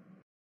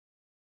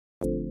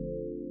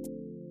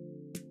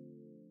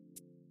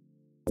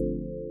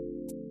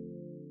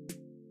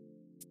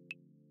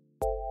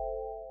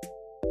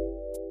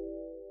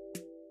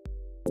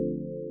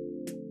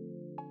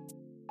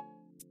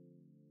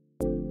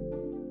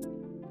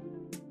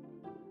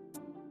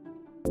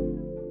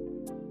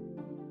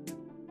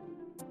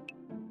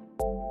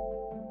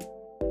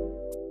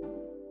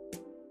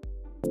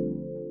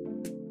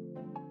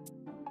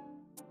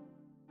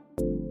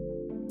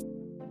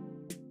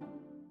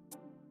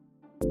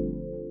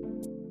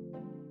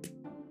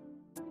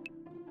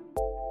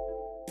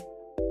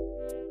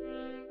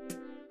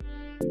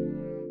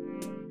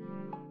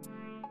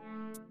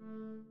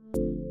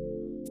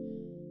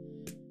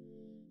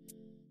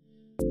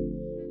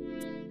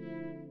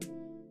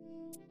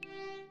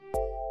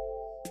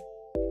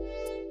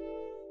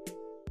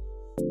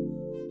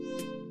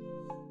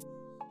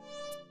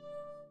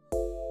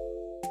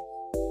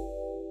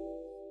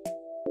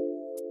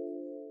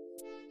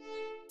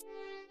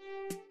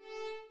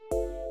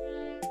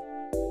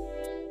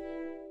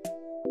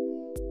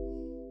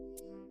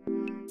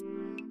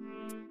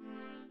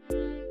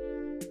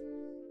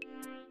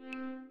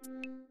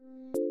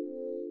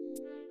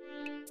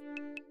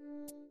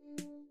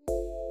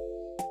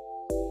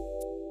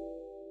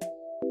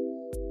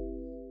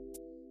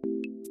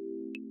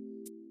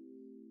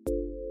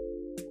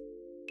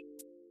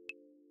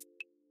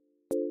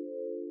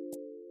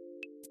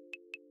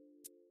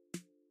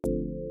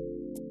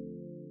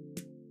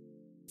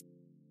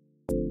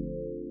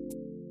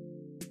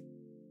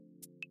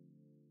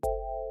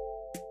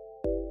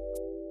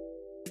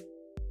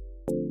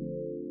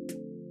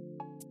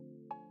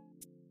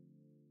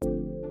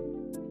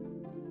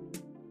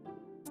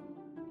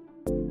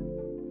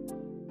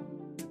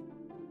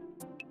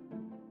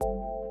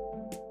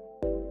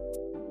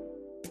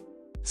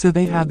 So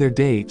they had their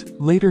date,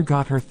 later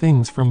got her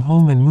things from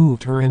home and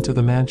moved her into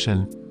the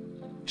mansion.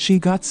 She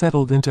got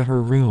settled into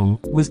her room,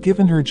 was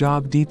given her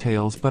job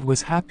details but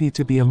was happy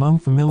to be among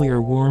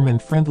familiar warm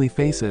and friendly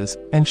faces,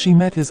 and she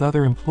met his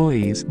other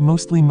employees,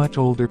 mostly much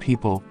older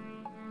people.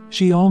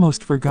 She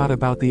almost forgot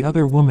about the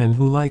other woman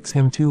who likes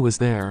him too was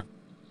there.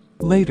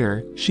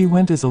 Later, she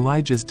went as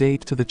Elijah's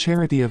date to the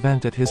charity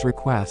event at his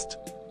request.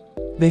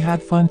 They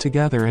had fun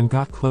together and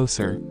got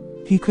closer.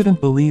 He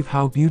couldn't believe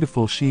how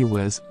beautiful she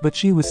was, but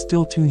she was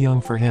still too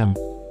young for him.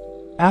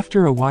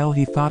 After a while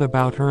he thought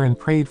about her and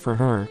prayed for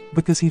her,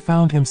 because he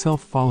found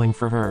himself falling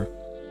for her.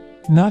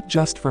 Not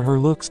just for her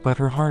looks but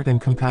her heart and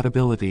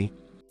compatibility.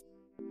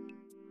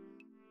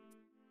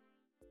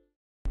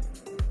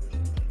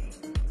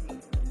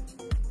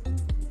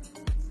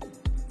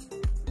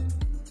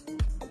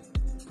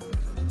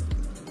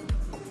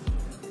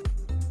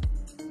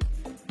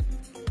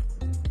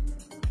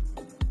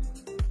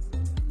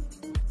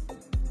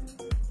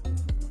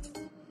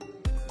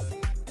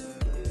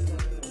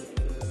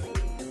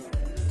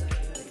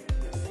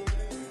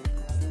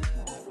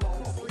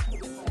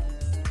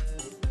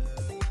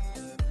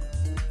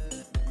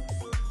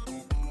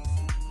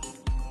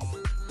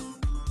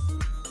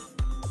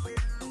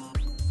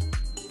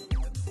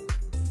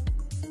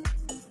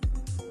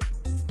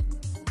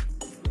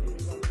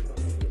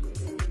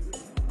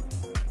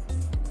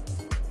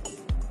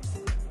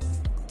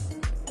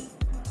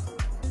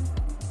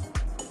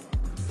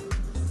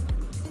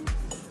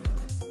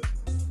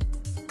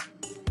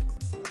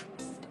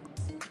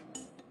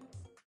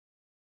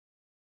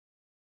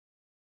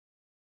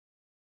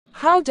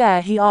 How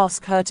dare he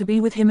ask her to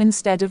be with him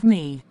instead of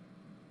me?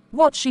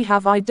 What she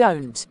have I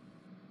don't.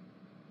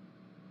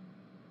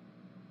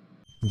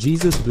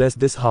 Jesus bless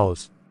this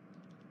house.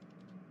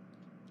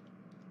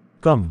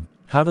 Come,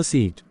 have a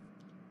seat.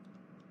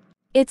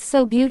 It's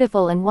so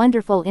beautiful and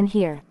wonderful in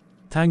here.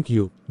 Thank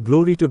you,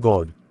 glory to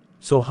God.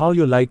 So how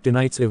you like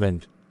tonight's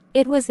event?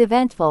 It was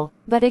eventful,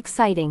 but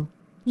exciting.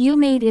 You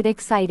made it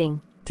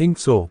exciting. Think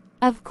so?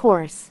 Of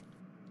course.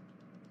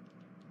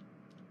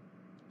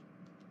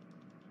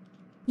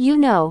 You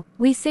know,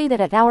 we say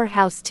that at our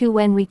house too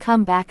when we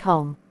come back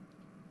home.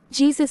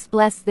 Jesus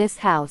bless this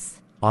house.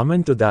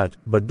 Amen to that,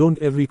 but don't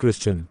every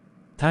Christian.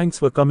 Thanks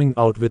for coming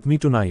out with me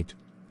tonight.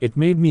 It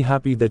made me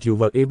happy that you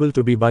were able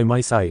to be by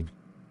my side.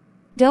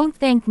 Don't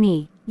thank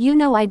me, you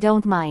know I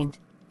don't mind.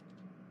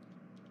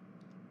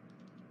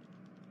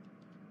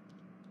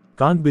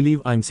 Can't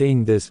believe I'm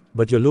saying this,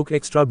 but you look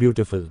extra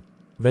beautiful.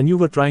 When you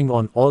were trying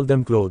on all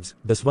them clothes,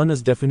 this one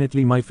is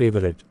definitely my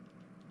favorite.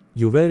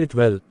 You wear it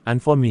well,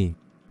 and for me.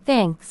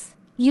 Thanks.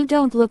 You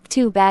don't look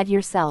too bad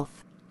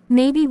yourself.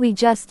 Maybe we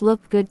just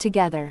look good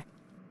together.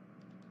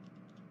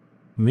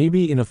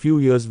 Maybe in a few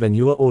years when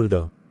you are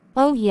older.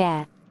 Oh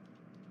yeah.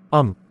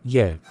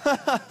 Yeah.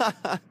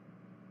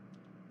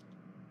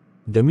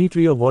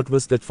 Demetria, what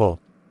was that for?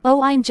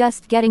 Oh, I'm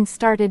just getting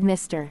started,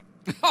 mister.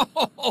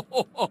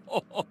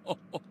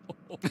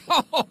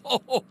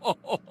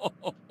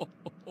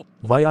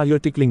 Why are you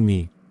tickling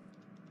me?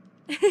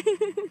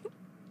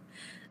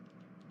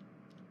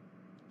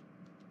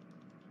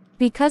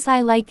 Because I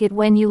like it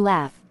when you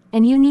laugh,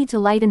 and you need to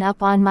lighten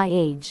up on my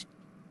age.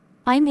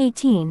 I'm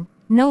 18,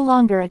 no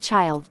longer a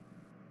child.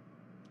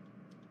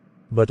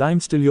 But I'm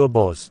still your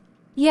boss.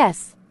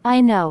 Yes,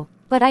 I know,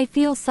 but I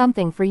feel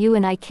something for you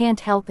and I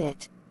can't help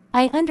it.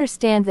 I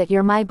understand that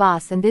you're my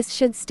boss and this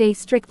should stay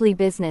strictly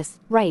business,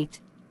 right?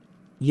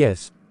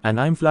 Yes, and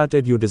I'm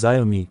flattered you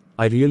desire me,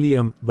 I really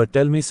am, but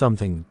tell me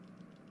something.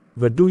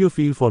 What do you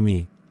feel for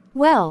me?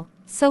 Well,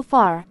 so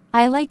far,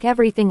 I like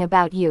everything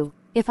about you,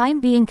 if I'm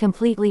being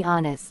completely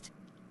honest.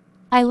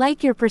 I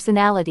like your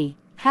personality,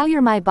 how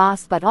you're my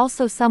boss but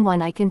also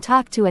someone I can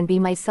talk to and be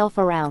myself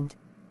around.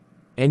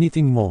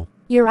 Anything more?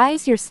 Your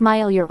eyes, your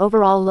smile, your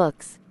overall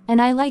looks,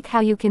 and I like how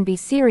you can be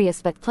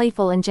serious but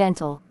playful and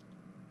gentle.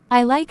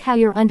 I like how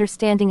you're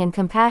understanding and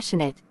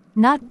compassionate,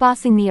 not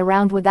bossing me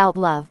around without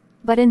love,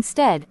 but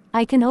instead,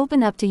 I can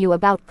open up to you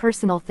about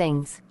personal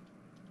things.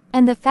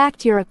 And the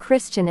fact you're a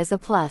Christian is a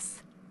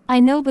plus. I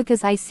know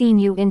because I seen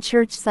you in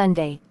church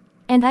Sunday.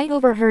 And I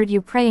overheard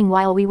you praying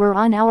while we were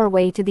on our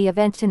way to the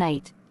event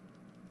tonight.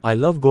 I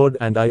love God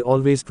and I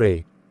always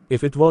pray.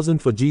 If it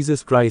wasn't for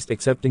Jesus Christ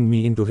accepting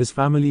me into his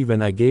family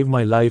when I gave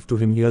my life to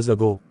him years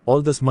ago,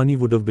 all this money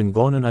would have been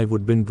gone and I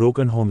would have been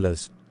broken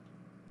homeless.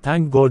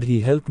 Thank God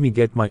he helped me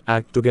get my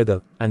act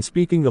together. And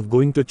speaking of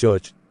going to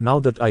church, now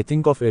that I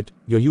think of it,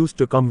 you used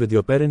to come with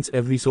your parents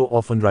every so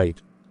often,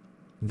 right?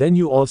 Then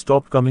you all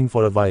stopped coming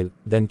for a while,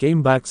 then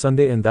came back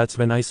Sunday and that's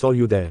when I saw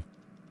you there.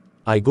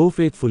 I go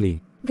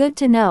faithfully. Good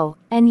to know,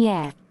 and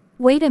yeah.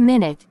 Wait a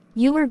minute,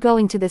 you were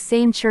going to the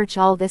same church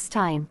all this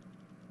time.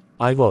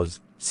 I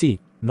was. See,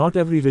 not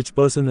every rich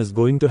person is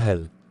going to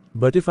hell.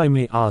 But if I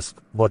may ask,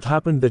 what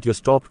happened that you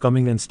stopped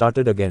coming and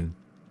started again?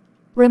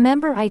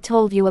 Remember I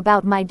told you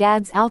about my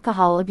dad's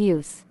alcohol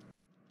abuse?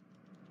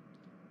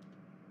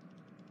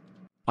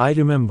 I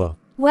remember.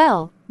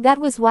 Well, that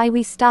was why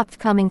we stopped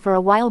coming for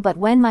a while, but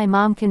when my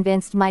mom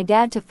convinced my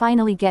dad to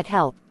finally get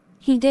help,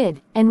 he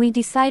did, and we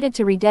decided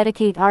to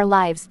rededicate our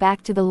lives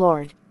back to the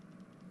Lord.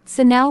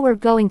 So now we're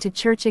going to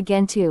church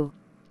again too.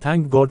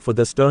 Thank God for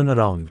this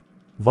turnaround.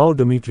 Wow,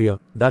 Demetria,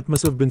 that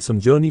must have been some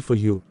journey for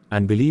you,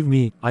 and believe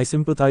me, I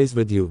sympathize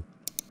with you.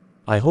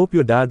 I hope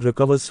your dad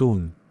recovers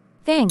soon.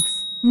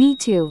 Thanks, me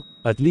too.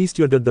 At least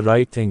you did the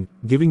right thing,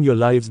 giving your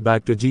lives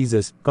back to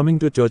Jesus, coming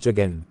to church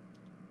again.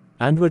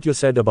 And what you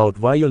said about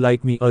why you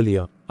like me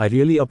earlier, I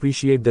really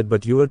appreciate that,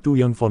 but you were too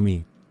young for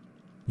me.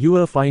 You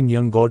are a fine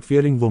young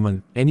God-fearing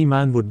woman, any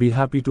man would be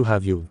happy to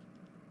have you.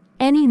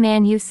 Any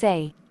man you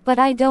say, but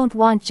I don't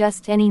want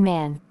just any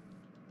man.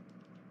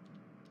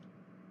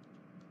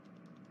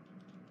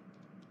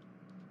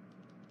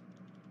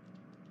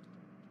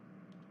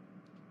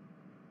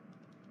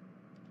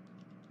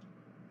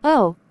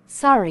 Oh,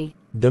 sorry.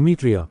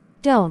 Demetria.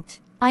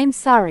 Don't. I'm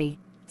sorry.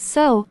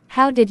 So,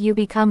 how did you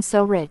become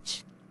so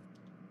rich?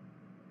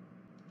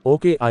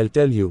 Okay, I'll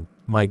tell you.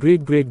 My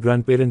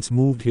great-great-grandparents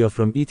moved here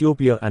from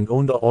Ethiopia and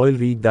owned a oil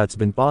rig that's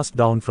been passed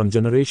down from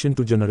generation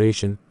to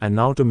generation, and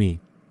now to me.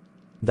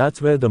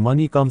 That's where the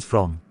money comes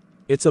from.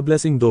 It's a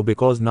blessing though,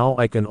 because now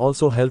I can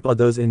also help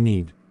others in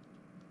need.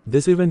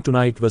 This event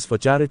tonight was for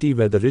charity,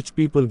 where the rich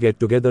people get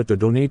together to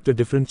donate to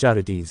different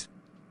charities.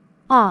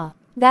 Ah,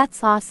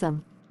 that's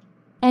awesome.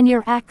 And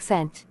your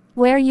accent,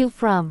 where you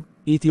from?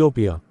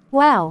 Ethiopia.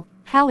 Wow,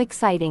 how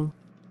exciting.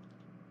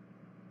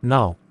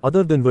 Now,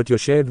 other than what you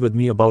shared with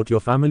me about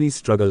your family's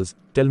struggles,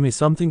 tell me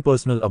something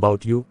personal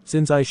about you,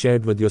 since I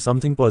shared with you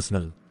something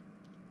personal.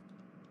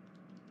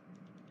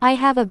 I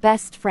have a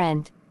best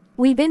friend.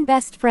 We've been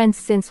best friends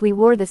since we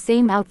wore the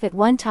same outfit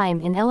one time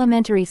in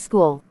elementary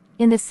school,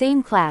 in the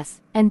same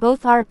class, and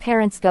both our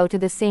parents go to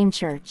the same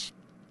church.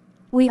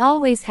 We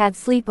always had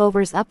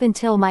sleepovers up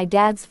until my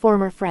dad's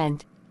former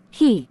friend.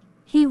 He'd.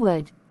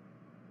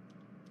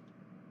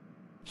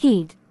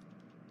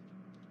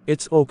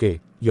 It's okay,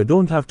 you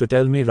don't have to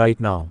tell me right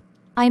now.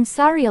 I'm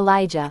sorry,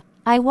 Elijah,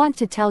 I want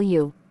to tell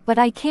you, but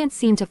I can't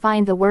seem to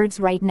find the words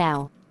right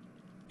now.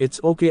 It's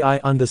okay, I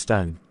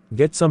understand.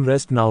 Get some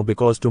rest now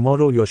because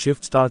tomorrow your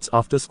shift starts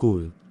after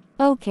school.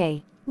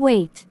 Okay,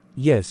 wait.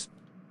 Yes.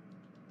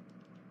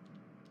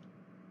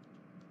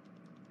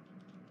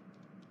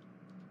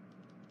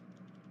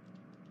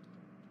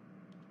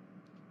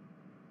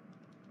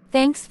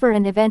 Thanks for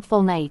an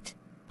eventful night.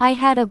 I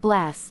had a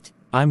blast.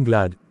 I'm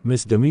glad,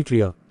 Miss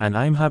Demetria, and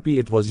I'm happy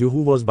it was you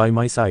who was by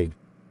my side.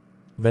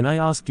 When I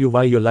asked you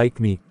why you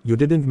like me, you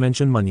didn't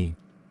mention money.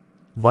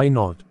 Why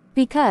not?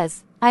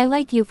 Because, I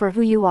like you for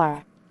who you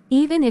are.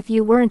 Even if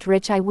you weren't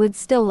rich, I would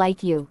still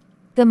like you.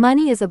 The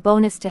money is a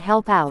bonus to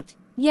help out,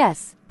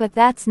 yes, but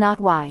that's not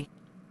why.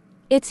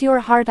 It's your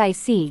heart I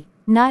see,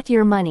 not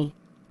your money.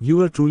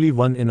 You are truly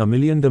one in a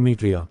million,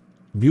 Demetria.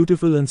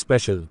 Beautiful and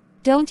special.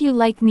 Don't you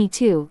like me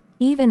too,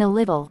 even a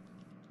little?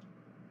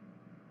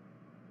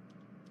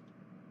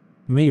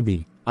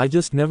 Maybe. I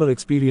just never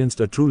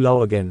experienced a true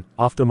love again,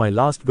 after my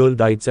last girl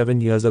died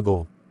 7 years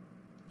ago.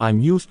 I'm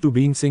used to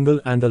being single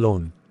and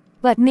alone.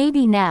 But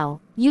maybe now,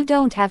 you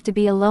don't have to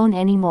be alone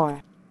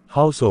anymore.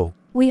 How so?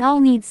 We all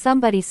need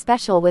somebody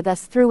special with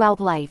us throughout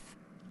life.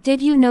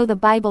 Did you know the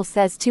Bible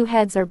says 2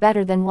 heads are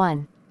better than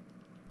 1?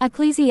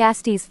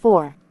 Ecclesiastes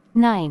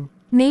 4:9.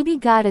 Maybe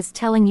God is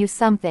telling you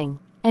something,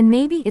 and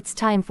maybe it's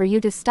time for you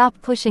to stop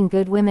pushing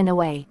good women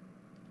away.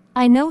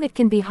 I know it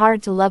can be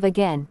hard to love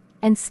again,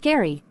 and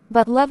scary,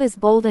 but love is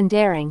bold and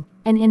daring,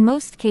 and in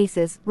most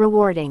cases,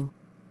 rewarding.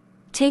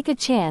 Take a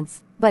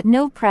chance, but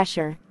no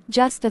pressure,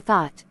 just a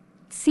thought.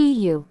 See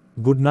you.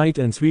 Good night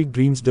and sweet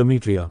dreams,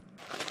 Demetria.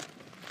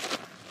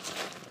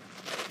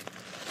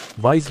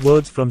 Wise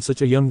words from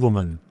such a young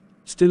woman.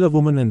 Still a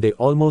woman, and they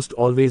almost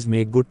always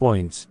make good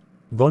points.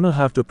 Gonna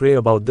have to pray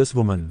about this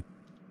woman.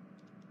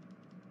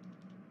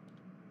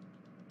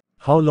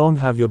 How long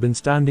have you been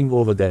standing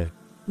over there?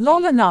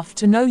 Long enough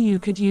to know you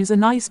could use a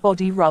nice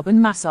body rub and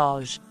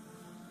massage.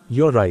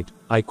 You're right,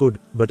 I could,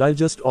 but I'll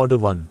just order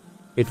one.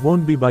 It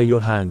won't be by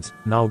your hands.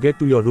 Now get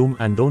to your room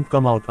and don't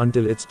come out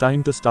until it's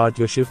time to start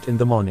your shift in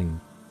the morning.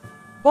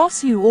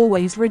 Boss, you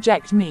always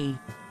reject me.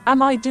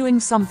 Am I doing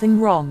something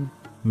wrong?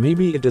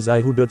 Maybe it is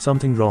I who did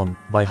something wrong,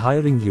 by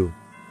hiring you.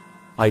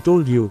 I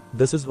told you,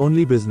 this is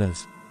only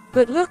business.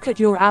 But look at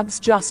your abs,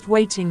 just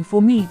waiting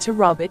for me to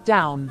rub it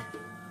down.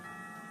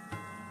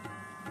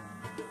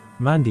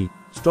 Mandy,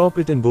 stop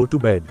it and go to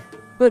bed.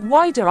 But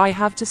why do I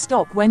have to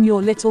stop when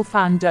your little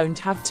fan don't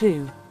have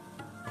to?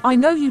 I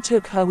know you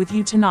took her with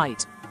you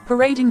tonight,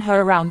 parading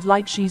her around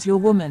like she's your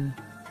woman.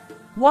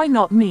 Why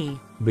not me?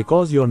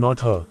 Because you're not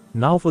her.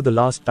 Now for the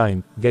last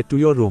time, get to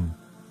your room.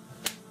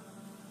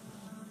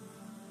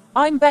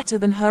 I'm better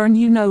than her and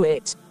you know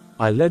it.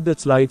 I'll let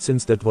that slide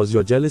since that was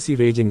your jealousy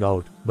raging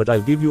out, but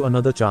I'll give you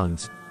another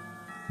chance.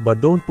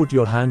 But don't put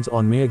your hands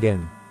on me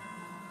again.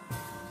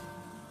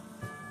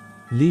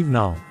 Leave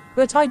now.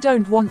 But I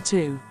don't want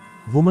to.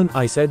 Woman,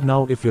 I said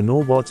now if you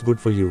know what's good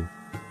for you.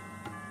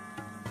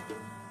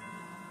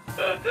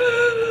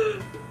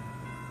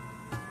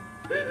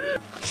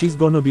 She's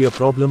gonna be a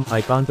problem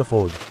I can't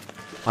afford.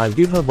 I'll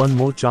give her one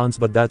more chance,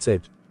 but that's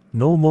it.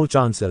 No more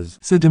chances.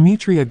 So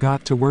Demetria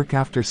got to work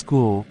after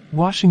school,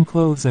 washing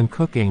clothes and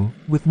cooking,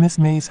 with Miss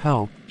May's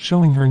help,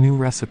 showing her new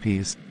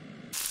recipes.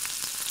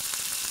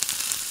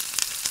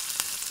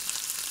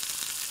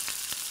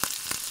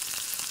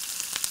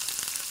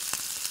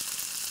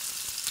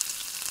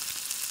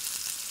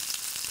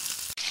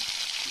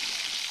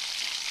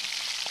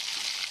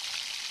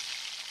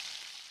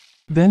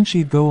 Then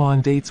she'd go on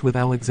dates with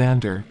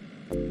Alexander.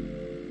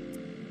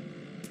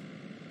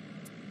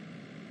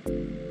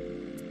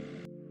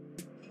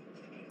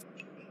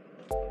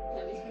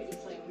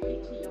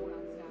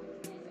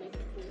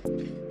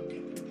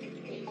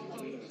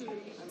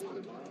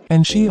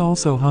 And she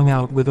also hung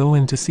out with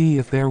Owen to see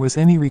if there was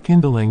any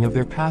rekindling of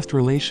their past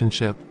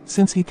relationship,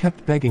 since he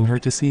kept begging her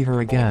to see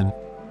her again.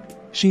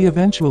 She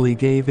eventually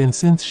gave in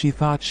since she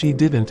thought she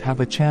didn't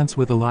have a chance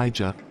with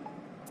Elijah.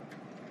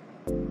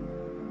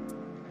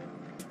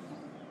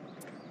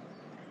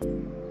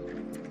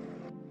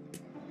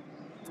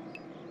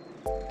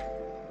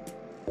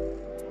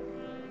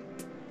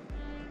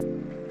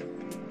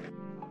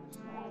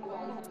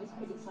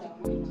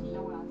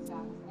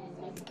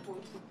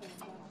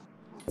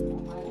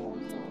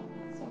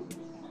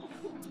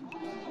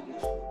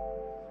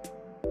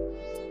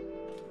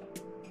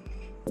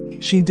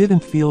 She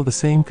didn't feel the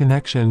same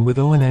connection with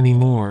Owen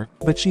anymore,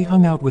 but she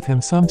hung out with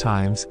him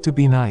sometimes, to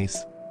be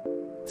nice.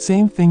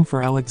 Same thing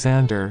for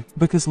Alexander,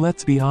 because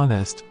let's be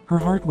honest, her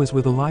heart was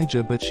with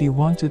Elijah but she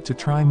wanted to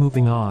try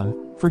moving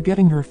on,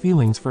 forgetting her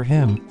feelings for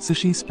him, so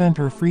she spent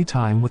her free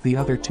time with the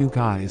other two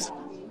guys.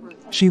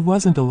 She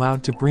wasn't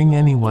allowed to bring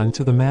anyone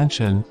to the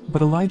mansion,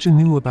 but Elijah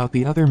knew about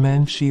the other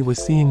men she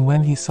was seeing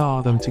when he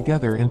saw them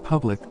together in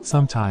public,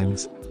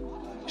 sometimes.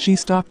 She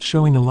stopped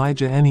showing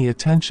Elijah any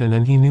attention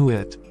and he knew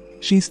it.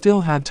 She still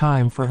had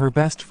time for her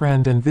best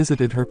friend and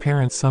visited her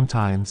parents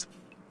sometimes.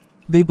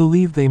 They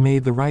believed they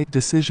made the right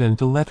decision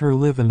to let her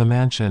live in the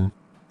mansion.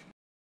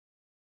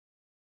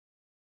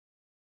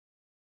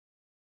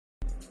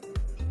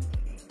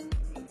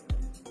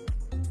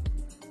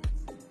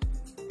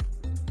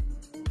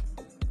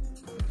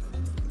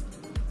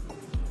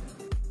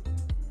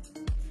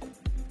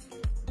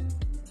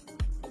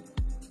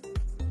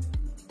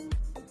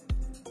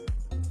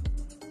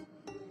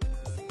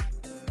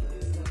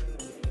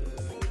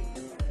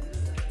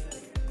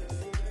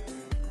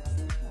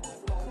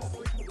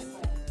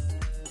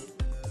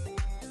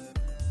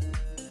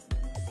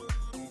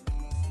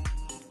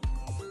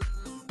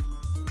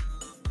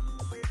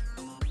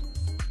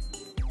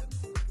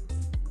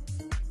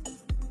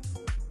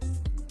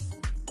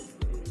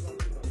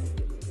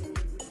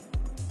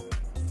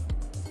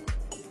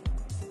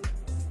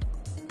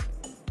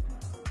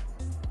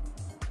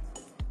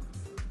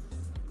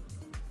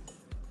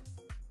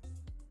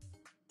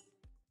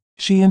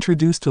 She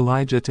introduced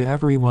Elijah to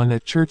everyone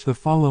at church the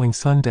following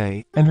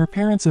Sunday, and her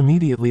parents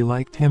immediately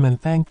liked him and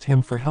thanked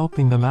him for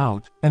helping them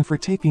out, and for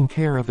taking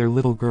care of their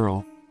little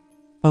girl.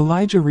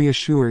 Elijah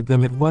reassured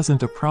them it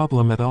wasn't a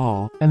problem at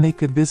all, and they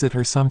could visit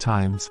her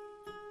sometimes.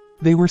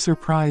 They were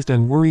surprised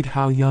and worried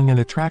how young and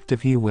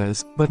attractive he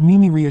was, but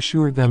Mimi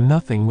reassured them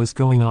nothing was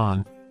going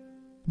on.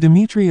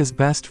 Demetria's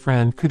best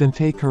friend couldn't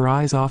take her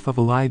eyes off of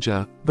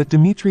Elijah, but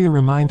Demetria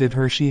reminded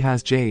her she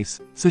has Jace,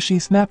 so she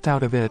snapped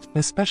out of it,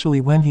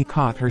 especially when he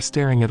caught her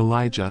staring at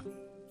Elijah.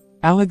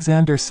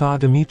 Alexander saw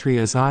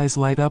Demetria's eyes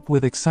light up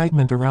with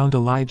excitement around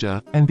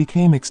Elijah, and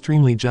became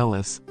extremely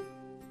jealous.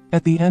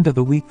 At the end of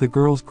the week the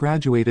girls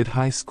graduated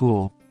high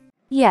school.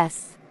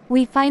 Yes,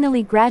 we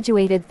finally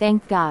graduated,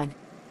 thank God.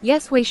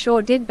 Yes, we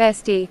sure did,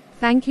 bestie.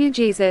 Thank you,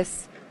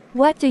 Jesus.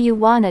 What do you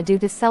wanna do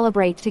to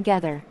celebrate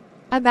together?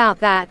 About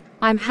that,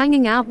 I'm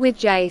hanging out with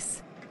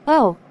Jace.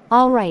 Oh,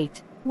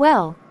 alright.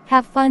 Well,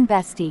 have fun,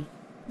 bestie.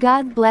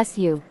 God bless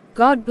you.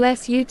 God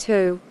bless you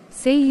too.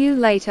 See you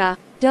later.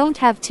 Don't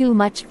have too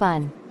much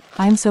fun.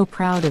 I'm so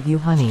proud of you,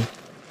 honey.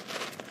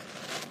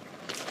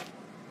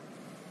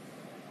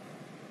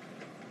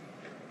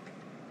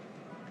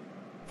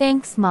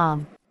 Thanks,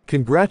 Mom.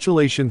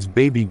 Congratulations,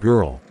 baby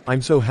girl.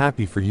 I'm so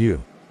happy for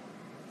you.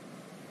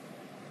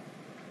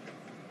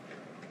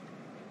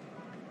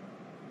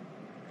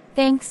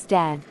 Thanks,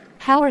 Dad.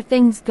 How are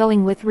things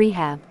going with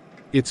rehab?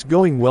 It's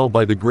going well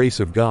by the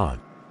grace of God.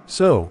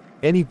 So,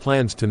 any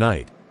plans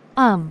tonight?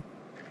 I'm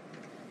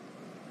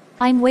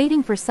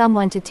waiting for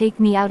someone to take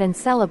me out and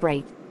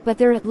celebrate, but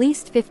they're at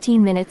least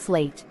 15 minutes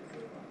late.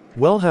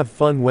 Well, have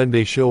fun when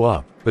they show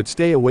up, but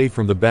stay away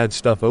from the bad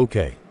stuff,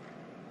 okay?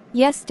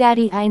 Yes,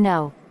 Daddy, I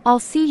know. I'll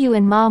see you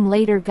and Mom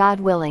later,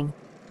 God willing.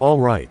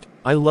 Alright,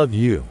 I love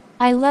you.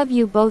 I love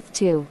you both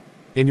too.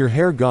 And your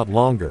hair got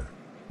longer.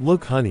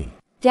 Look, honey.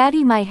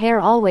 Daddy, my hair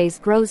always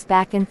grows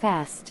back and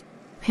fast.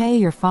 Pay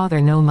your father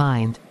no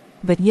mind.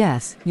 But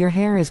yes, your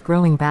hair is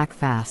growing back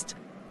fast.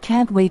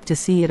 Can't wait to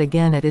see it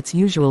again at its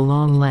usual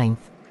long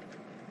length.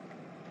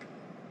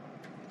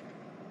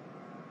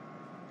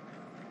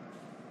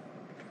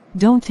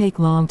 Don't take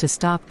long to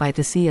stop by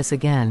to see us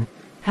again.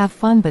 Have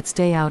fun but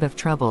stay out of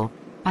trouble.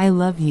 I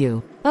love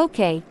you.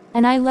 Okay,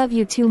 and I love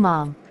you too,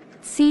 Mom.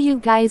 See you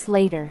guys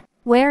later.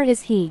 Where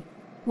is he?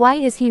 Why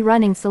is he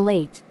running so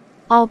late?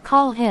 I'll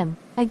call him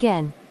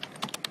again.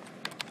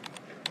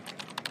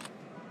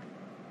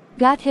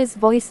 Got his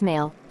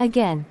voicemail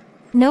again.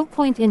 No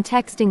point in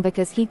texting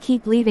because he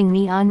keep leaving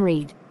me on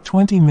read.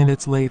 20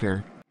 minutes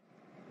later.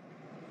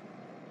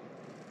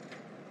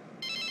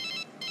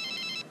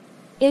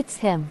 It's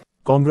him.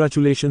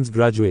 Congratulations,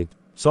 graduate.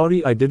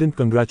 Sorry I didn't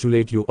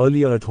congratulate you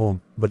earlier at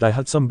home, but I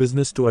had some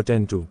business to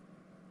attend to.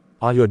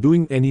 Are you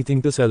doing anything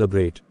to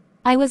celebrate?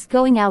 I was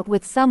going out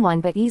with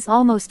someone but he's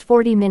almost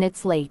 40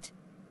 minutes late.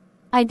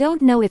 I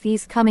don't know if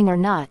he's coming or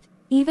not,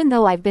 even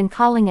though I've been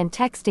calling and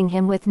texting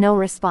him with no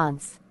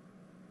response.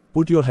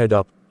 Put your head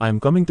up, I'm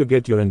coming to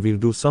get you and we'll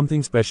do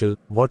something special,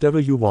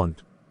 whatever you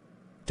want.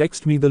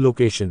 Text me the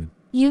location.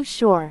 You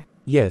sure?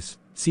 Yes,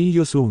 see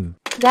you soon.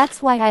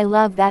 That's why I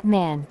love that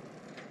man.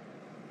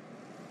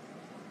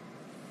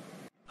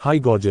 Hi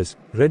gorgeous,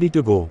 ready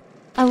to go.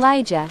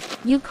 Elijah,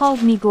 you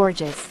called me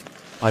gorgeous.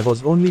 I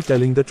was only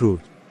telling the truth.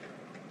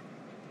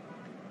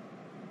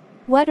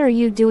 What are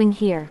you doing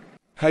here?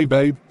 Hey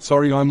babe,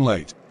 sorry I'm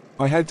late.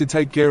 I had to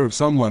take care of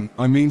someone,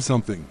 I mean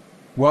something.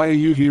 Why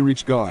are you here,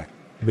 rich guy?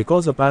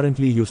 Because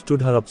apparently you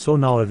stood her up, so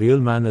now a real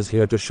man is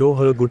here to show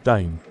her a good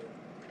time.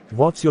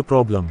 What's your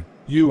problem?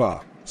 You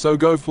are. So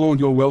go flaunt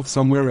your wealth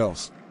somewhere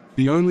else.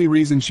 The only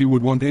reason she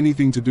would want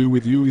anything to do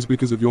with you is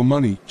because of your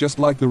money, just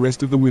like the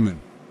rest of the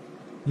women.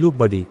 Look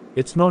buddy,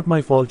 it's not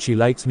my fault she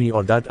likes me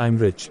or that I'm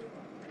rich.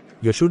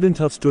 You shouldn't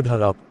have stood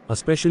her up,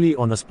 especially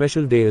on a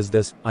special day as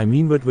this. I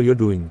mean, what were you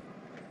doing?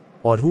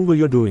 Or who were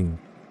you doing?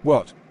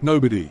 What?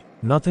 Nobody.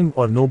 Nothing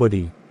or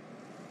nobody.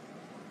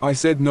 I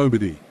said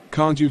nobody.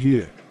 Can't you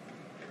hear?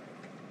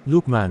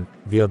 Look man,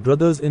 we are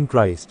brothers in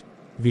Christ.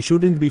 We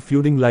shouldn't be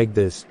feuding like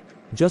this.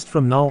 Just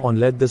from now on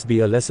let this be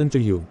a lesson to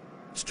you.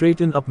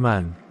 Straighten up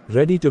man.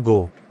 Ready to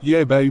go.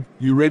 Yeah babe,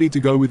 you ready to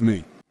go with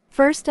me?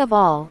 First of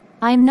all,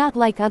 I'm not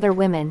like other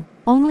women,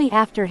 only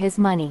after his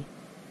money.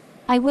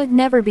 I would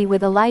never be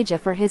with Elijah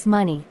for his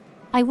money.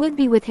 I would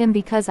be with him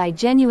because I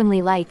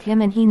genuinely like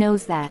him and he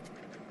knows that.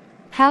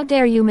 How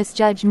dare you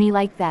misjudge me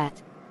like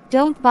that?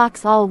 Don't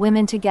box all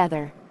women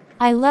together.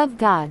 I love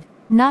God,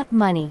 not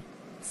money.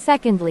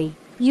 Secondly,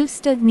 you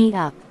stood me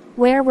up.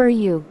 Where were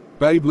you?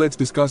 Babe, let's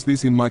discuss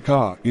this in my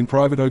car, in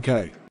private,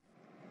 okay?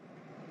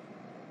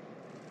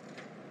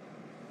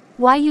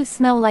 Why you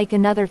smell like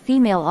another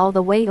female all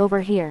the way over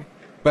here?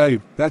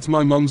 Babe, that's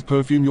my mum's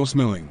perfume you're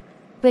smelling.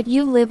 But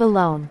you live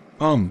alone.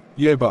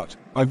 Yeah but,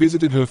 I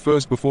visited her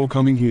first before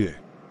coming here.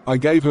 I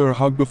gave her a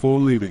hug before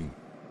leaving.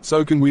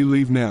 So can we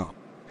leave now?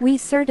 We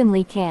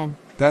certainly can.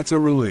 That's a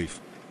relief.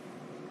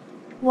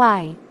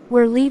 Why?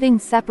 We're leaving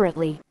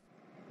separately.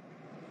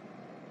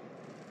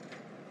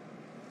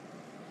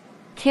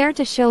 Care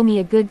to show me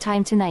a good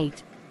time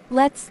tonight?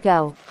 Let's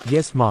go.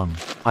 Yes mom,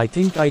 I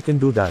think I can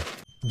do that.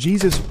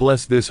 Jesus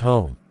bless this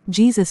home.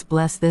 Jesus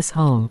bless this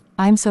home.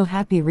 I'm so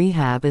happy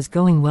rehab is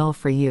going well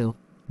for you.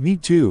 Me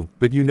too,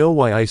 but you know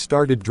why I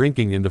started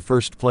drinking in the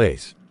first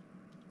place?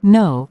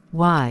 No,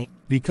 why?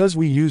 Because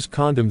we use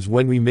condoms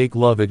when we make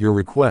love at your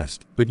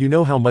request, but you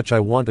know how much I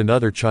want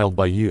another child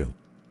by you.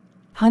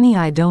 Honey,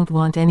 I don't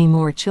want any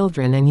more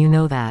children and you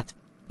know that.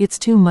 It's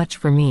too much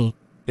for me.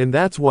 And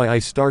that's why I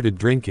started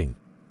drinking.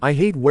 I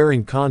hate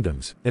wearing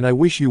condoms, and I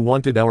wish you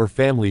wanted our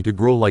family to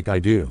grow like I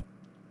do.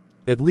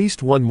 At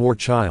least one more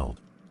child.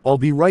 I'll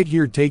be right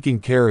here taking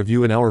care of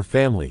you and our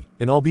family,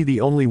 and I'll be the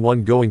only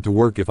one going to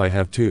work if I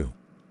have to.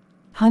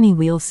 Honey,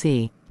 we'll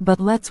see, but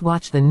let's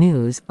watch the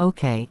news,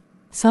 okay?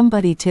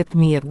 Somebody tipped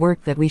me at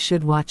work that we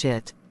should watch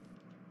it.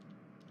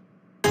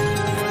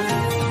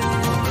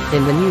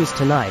 In the news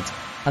tonight,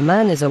 a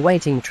man is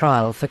awaiting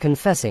trial for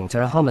confessing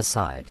to a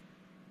homicide.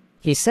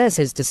 He says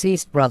his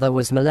deceased brother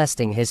was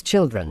molesting his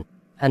children,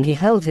 and he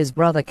held his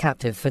brother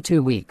captive for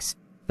 2 weeks,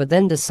 but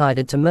then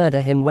decided to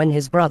murder him when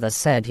his brother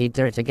said he'd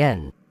do it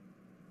again.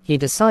 He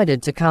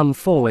decided to come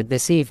forward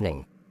this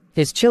evening.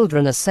 His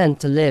children are sent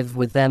to live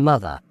with their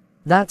mother.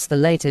 That's the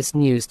latest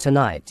news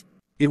tonight.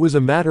 It was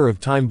a matter of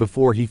time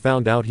before he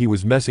found out he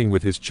was messing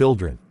with his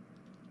children.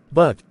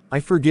 But, I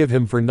forgive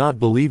him for not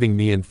believing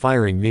me and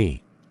firing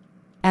me.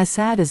 As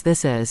sad as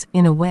this is,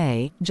 in a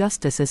way,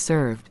 justice is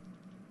served.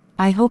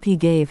 I hope he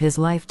gave his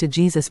life to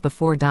Jesus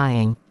before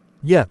dying.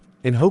 Yep,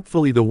 and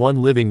hopefully the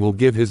one living will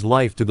give his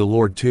life to the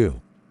Lord too.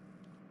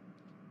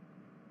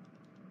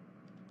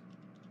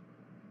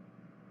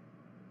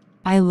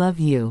 I love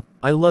you.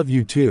 I love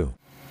you too.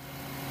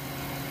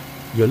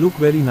 You look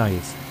very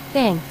nice.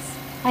 Thanks.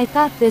 I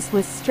thought this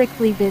was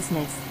strictly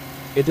business.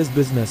 It is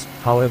business,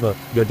 however,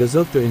 you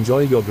deserve to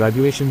enjoy your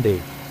graduation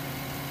day.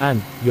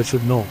 And, you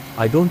should know,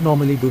 I don't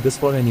normally do this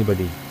for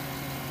anybody.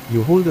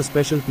 You hold a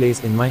special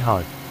place in my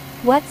heart.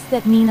 What's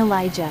that mean,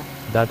 Elijah?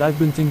 That I've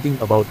been thinking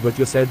about what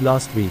you said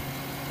last week.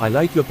 I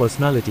like your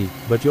personality,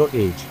 but your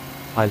age.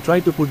 I'll try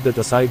to put that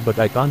aside, but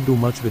I can't do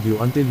much with you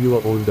until you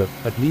are older,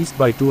 at least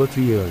by 2 or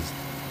 3 years.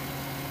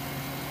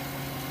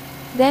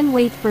 Then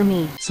wait for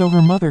me. So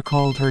her mother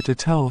called her to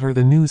tell her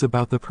the news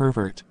about the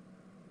pervert.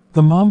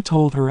 The mom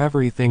told her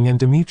everything and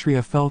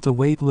Demetria felt a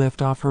weight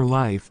lift off her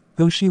life,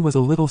 though she was a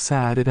little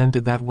sad it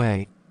ended that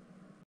way.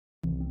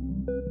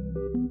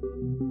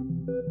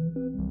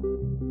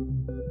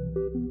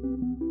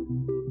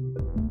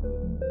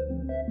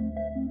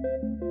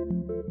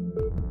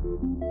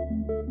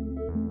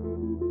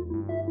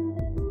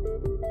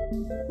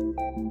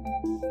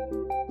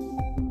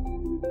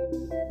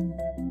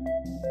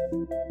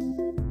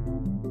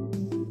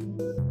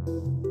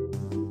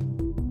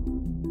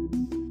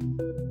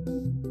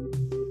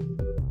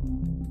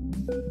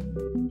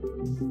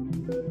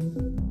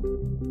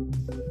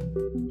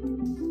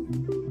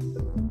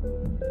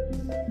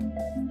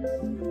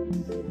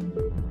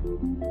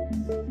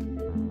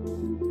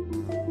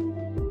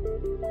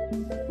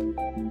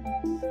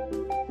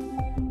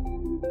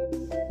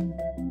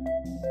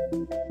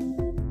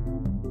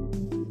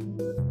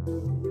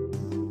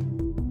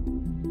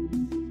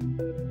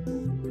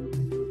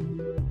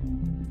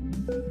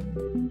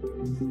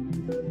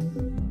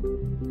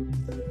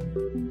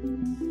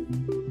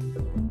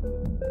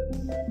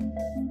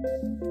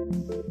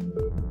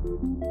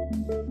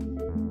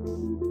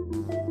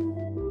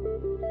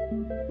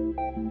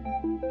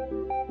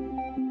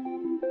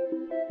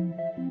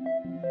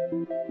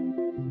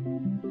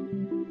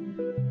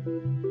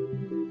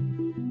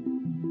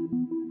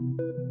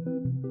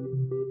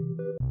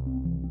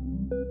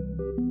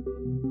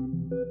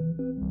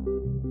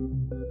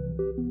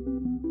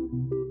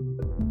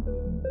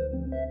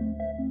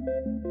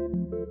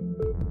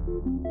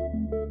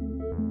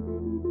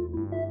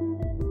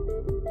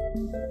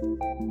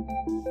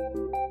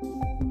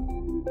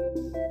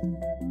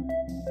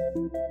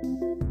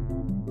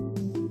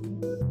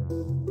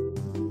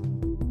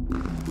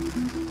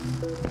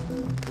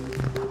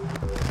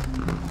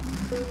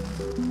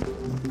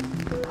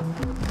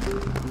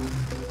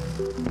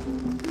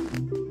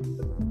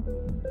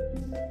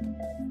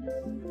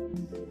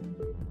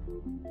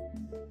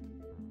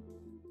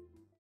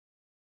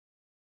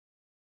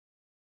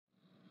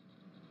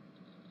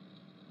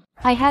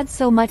 I had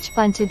so much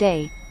fun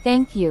today,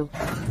 thank you.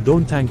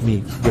 Don't thank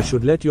me, you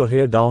should let your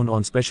hair down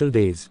on special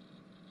days.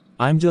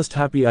 I'm just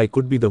happy I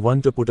could be the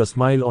one to put a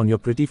smile on your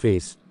pretty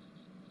face.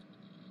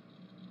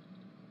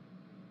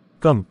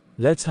 Come,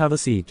 let's have a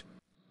seat.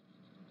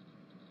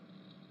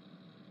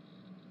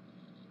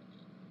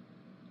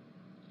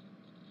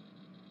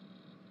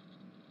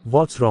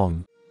 What's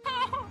wrong?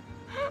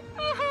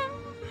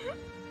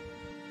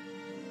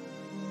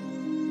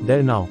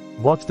 There now,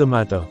 what's the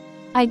matter?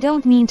 I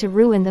don't mean to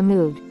ruin the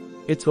mood.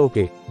 It's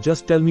okay,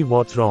 just tell me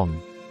what's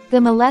wrong. The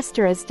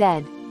molester is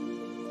dead.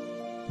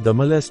 The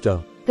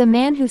molester? The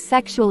man who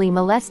sexually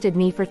molested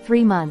me for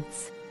 3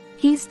 months.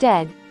 He's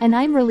dead, and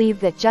I'm relieved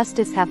that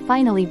justice have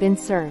finally been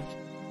served.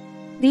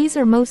 These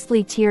are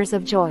mostly tears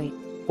of joy.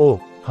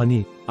 Oh,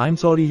 honey, I'm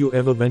sorry you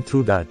ever went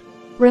through that.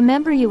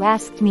 Remember you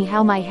asked me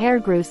how my hair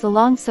grew so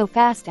long so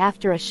fast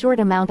after a short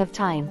amount of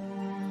time.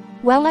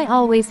 Well, I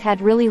always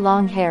had really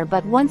long hair,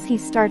 but once he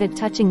started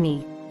touching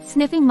me,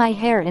 sniffing my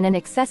hair in an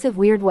excessive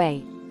weird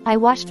way, I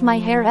washed my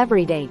hair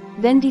every day,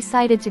 then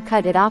decided to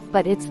cut it off,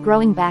 but it's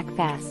growing back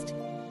fast.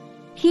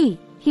 He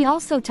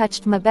also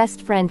touched my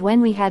best friend when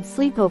we had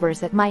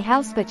sleepovers at my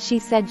house, but she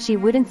said she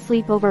wouldn't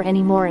sleep over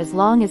anymore as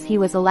long as he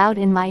was allowed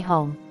in my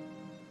home.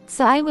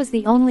 So I was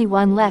the only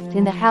one left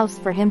in the house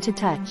for him to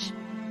touch.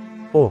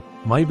 Oh,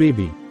 my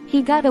baby.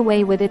 He got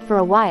away with it for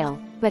a while,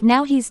 but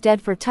now he's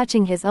dead for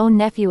touching his own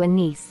nephew and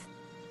niece.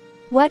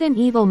 What an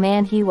evil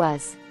man he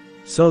was.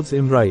 Serves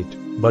him right,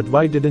 but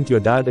why didn't your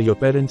dad or your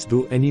parents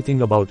do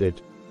anything about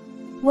it?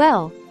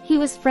 Well, he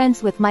was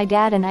friends with my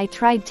dad, and I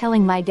tried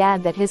telling my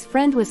dad that his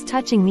friend was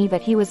touching me,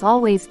 but he was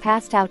always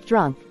passed out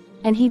drunk,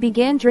 and he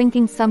began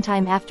drinking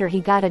sometime after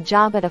he got a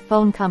job at a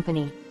phone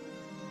company.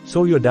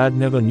 So your dad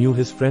never knew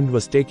his friend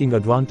was taking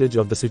advantage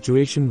of the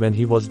situation when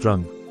he was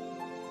drunk?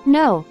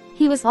 No,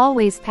 he was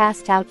always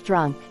passed out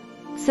drunk.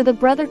 So the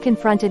brother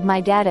confronted my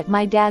dad at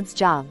my dad's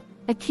job,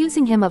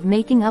 accusing him of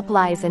making up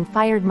lies, and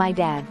fired my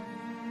dad.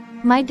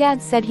 My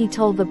dad said he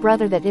told the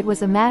brother that it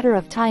was a matter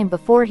of time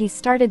before he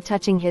started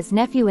touching his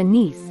nephew and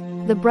niece,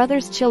 the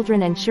brother's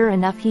children, and sure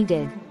enough he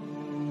did.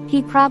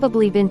 He'd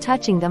probably been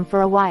touching them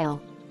for a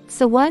while.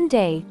 So one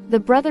day, the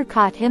brother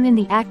caught him in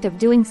the act of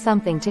doing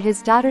something to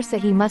his daughter, so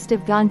he must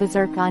have gone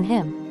berserk on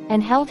him,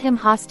 and held him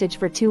hostage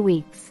for 2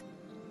 weeks.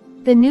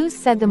 The news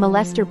said the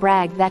molester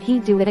bragged that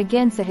he'd do it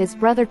again, so his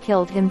brother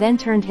killed him, then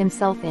turned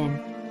himself in.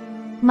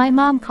 My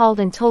mom called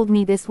and told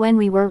me this when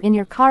we were in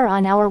your car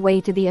on our way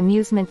to the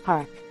amusement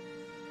park.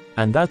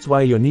 And that's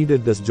why you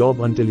needed this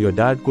job until your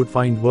dad could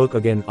find work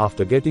again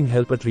after getting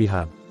help at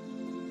rehab.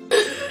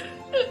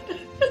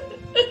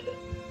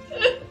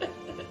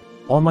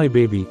 Oh my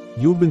baby,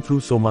 you've been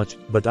through so much,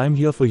 but I'm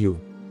here for you.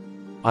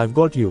 I've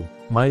got you,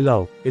 my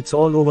love, it's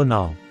all over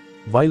now.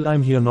 While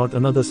I'm here, not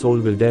another soul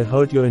will dare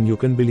hurt you, and you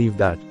can believe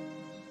that.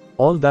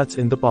 All that's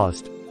in the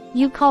past.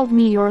 You called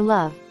me your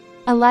love.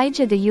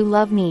 Elijah, do you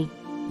love me?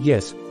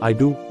 Yes, I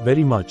do,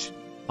 very much.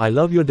 I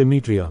love you,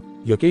 Demetria.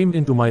 You came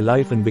into my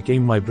life and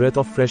became my breath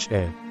of fresh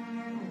air.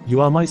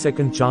 You are my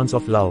second chance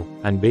of love,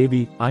 and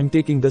baby, I'm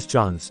taking this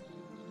chance.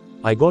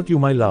 I got you,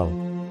 my love.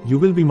 You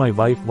will be my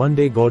wife one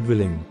day, God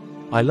willing.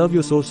 I love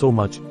you so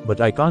much, but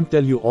I can't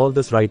tell you all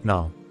this right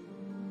now.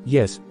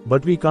 Yes,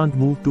 but we can't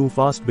move too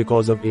fast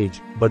because of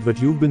age, but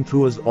what you've been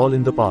through is all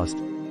in the past.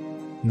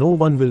 No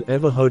one will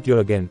ever hurt you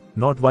again,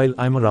 not while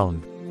I'm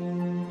around.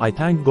 I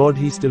thank God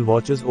he still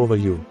watches over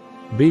you.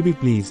 Baby,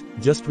 please,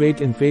 just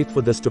wait in faith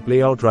for this to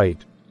play out right.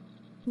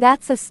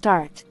 That's a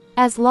start.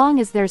 As long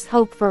as there's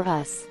hope for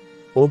us.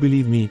 Oh,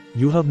 believe me,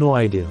 you have no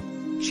idea.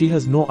 She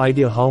has no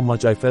idea how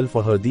much I fell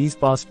for her these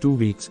past 2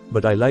 weeks,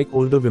 but I like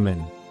older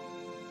women.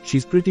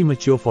 She's pretty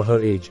mature for her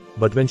age,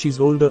 but when she's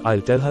older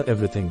I'll tell her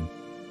everything.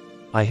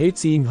 I hate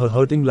seeing her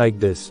hurting like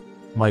this.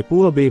 My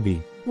poor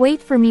baby.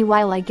 Wait for me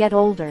while I get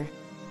older.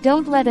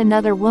 Don't let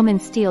another woman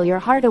steal your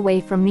heart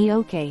away from me,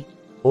 okay?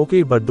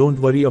 Okay, but don't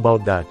worry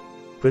about that.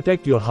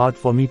 Protect your heart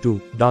for me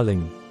too,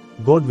 darling.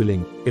 God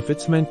willing, if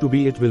it's meant to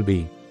be, it will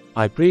be.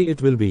 I pray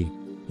it will be.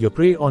 You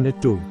pray on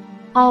it too.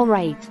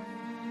 Alright.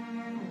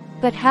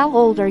 But how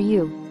old are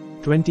you?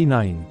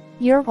 29.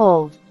 You're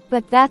old,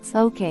 but that's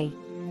okay.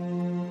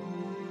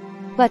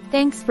 But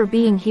thanks for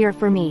being here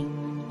for me.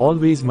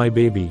 Always, my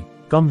baby.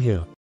 Come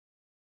here.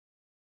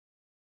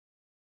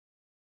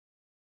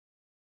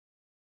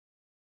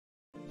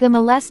 The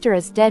molester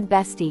is dead,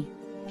 bestie.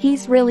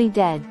 He's really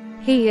dead.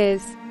 He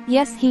is.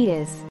 Yes, he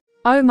is.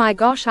 Oh my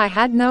gosh, I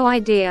had no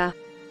idea.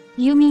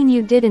 You mean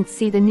you didn't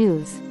see the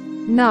news?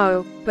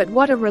 No, but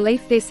what a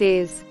relief this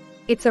is.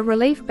 It's a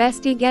relief,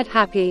 bestie, get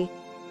happy.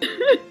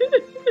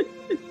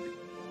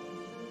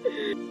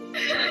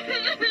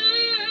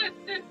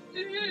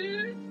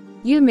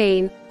 You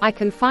mean, I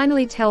can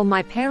finally tell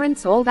my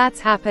parents all that's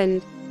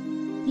happened?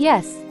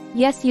 Yes,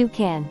 yes you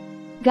can.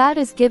 God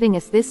is giving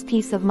us this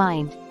peace of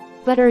mind.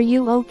 But are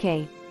you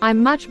okay?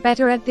 I'm much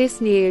better at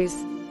this news.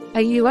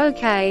 Are you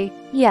okay?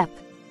 Yep.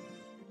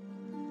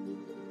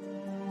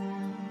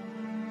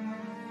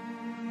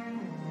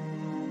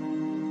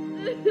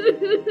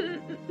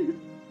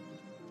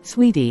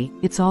 Sweetie,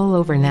 it's all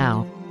over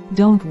now.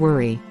 Don't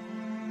worry.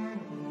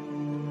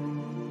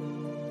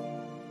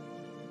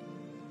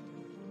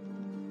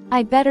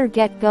 I better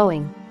get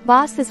going.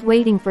 Boss is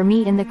waiting for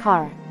me in the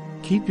car.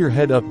 Keep your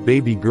head up,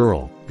 baby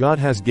girl. God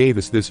has gave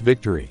us this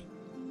victory.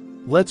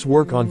 Let's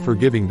work on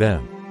forgiving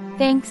them.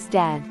 Thanks,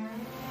 Dad.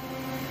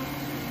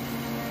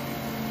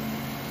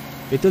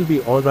 It'll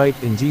be alright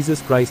in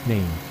Jesus Christ's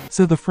name.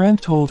 So the friend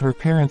told her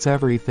parents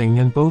everything,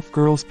 and both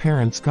girls'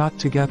 parents got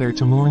together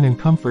to mourn and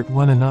comfort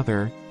one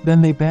another.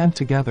 Then they band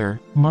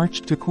together,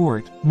 marched to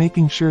court,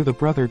 making sure the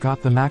brother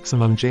got the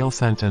maximum jail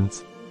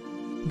sentence.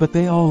 But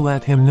they all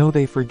let him know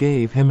they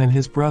forgave him and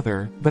his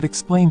brother, but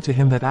explained to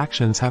him that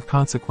actions have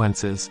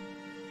consequences.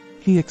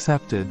 He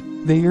accepted.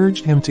 They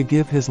urged him to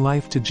give his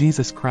life to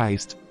Jesus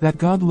Christ, that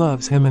God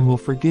loves him and will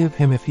forgive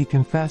him if he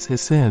confess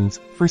his sins,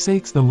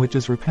 forsakes them, which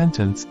is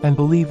repentance, and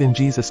believe in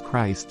Jesus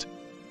Christ.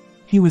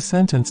 He was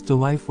sentenced to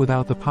life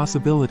without the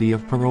possibility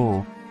of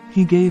parole.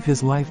 He gave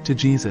his life to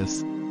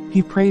Jesus.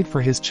 He prayed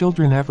for his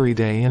children every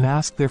day and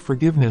asked their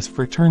forgiveness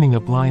for turning a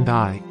blind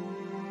eye.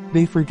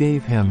 They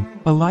forgave him.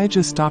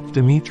 Elijah stopped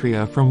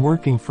Demetria from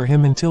working for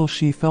him until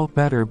she felt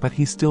better, but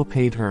he still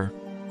paid her.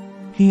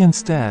 He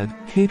instead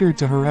catered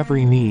to her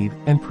every need,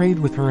 and prayed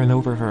with her and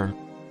over her.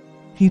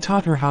 He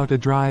taught her how to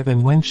drive,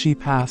 and when she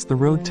passed the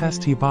road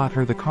test he bought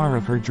her the car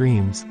of her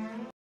dreams.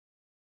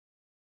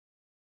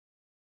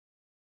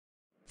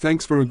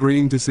 Thanks for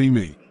agreeing to see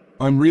me.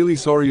 I'm really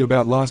sorry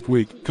about last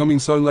week, coming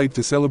so late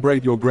to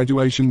celebrate your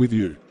graduation with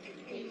you.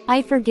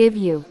 I forgive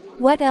you.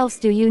 What else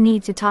do you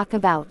need to talk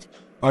about?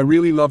 I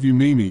really love you,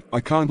 Mimi.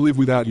 I can't live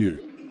without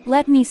you.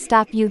 Let me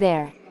stop you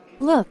there.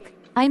 Look,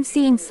 I'm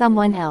seeing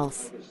someone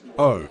else.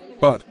 Oh,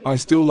 but I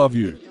still love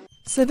you.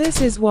 So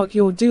this is what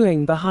you're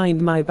doing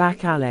behind my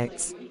back,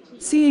 Alex.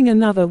 Seeing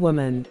another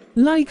woman.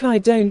 Like I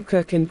don't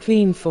cook and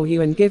clean for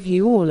you and give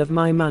you all of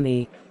my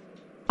money.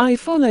 I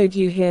followed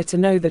you here to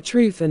know the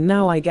truth, and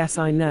now I guess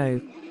I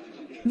know.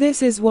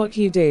 This is what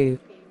you do.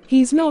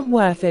 He's not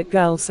worth it,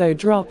 girl, so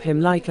drop him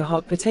like a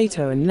hot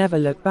potato and never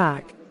look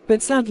back.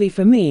 But sadly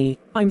for me,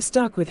 I'm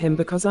stuck with him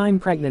because I'm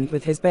pregnant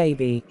with his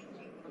baby.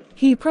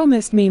 He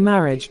promised me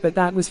marriage, but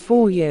that was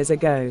 4 years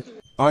ago.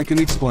 I can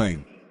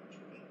explain.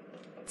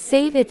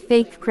 Save it,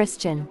 fake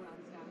Christian.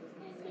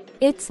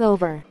 It's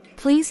over.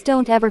 Please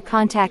don't ever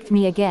contact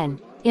me again.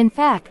 In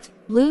fact,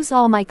 lose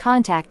all my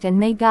contact and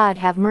may God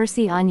have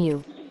mercy on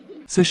you.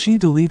 So she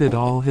deleted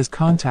all his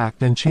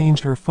contact and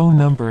changed her phone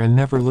number and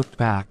never looked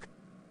back.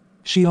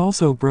 She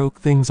also broke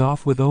things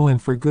off with Owen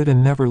for good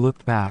and never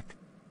looked back.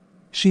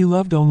 She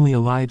loved only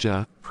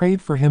Elijah,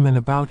 prayed for him and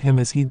about him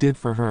as he did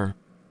for her.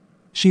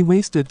 She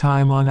wasted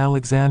time on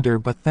Alexander,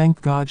 but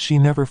thank God she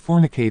never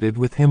fornicated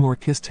with him or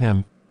kissed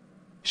him.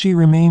 She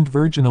remained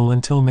virginal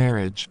until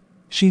marriage.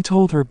 She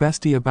told her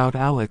bestie about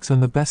Alex,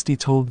 and the bestie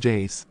told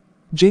Jace.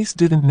 Jace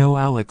didn't know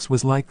Alex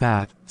was like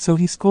that, so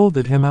he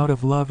scolded him out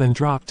of love and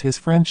dropped his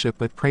friendship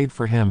but prayed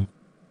for him.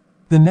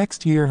 The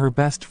next year her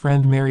best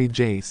friend married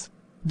Jace.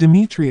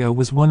 Demetria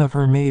was one of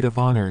her maid of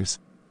honors.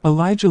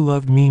 Elijah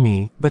loved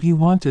Mimi, but he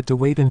wanted to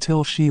wait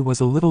until she was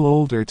a little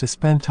older to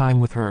spend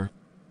time with her.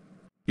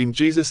 In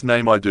Jesus'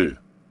 name I do.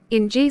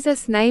 In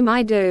Jesus' name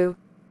I do.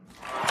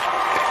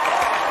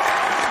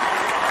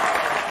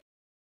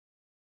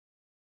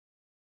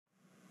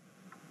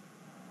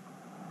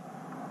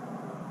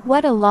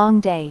 What a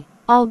long day.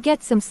 I'll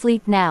get some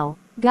sleep now,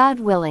 God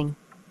willing.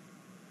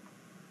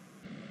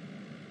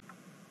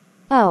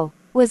 Oh,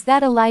 was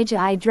that Elijah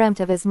I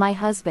dreamt of as my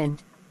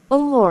husband? Oh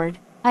Lord,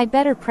 I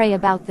better pray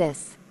about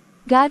this.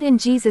 God, in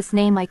Jesus'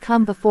 name I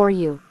come before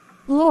you.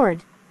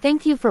 Lord,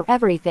 thank you for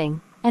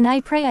everything, and I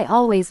pray I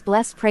always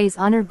bless, praise,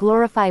 honor,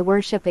 glorify,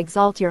 worship,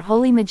 exalt your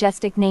holy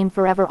majestic name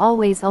forever,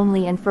 always,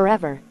 only, and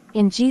forever,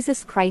 in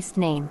Jesus Christ's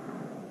name.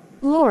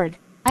 Lord,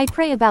 I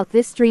pray about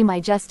this dream I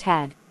just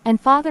had, and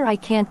Father, I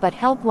can't but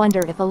help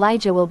wonder if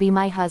Elijah will be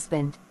my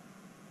husband.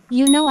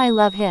 You know I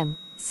love him,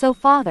 so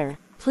Father,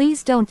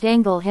 please don't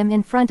dangle him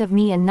in front of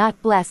me and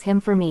not bless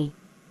him for me.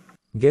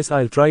 Guess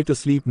I'll try to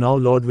sleep now,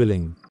 Lord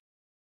willing.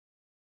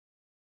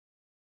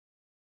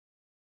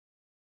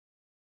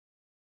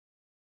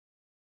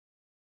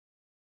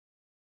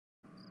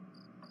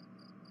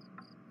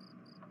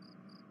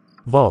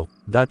 Wow,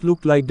 that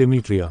looked like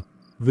Demetria.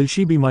 Will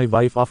she be my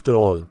wife after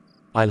all?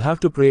 I'll have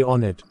to pray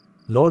on it.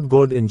 Lord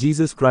God, in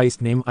Jesus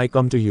Christ's name I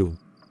come to you.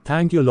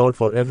 Thank you, Lord,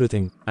 for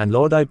everything, and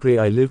Lord, I pray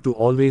I live to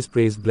always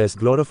praise, bless,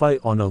 glorify,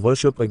 honor,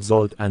 worship,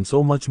 exalt, and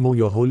so much more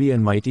your holy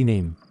and mighty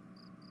name.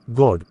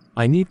 God,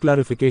 I need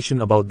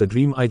clarification about the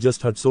dream I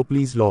just had, so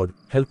please Lord,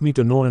 help me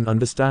to know and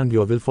understand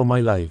your will for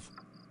my life.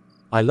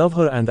 I love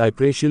her and I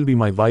pray she'll be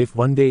my wife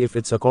one day if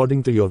it's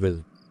according to your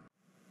will.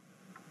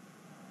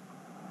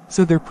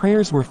 So their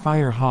prayers were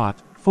fire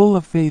hot, full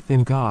of faith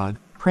in God,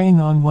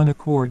 praying on one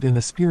accord in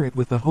the Spirit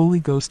with the Holy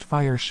Ghost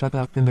fire shut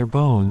up in their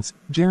bones.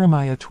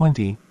 Jeremiah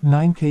 20,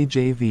 9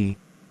 KJV.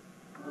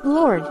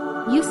 Lord,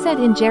 you said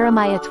in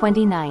Jeremiah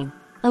 29,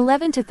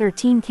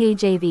 11-13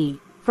 KJV,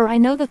 for I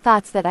know the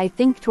thoughts that I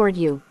think toward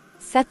you,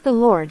 saith the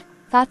Lord,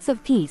 thoughts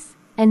of peace,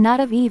 and not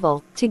of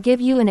evil, to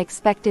give you an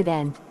expected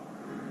end.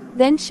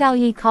 Then shall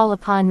ye call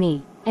upon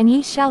me, and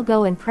ye shall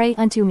go and pray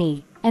unto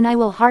me, and I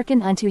will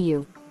hearken unto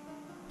you.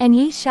 And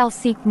ye shall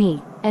seek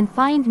me, and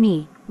find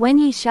me, when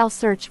ye shall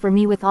search for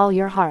me with all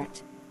your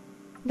heart.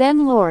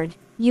 Then Lord,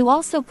 you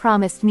also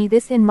promised me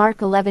this in Mark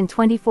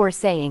 11:24,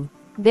 saying,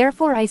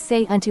 Therefore I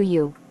say unto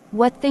you,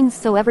 what things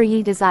soever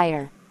ye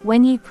desire,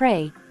 when ye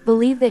pray,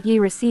 believe that ye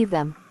receive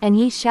them, and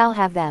ye shall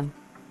have them.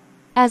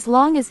 As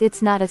long as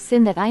it's not a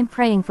sin that I'm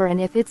praying for, and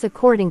if it's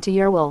according to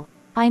your will,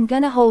 I'm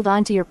gonna hold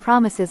on to your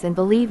promises and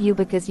believe you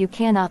because you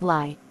cannot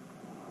lie.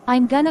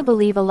 I'm gonna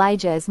believe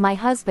Elijah is my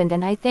husband,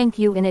 and I thank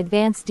you in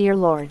advance, dear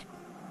Lord.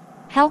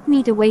 Help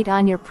me to wait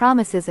on your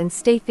promises and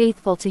stay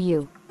faithful to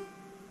you.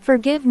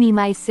 Forgive me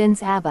my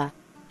sins, Abba.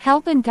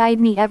 Help and guide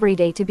me every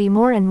day to be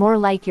more and more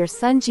like your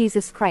Son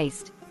Jesus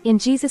Christ. In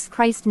Jesus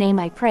Christ's name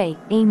I pray,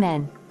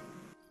 Amen.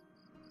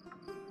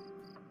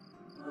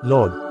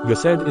 Lord, you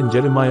said in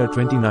Jeremiah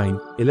 29,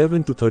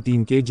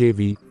 11-13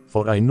 KJV,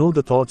 For I know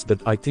the thoughts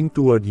that I think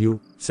toward you,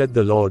 said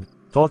the Lord,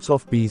 thoughts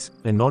of peace,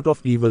 and not of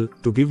evil,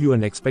 to give you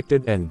an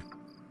expected end.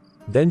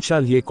 Then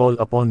shall ye call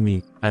upon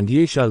me, and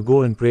ye shall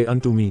go and pray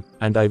unto me,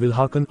 and I will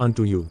hearken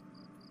unto you.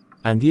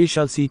 And ye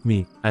shall seek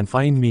me, and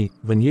find me,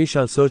 when ye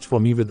shall search for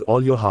me with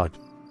all your heart.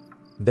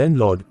 Then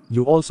Lord,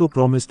 you also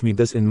promised me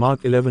this in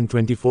Mark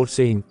 11:24,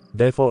 saying,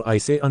 Therefore I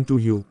say unto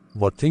you,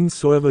 what things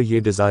soever ye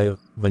desire,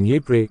 when ye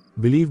pray,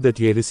 believe that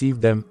ye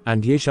receive them,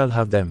 and ye shall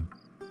have them.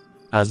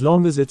 As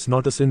long as it's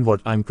not a sin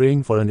what I'm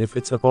praying for, and if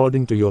it's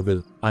according to your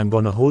will, I'm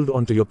gonna hold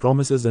on to your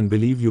promises and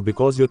believe you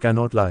because you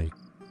cannot lie.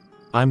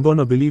 I'm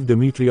gonna believe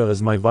Demetria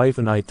as my wife,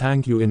 and I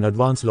thank you in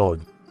advance, Lord.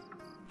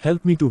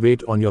 Help me to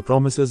wait on your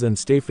promises and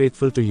stay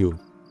faithful to you.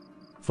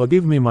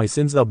 Forgive me my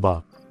sins,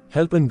 Abba.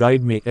 Help and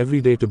guide me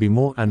every day to be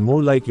more and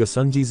more like your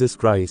Son Jesus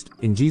Christ.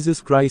 In Jesus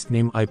Christ's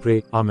name I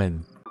pray,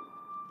 Amen.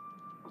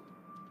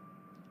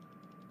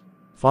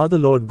 Father,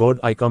 Lord God,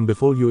 I come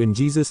before you in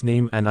Jesus'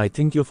 name, and I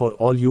thank you for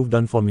all you've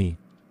done for me.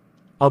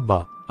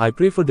 Abba, I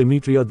pray for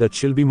Demetria that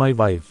she'll be my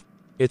wife.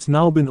 It's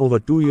now been over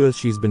 2 years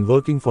she's been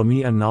working for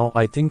me, and now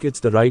I think it's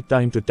the right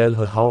time to tell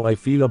her how I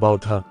feel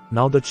about her,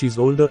 now that she's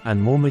older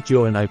and more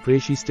mature, and I pray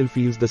she still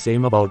feels the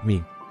same about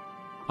me.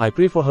 I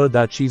pray for her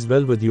that she's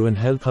well with you and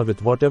help her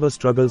with whatever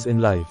struggles in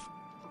life.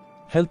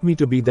 Help me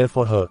to be there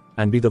for her,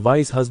 and be the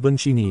wise husband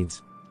she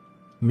needs.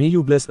 May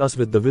you bless us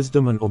with the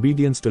wisdom and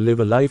obedience to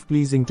live a life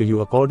pleasing to you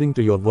according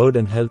to your word,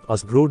 and help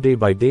us grow day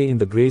by day in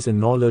the grace and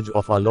knowledge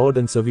of our Lord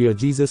and Savior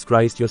Jesus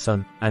Christ your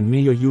Son, and may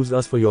you use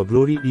us for your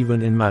glory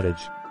even in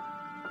marriage.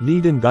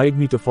 Lead and guide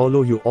me to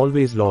follow you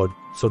always, Lord,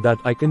 so that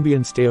I can be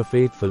and stay a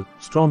faithful,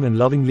 strong and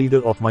loving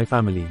leader of my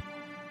family.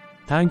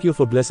 Thank you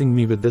for blessing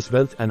me with this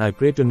wealth, and I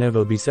pray to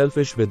never be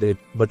selfish with it,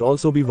 but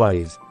also be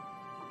wise.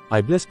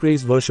 I bless,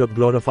 praise, worship,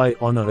 glorify,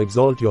 honor,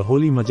 exalt your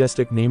holy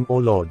majestic name, O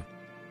Lord.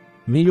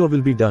 May your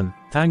will be done.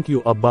 Thank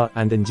you, Abba,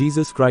 and in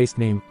Jesus Christ's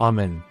name,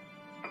 Amen.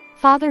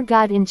 Father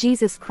God, in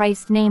Jesus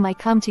Christ's name I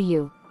come to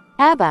you.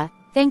 Abba,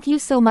 thank you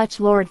so much,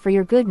 Lord, for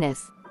your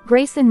goodness,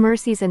 grace and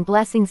mercies and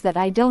blessings that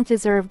I don't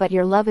deserve, but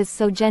your love is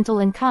so gentle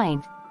and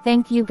kind.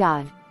 Thank you,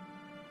 God.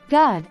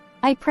 God,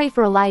 I pray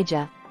for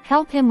Elijah.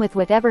 Help him with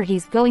whatever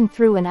he's going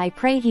through, and I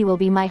pray he will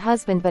be my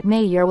husband, but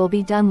may your will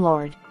be done,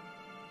 Lord.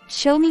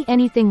 Show me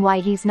anything why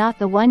he's not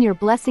the one you're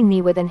blessing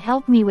me with, and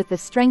help me with the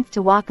strength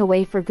to walk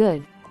away for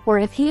good. Or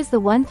if he is the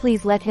one,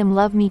 please let him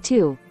love me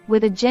too,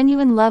 with a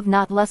genuine love,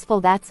 not lustful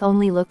that's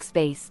only looks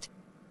based.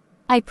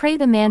 I pray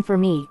the man for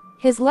me,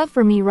 his love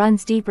for me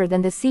runs deeper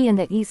than the sea, and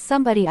that he's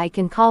somebody I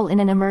can call in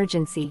an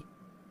emergency.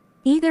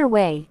 Either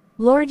way,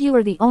 Lord, you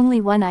are the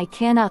only one I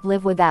cannot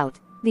live without,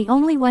 the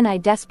only one I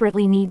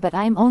desperately need, but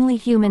I'm only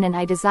human and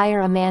I desire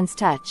a man's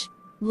touch,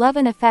 love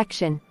and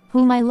affection,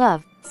 whom I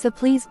love, so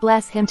please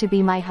bless him to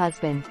be my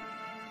husband.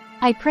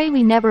 I pray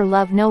we never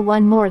love no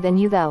one more than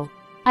you though.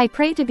 I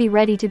pray to be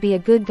ready to be a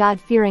good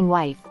God-fearing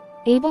wife,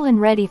 able and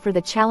ready for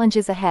the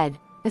challenges ahead,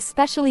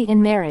 especially in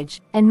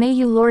marriage, and may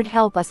you, Lord,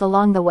 help us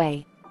along the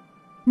way.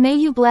 May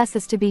you bless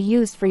us to be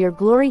used for your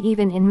glory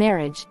even in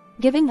marriage,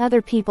 giving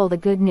other people the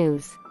good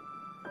news.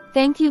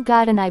 Thank you,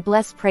 God, and I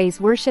bless,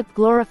 praise, worship,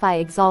 glorify,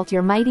 exalt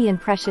your mighty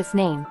and precious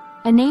name,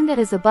 a name that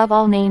is above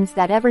all names,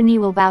 that every knee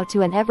will bow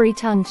to and every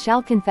tongue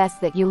shall confess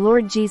that you,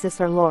 Lord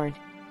Jesus, are Lord.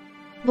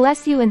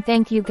 Bless you and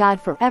thank you,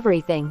 God, for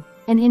everything.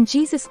 And in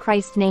Jesus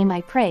Christ's name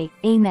I pray,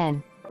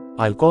 Amen.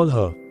 I'll call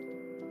her.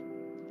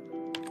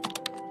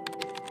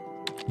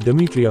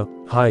 Demetria,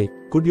 hi,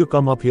 could you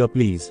come up here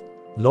please?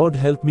 Lord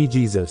help me,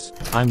 Jesus.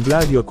 I'm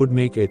glad you could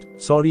make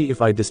it. Sorry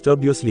if I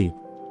disturbed your sleep.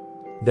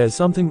 There's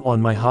something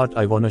on my heart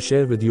I wanna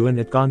share with you and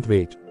it can't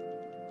wait.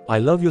 I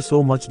love you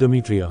so much,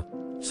 Demetria.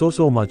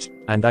 So much,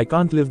 and I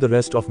can't live the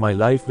rest of my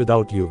life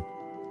without you.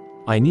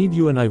 I need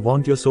you and I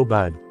want you so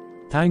bad.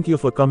 Thank you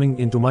for coming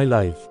into my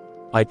life.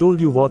 I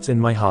told you what's in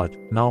my heart,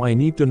 now I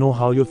need to know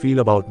how you feel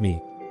about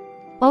me.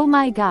 Oh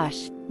my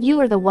gosh, you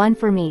are the one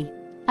for me.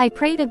 I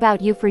prayed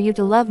about you for you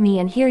to love me,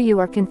 and here you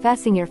are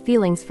confessing your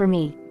feelings for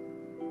me.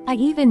 I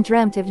even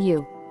dreamt of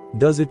you.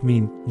 Does it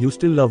mean you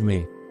still love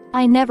me?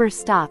 I never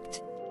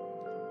stopped.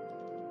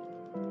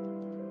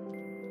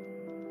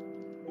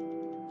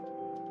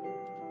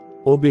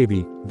 Oh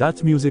baby,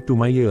 that's music to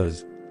my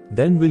ears.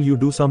 Then will you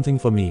do something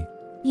for me?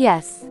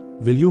 Yes.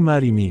 Will you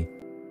marry me?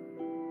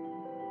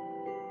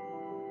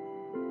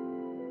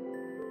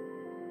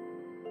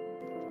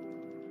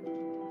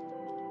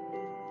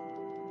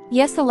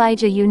 Yes,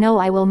 Elijah, you know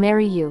I will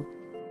marry you.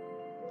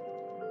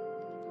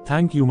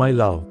 Thank you, my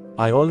love.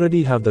 I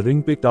already have the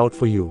ring picked out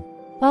for you.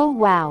 Oh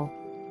wow.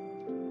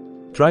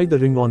 Try the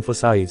ring on for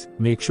size,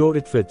 make sure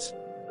it fits.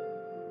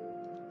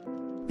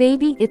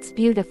 Baby, it's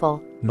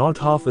beautiful. Not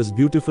half as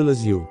beautiful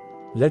as you.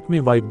 Let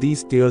me wipe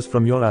these tears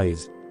from your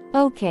eyes.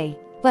 Okay,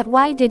 but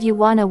why did you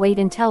wanna wait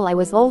until I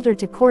was older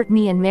to court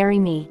me and marry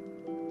me?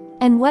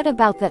 And what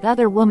about that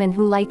other woman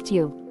who liked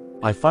you?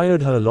 I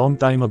fired her a long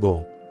time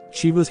ago.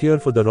 She was here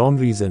for the wrong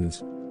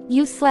reasons.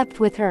 You slept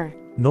with her?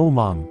 No,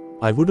 ma'am.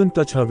 I wouldn't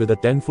touch her with a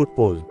 10-foot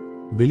pole.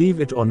 Believe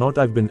it or not,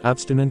 I've been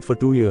abstinent for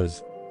 2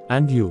 years.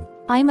 And you?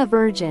 I'm a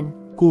virgin.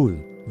 Cool.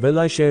 Well,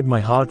 I shared my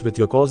heart with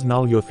your cause.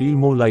 Now you feel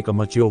more like a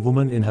mature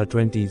woman in her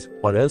 20s,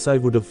 or else I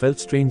would have felt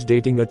strange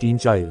dating a teen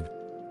child.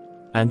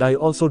 And I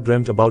also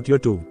dreamt about you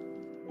too.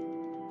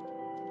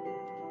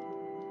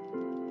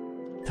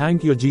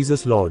 Thank you,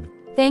 Jesus Lord.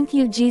 Thank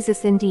you,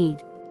 Jesus,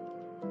 indeed.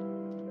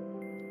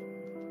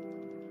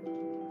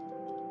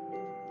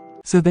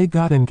 So they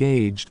got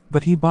engaged,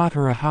 but he bought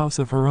her a house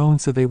of her own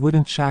so they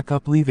wouldn't shack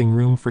up, leaving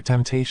room for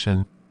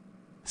temptation.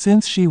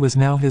 Since she was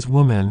now his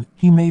woman,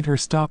 he made her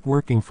stop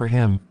working for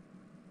him.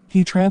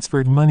 He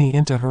transferred money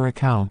into her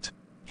account.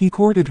 He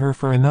courted her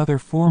for another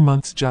 4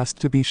 months just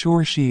to be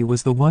sure she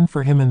was the one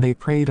for him, and they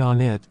prayed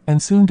on it,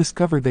 and soon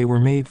discovered they were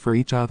made for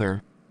each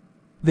other.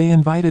 They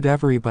invited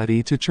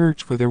everybody to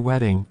church for their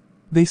wedding.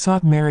 They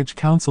sought marriage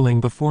counseling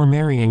before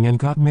marrying and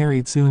got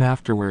married soon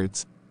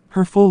afterwards.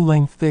 Her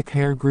full-length thick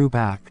hair grew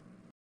back.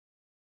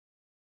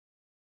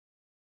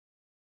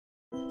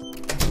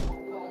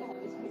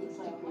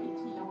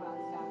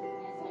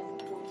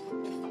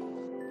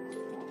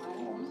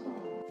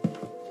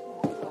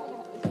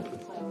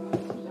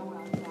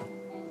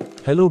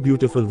 Hello,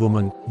 beautiful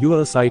woman, you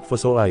are a sight for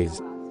sore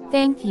eyes.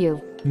 Thank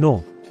you.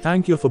 No,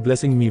 thank you for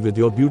blessing me with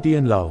your beauty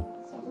and love.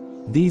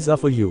 These are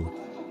for you.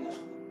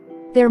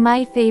 They're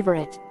my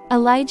favorite.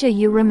 Elijah,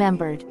 you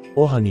remembered.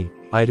 Oh honey,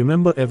 I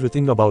remember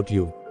everything about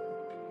you.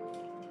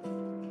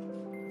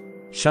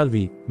 Shall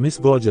we, Miss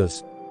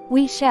Gorgeous?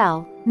 We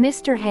shall,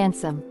 Mr.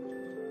 Handsome.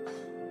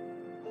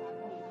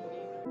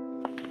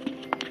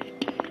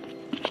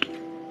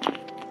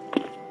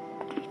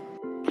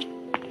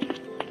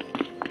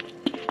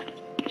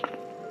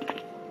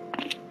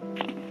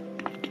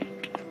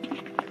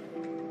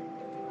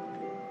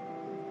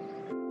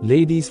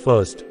 Ladies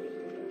first.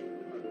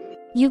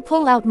 You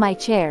pull out my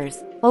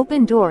chairs,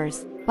 open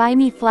doors, buy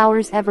me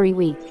flowers every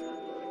week.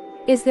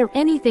 Is there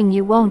anything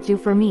you won't do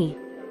for me?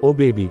 Oh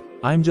baby,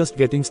 I'm just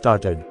getting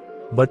started.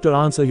 But to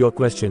answer your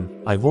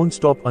question, I won't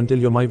stop until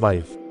you're my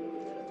wife.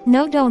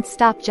 No, don't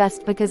stop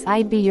just because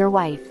I'd be your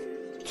wife.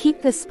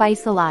 Keep the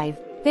spice alive.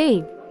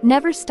 Babe,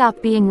 never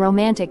stop being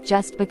romantic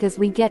just because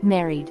we get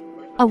married.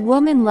 A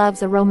woman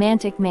loves a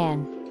romantic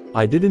man.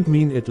 I didn't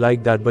mean it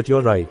like that, but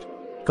you're right.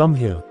 Come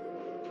here.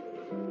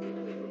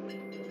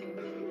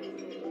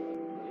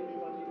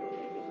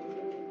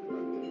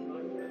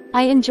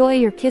 I enjoy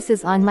your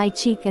kisses on my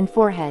cheek and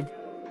forehead.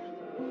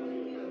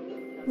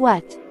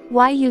 What?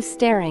 Why you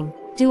staring?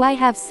 Do I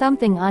have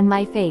something on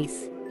my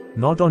face?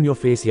 Not on your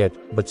face yet,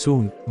 but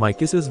soon, my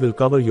kisses will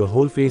cover your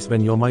whole face when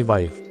you're my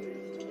wife.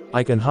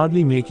 I can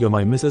hardly make you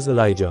my Mrs.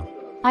 Elijah.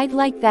 I'd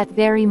like that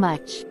very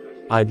much.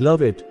 I'd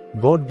love it.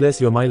 God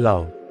bless you, my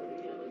love.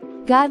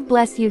 God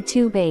bless you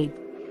too, babe.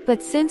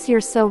 But since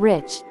you're so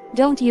rich,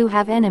 don't you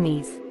have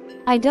enemies?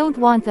 I don't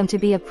want them to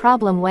be a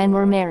problem when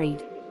we're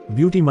married.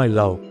 Beauty, my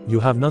love,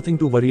 you have nothing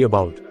to worry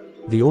about.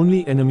 The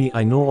only enemy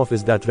I know of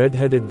is that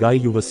red-headed guy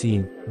you were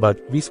seeing, but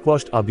we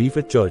squashed our beef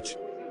at church.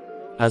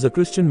 As a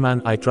Christian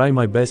man, I try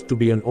my best to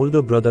be an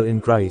older brother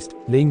in Christ,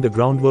 laying the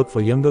groundwork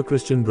for younger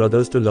Christian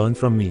brothers to learn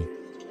from me.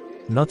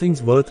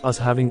 Nothing's worth us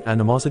having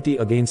animosity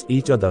against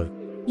each other.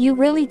 You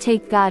really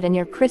take God and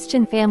your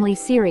Christian family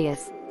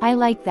serious. I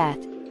like that.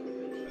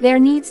 There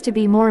needs to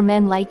be more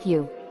men like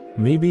you.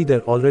 Maybe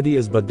there already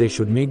is, but they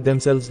should make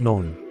themselves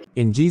known.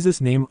 In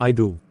Jesus' name I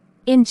do.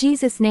 In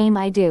Jesus' name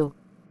I do.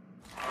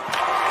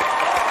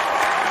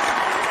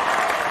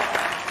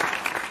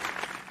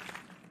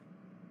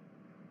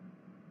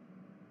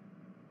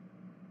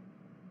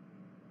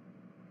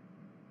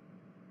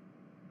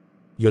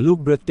 You look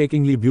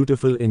breathtakingly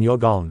beautiful in your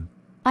gown.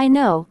 I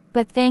know,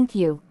 but thank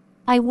you.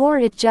 I wore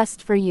it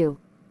just for you.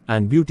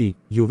 And beauty,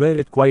 you wear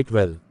it quite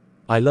well.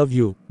 I love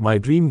you, my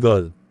dream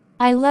girl.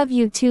 I love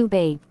you too,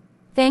 babe.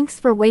 Thanks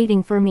for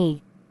waiting for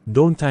me.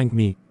 Don't thank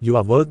me, you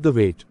are worth the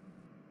wait.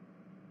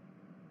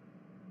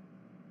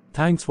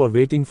 Thanks for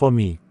waiting for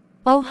me.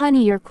 Oh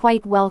honey, you're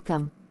quite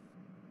welcome.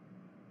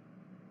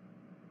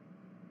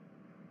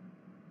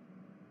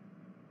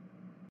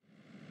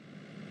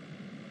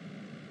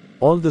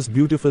 All this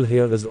beautiful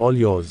hair is all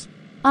yours.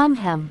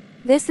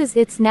 This is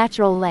its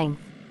natural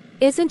length.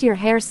 Isn't your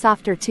hair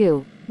softer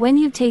too, when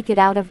you take it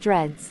out of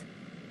dreads?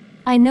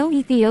 I know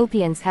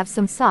Ethiopians have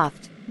some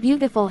soft,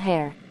 beautiful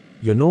hair.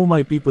 You know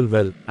my people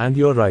well, and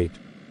you're right.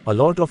 A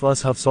lot of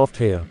us have soft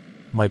hair.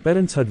 My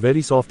parents had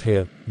very soft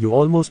hair, you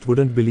almost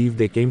wouldn't believe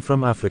they came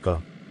from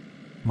Africa.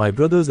 My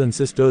brothers and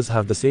sisters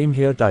have the same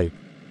hair type.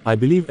 I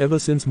believe ever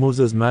since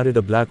Moses married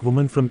a black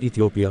woman from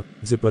Ethiopia,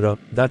 ZEPETO,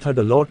 that had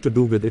a lot to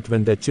do with it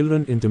when their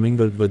children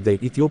intermingled with the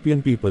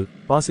Ethiopian people,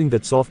 passing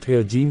that soft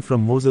hair gene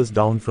from Moses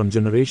down from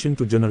generation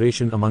to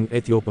generation among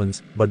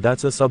Ethiopians, but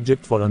that's a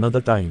subject for another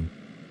time.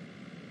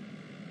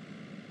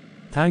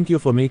 Thank you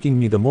for making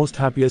me the most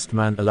happiest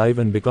man alive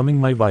and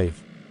becoming my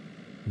wife.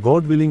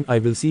 God willing, I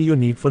will see your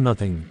need for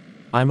nothing.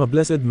 I'm a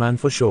blessed man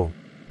for sure.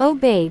 Oh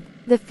babe,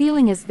 the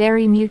feeling is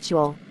very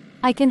mutual.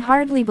 I can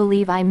hardly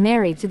believe I'm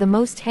married to the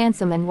most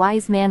handsome and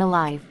wise man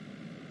alive.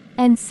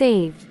 And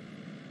saved.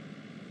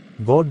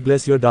 God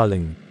bless your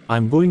darling.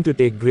 I'm going to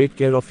take great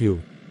care of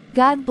you.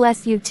 God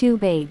bless you too,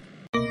 babe.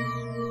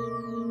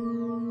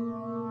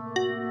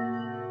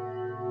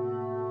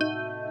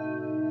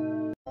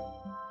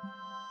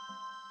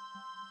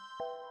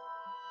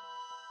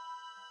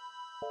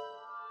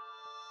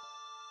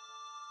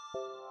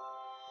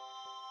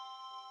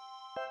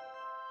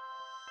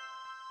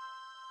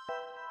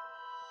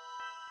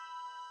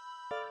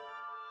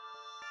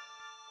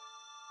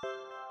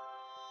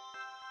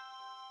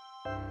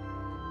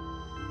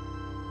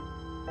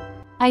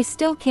 I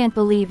still can't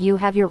believe you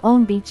have your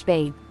own beach,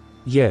 babe.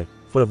 Yeah,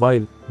 for a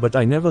while, but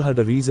I never had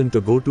a reason to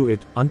go to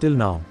it, until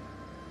now.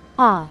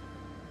 Ah.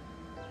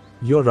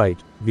 You're right,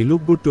 we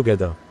look good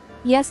together.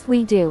 Yes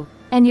we do.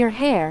 And your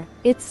hair,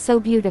 it's so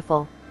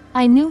beautiful.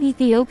 I knew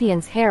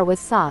Ethiopian's hair was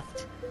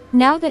soft.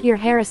 Now that your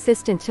hair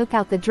assistant took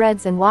out the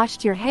dreads and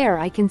washed your hair,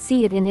 I can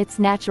see it in its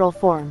natural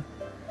form.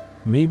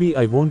 Maybe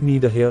I won't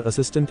need a hair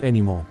assistant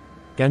anymore.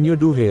 Can you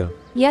do hair?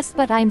 Yes,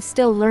 but I'm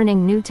still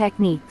learning new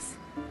techniques.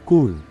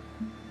 Cool.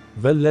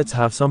 Well, let's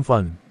have some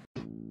fun.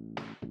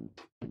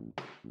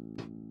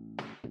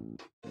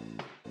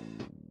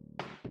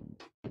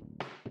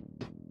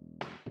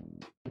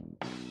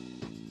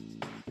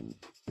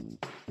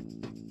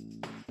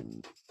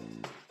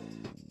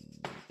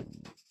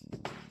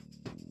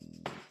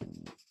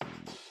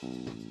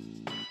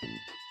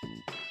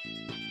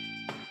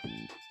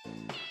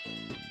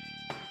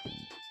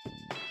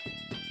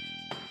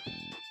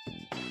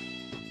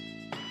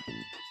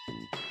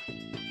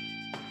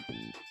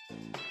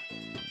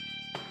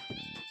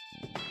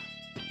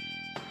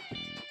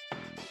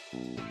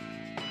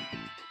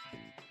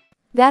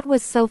 That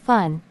was so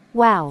fun,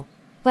 wow.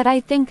 But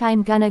I think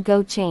I'm gonna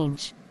go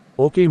change.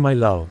 Okay my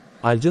love,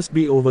 I'll just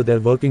be over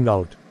there working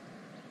out.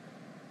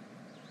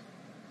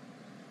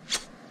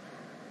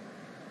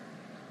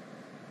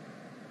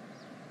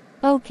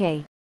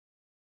 Okay.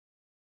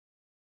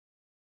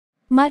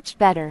 Much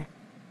better.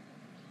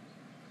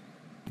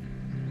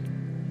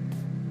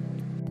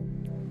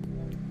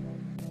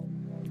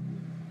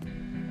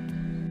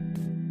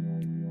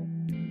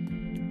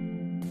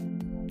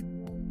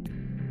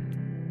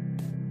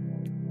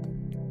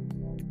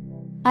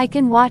 I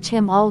can watch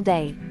him all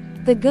day.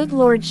 The good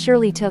Lord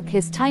surely took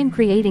his time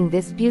creating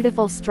this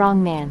beautiful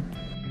strong man.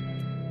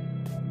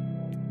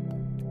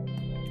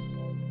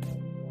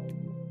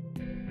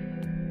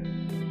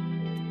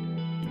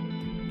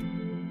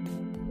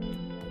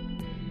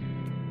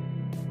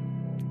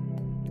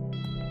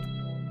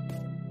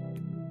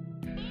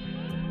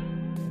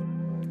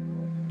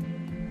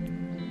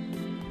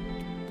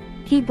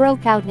 He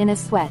broke out in a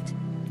sweat.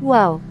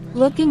 Whoa,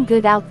 looking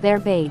good out there,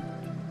 babe.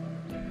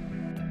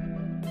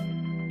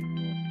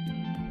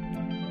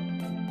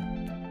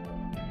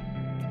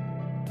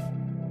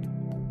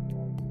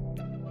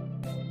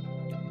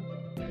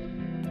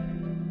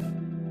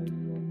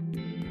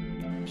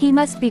 He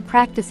must be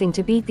practicing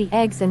to beat the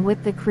eggs and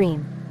whip the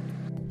cream.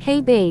 Hey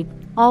babe,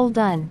 all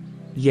done.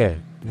 Yeah,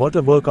 what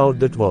a workout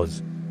that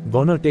was.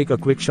 Gonna take a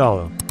quick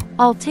shower.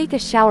 I'll take a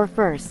shower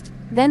first,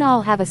 then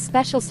I'll have a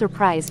special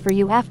surprise for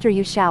you after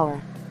you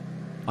shower.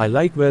 I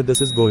like where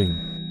this is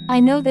going. I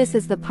know this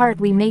is the part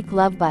we make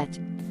love,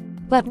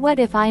 but what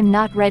if I'm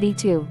not ready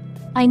to?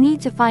 I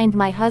need to find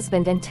my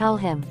husband and tell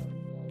him.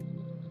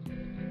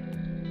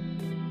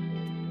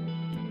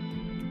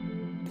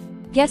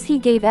 Guess he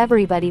gave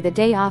everybody the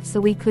day off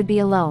so we could be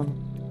alone.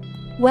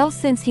 Well,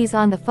 since he's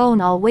on the phone,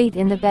 I'll wait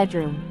in the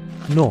bedroom.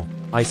 No,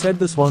 I said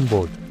this one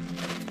board.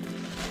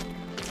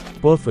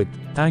 Perfect,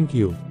 thank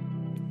you.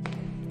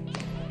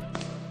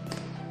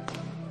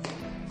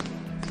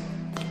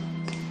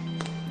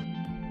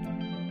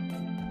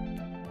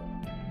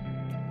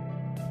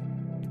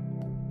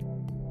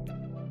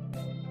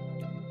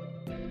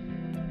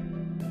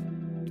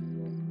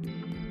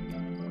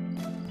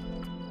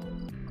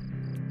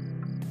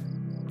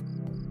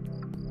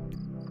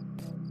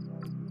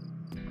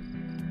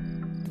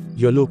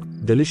 You look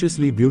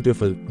deliciously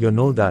beautiful, you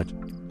know that.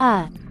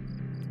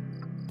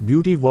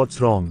 Beauty, what's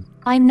wrong?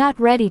 I'm not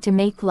ready to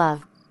make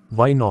love.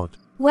 Why not?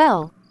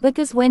 Well,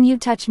 because when you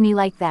touch me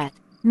like that,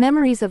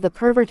 memories of the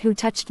pervert who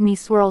touched me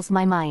swirls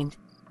my mind.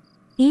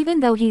 Even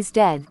though he's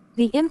dead,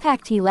 the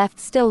impact he left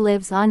still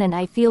lives on and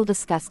I feel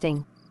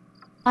disgusting.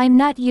 I'm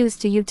not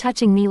used to you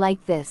touching me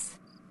like this.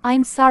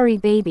 I'm sorry,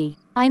 baby.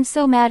 I'm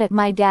so mad at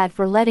my dad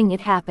for letting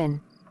it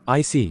happen.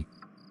 I see.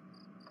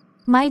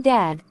 My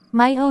dad,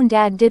 my own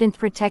dad, didn't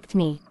protect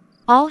me.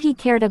 All he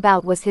cared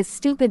about was his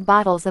stupid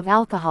bottles of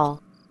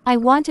alcohol. I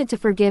wanted to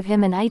forgive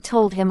him and I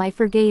told him I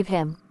forgave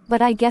him,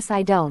 but I guess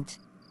I don't.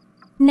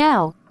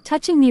 Now,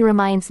 touching me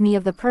reminds me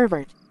of the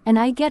pervert, and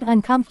I get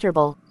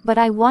uncomfortable, but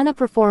I wanna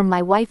perform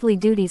my wifely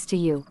duties to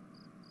you.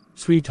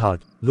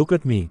 Sweetheart, look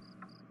at me.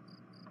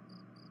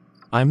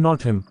 I'm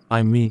not him,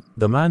 I'm me,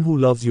 the man who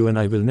loves you, and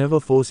I will never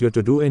force you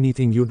to do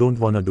anything you don't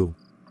wanna do.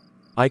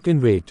 I can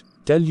wait.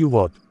 Tell you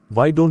what,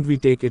 why don't we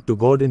take it to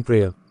God in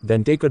prayer,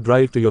 then take a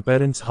drive to your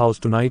parents' house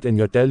tonight and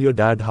you tell your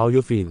dad how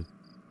you feel.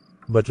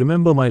 But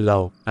remember, my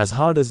love, as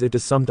hard as it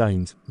is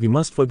sometimes, we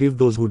must forgive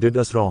those who did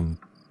us wrong.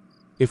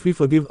 If we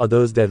forgive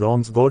others their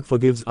wrongs, God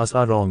forgives us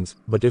our wrongs,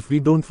 but if we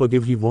don't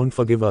forgive, He won't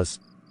forgive us.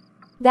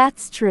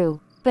 That's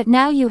true, but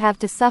now you have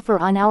to suffer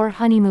on our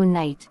honeymoon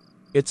night.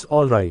 It's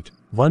alright.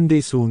 One day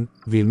soon,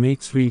 we'll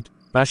make sweet,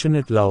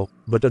 passionate love,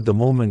 but at the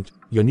moment,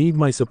 you need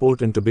my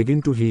support and to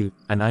begin to heal,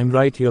 and I'm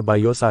right here by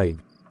your side.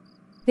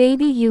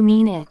 Baby, you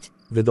mean it.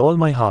 With all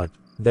my heart.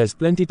 There's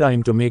plenty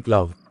time to make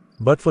love.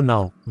 But for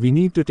now, we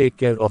need to take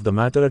care of the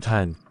matter at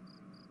hand.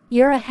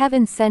 You're a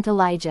heaven-sent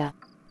Elijah.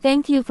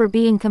 Thank you for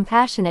being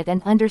compassionate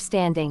and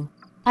understanding.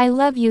 I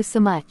love you so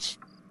much.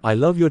 I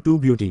love you too,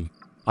 beauty.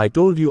 I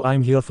told you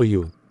I'm here for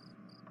you.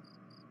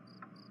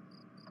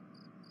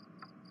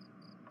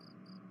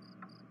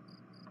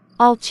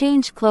 I'll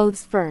change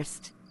clothes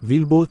first.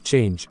 We'll both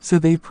change. So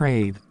they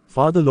prayed.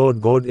 Father,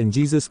 Lord God, in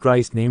Jesus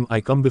Christ's name I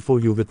come before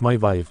you with my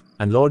wife,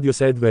 and Lord, you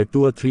said where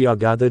 2 or 3 are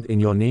gathered in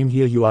your name,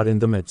 here you are in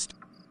the midst.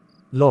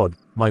 Lord,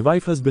 my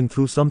wife has been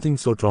through something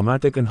so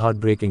traumatic and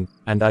heartbreaking,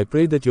 and I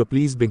pray that you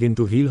please begin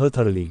to heal her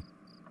thoroughly.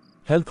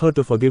 Help her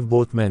to forgive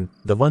both men,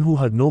 the one who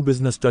had no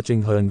business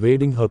touching her,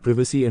 invading her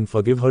privacy, and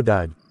forgive her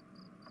dad.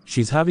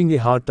 She's having a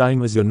hard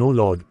time, as you know,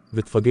 Lord,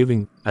 with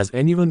forgiving, as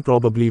anyone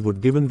probably would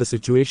given the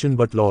situation,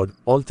 but Lord,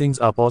 all things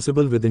are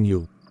possible within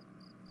you.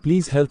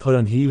 Please help her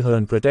and heal her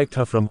and protect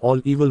her from all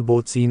evil,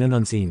 both seen and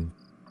unseen.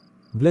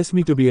 Bless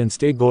me to be and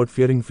stay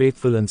God-fearing,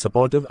 faithful and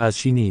supportive as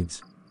she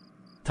needs.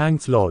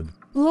 Thanks, Lord.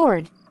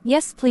 Lord,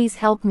 yes, please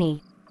help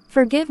me.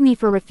 Forgive me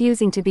for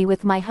refusing to be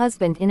with my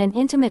husband in an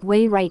intimate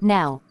way right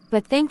now,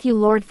 but thank you,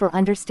 Lord, for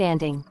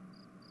understanding.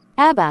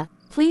 Abba,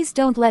 please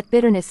don't let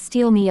bitterness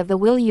steal me of the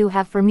will you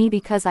have for me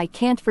because I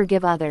can't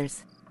forgive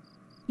others.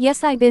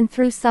 Yes, I've been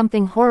through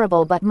something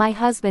horrible, but my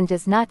husband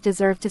does not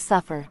deserve to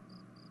suffer.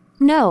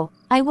 No,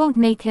 I won't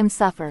make him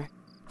suffer.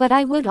 But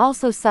I would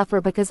also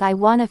suffer because I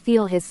wanna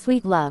feel his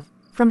sweet love,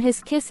 from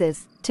his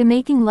kisses, to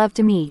making love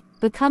to me,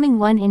 becoming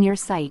one in your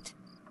sight.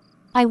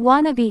 I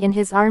wanna be in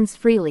his arms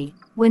freely,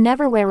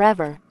 whenever,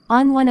 wherever,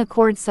 on one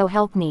accord, so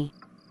help me.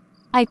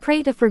 I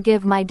pray to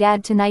forgive my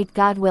dad tonight,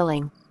 God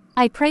willing.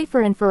 I pray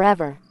for and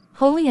forever,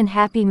 holy and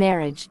happy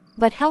marriage,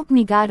 but help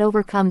me, God,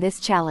 overcome this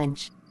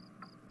challenge.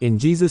 In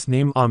Jesus'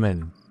 name,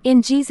 Amen.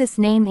 In Jesus'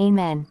 name,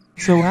 Amen.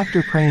 So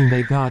after praying,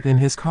 they got in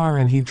his car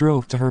and he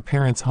drove to her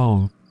parents'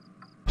 home.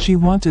 She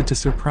wanted to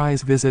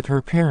surprise visit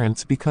her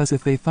parents because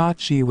if they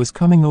thought she was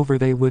coming over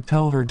they would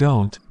tell her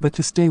don't, but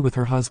to stay with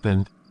her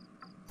husband.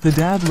 The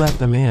dad let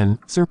them in,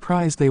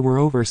 surprised they were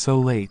over so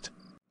late.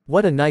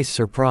 What a nice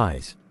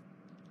surprise.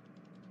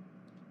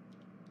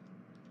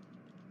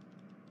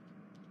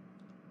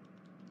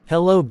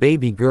 Hello,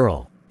 baby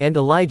girl. And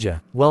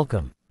Elijah,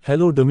 welcome.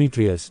 Hello,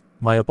 Demetrius.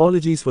 My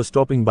apologies for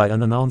stopping by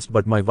unannounced,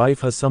 but my wife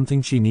has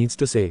something she needs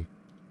to say.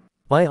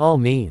 By all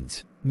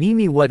means.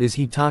 Mimi, what is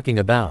he talking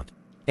about?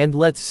 And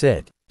let's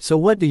sit. So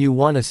what do you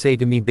want to say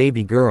to me,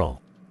 baby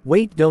girl?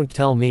 Wait, don't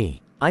tell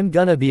me. I'm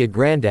gonna be a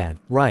granddad,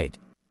 right?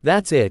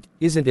 That's it,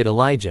 isn't it,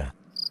 Elijah?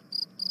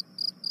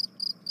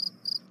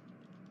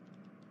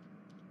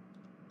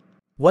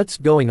 What's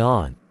going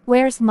on?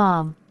 Where's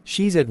Mom?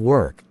 She's at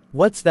work.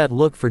 What's that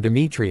look for,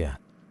 Demetria?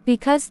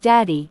 Because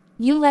Daddy,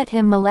 you let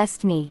him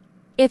molest me.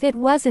 If it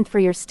wasn't for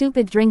your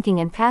stupid drinking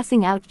and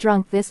passing out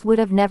drunk, this would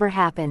have never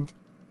happened.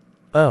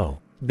 Oh,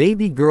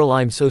 baby girl,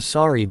 I'm so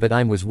sorry, but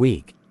I was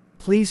weak.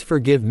 Please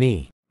forgive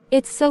me.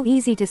 It's so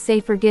easy to say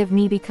forgive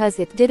me because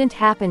it didn't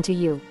happen to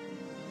you.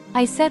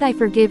 I said I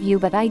forgive you,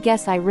 but I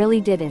guess I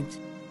really didn't.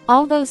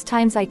 All those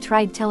times I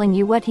tried telling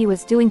you what he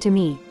was doing to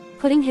me,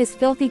 putting his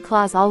filthy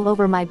claws all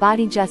over my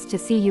body just to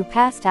see you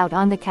passed out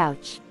on the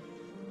couch.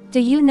 Do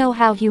you know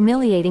how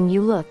humiliating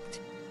you looked?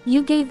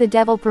 You gave the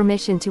devil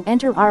permission to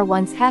enter our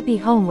once happy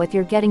home with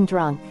your getting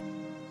drunk.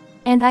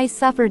 And I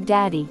suffered,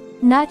 Daddy.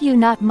 Not you,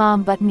 not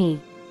Mom, but me.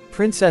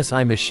 Princess,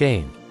 I'm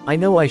ashamed. I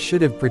know I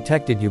should have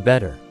protected you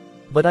better.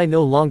 But I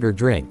no longer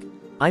drink.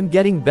 I'm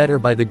getting better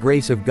by the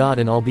grace of God,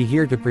 and I'll be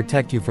here to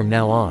protect you from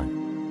now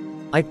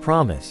on. I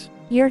promise.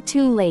 You're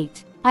too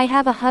late. I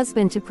have a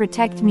husband to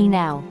protect me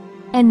now.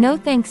 And no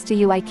thanks to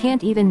you I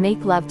can't even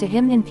make love to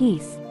him in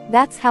peace.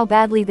 That's how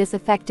badly this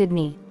affected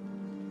me.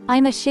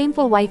 I'm a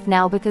shameful wife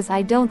now because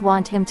I don't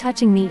want him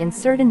touching me in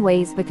certain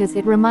ways because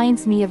it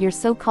reminds me of your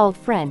so-called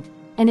friend,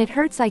 and it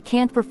hurts I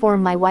can't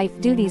perform my wife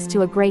duties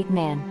to a great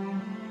man.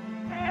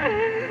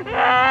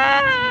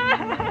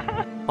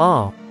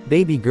 Aw,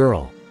 baby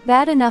girl.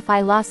 Bad enough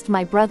I lost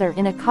my brother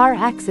in a car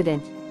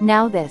accident,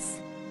 now this.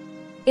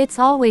 It's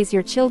always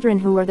your children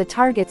who are the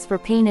targets for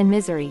pain and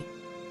misery.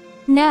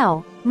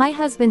 Now, my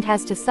husband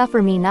has to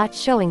suffer me not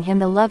showing him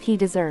the love he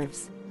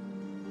deserves.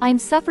 I'm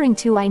suffering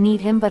too, I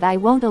need him, but I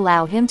won't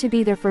allow him to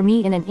be there for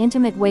me in an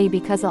intimate way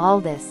because of all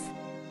this.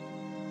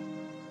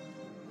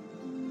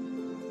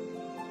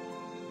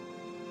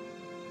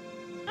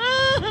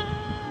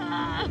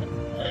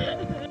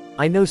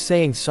 I know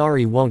saying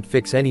sorry won't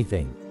fix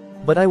anything.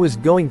 But I was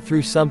going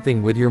through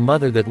something with your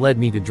mother that led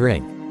me to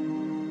drink.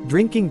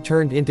 Drinking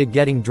turned into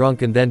getting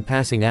drunk and then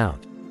passing out.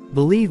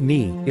 Believe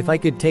me, if I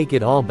could take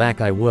it all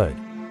back I would.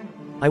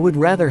 I would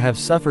rather have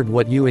suffered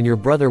what you and your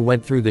brother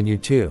went through than you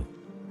two.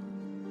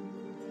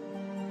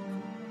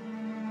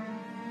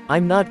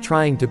 I'm not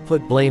trying to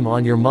put blame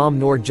on your mom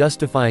nor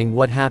justifying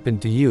what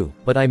happened to you,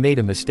 but I made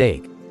a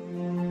mistake.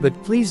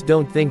 But please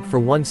don't think for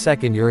 1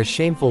 second you're a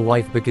shameful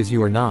wife because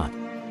you are not.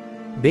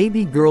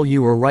 Baby girl,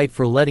 you were right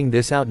for letting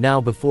this out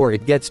now before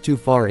it gets too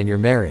far in your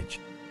marriage.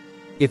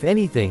 If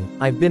anything,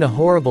 I've been a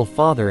horrible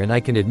father and I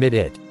can admit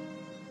it.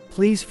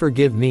 Please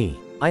forgive me.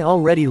 I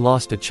already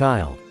lost a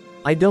child.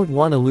 I don't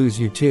want to lose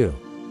you too.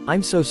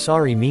 I'm so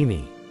sorry,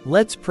 Mimi.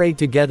 Let's pray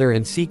together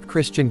and seek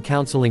Christian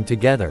counseling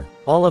together,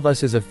 all of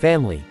us as a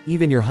family,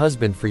 even your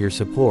husband, for your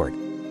support.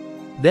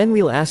 Then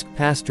we'll ask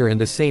Pastor and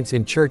the saints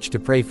in church to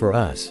pray for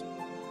us.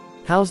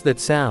 How's that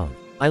sound?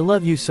 I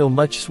love you so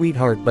much,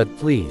 sweetheart, but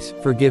please,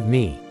 forgive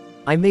me.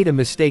 I made a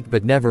mistake,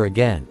 but never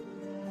again.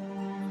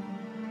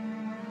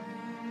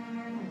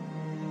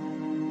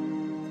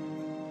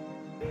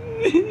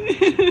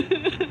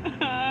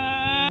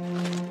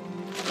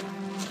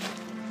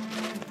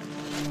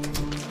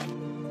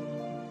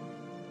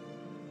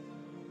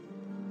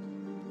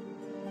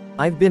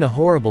 I've been a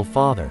horrible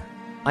father.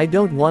 I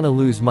don't want to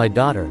lose my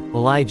daughter,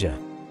 Elijah.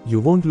 You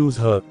won't lose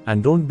her,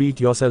 and don't beat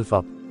yourself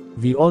up.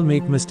 We all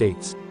make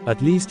mistakes.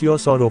 At least you're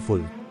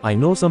sorrowful. I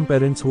know some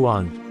parents who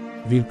aren't.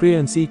 We'll pray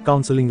and seek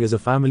counseling as a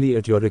family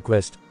at your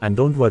request, and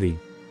don't worry.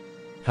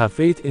 Have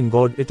faith in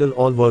God, it'll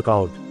all work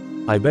out.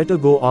 I better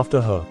go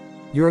after her.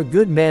 You're a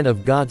good man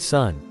of God's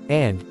son,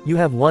 and you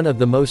have one of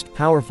the most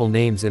powerful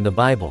names in the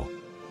Bible.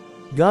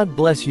 God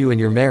bless you in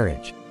your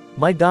marriage.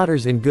 My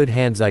daughter's in good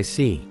hands, I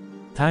see.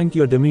 Thank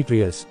you,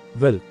 Demetrius.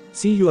 Well,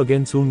 see you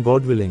again soon,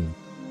 God willing.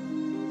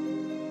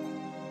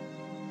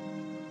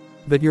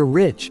 But you're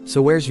rich,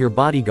 so where's your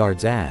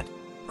bodyguards at?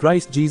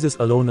 Christ Jesus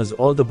alone is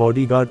all the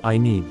bodyguard I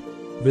need.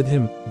 With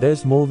him,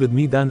 there's more with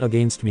me than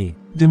against me.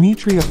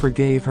 Demetria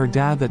forgave her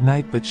dad that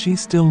night, but she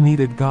still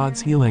needed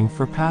God's healing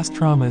for past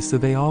traumas, so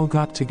they all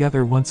got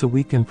together once a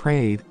week and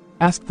prayed,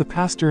 asked the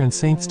pastor and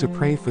saints to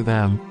pray for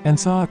them, and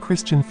saw a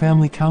Christian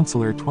family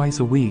counselor twice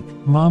a week,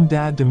 Mom,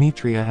 Dad,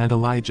 Demetria and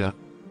Elijah.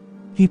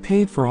 He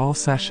paid for all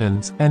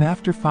sessions, and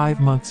after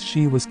 5 months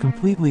she was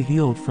completely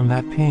healed from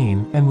that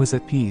pain, and was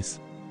at peace.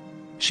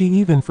 She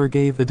even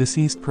forgave the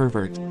deceased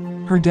pervert.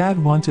 Her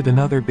dad wanted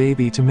another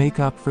baby to make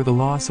up for the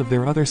loss of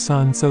their other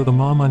son, so the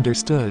mom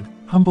understood,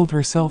 humbled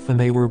herself, and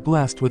they were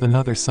blessed with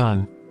another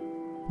son.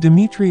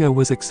 Demetria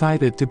was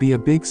excited to be a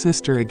big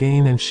sister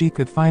again, and she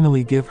could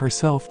finally give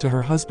herself to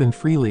her husband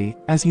freely,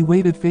 as he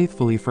waited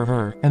faithfully for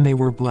her, and they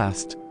were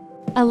blessed.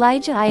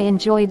 Elijah, I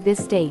enjoyed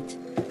this date.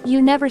 You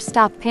never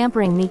stop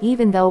pampering me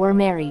even though we're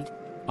married.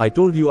 I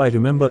told you I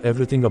remember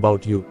everything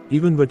about you,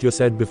 even what you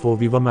said before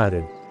we were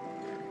married.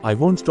 I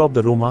won't stop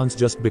the romance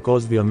just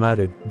because we are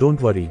married,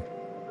 don't worry.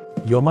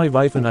 You're my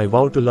wife and I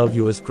vow to love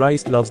you as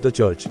Christ loves the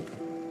church.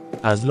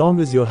 As long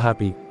as you're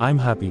happy, I'm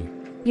happy.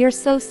 You're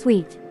so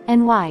sweet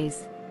and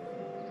wise.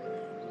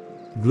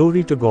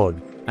 Glory to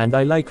God. And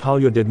I like how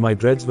you did my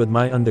dreads with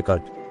my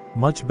undercut.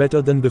 Much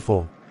better than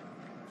before.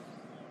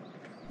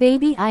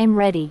 Baby, I'm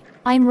ready.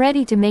 I'm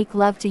ready to make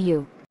love to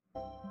you.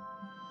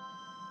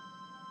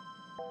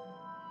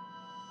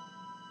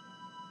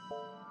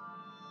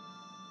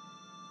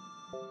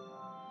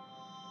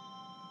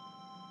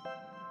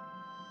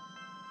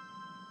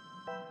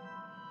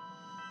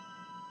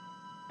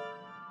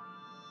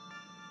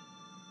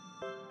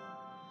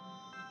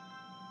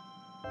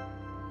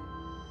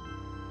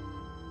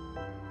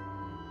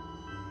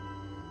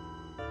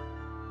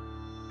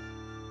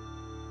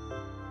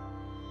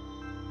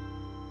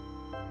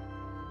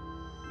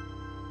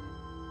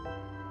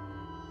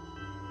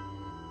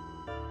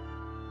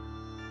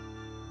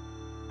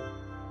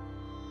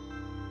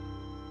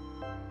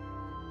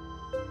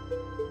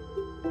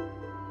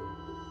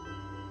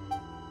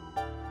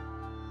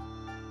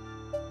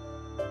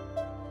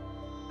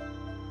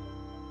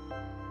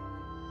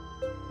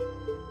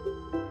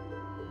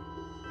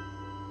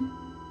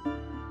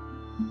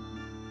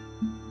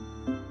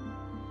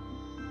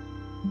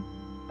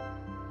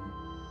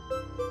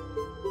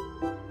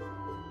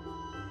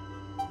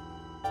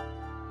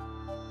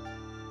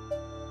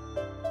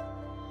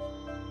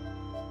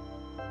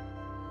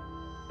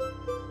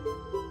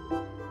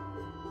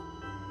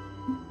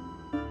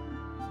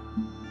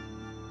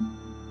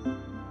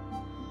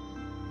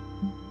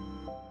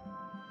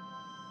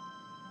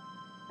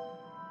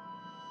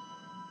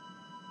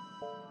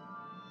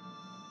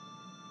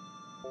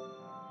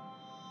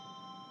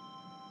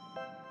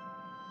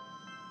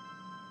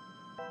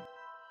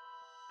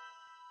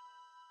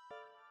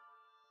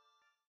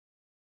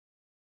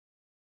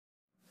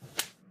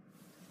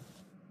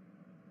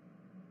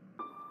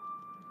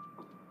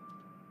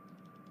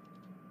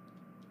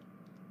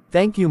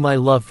 Thank you my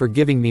love for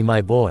giving me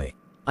my boy.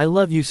 I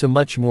love you so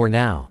much more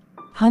now.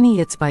 Honey,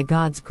 it's by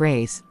God's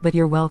grace, but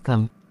you're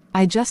welcome.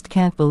 I just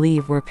can't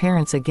believe we're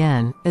parents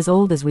again, as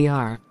old as we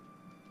are.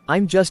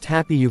 I'm just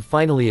happy you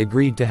finally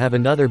agreed to have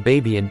another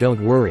baby, and don't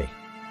worry.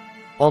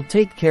 I'll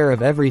take care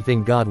of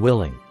everything, God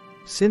willing.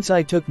 Since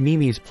I took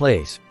Mimi's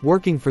place,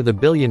 working for the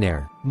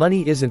billionaire,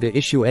 money isn't an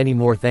issue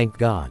anymore, thank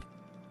God.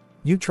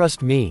 You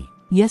trust me?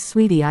 Yes,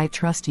 sweetie, I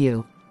trust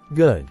you.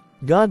 Good.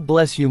 God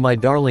bless you, my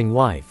darling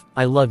wife.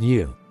 I love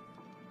you.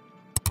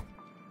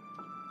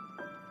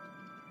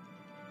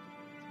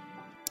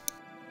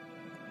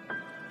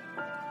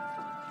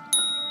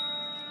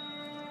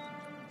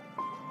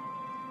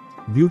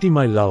 Beauty,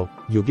 my love,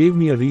 you gave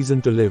me a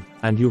reason to live,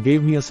 and you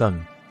gave me a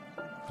son.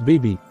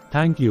 Baby,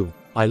 thank you.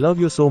 I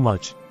love you so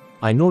much.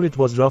 I know it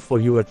was rough for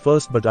you at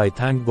first, but I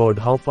thank God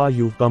how far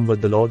you've come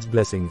with the Lord's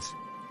blessings.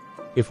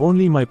 If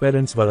only my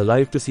parents were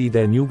alive to see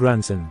their new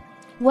grandson.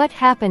 What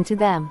happened to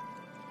them?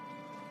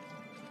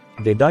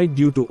 They died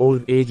due to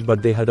old age,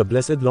 but they had a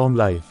blessed long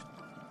life.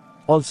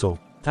 Also,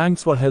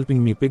 thanks for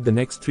helping me pick the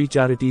next 3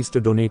 charities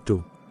to donate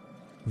to.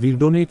 We'll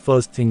donate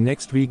first thing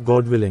next week,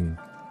 God willing.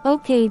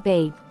 Okay,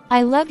 babe.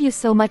 I love you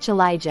so much,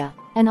 Elijah,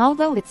 and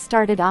although it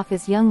started off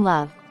as young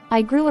love,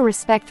 I grew a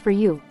respect for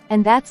you,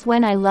 and that's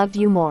when I loved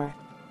you more.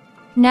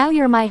 Now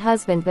you're my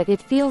husband, but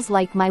it feels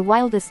like my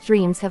wildest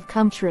dreams have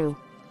come true.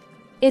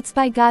 It's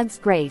by God's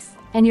grace,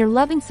 and your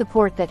loving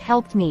support that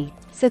helped me,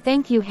 so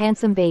thank you,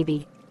 handsome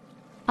baby.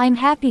 I'm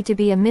happy to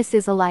be a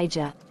Mrs.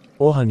 Elijah.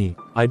 Oh honey,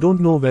 I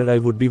don't know where I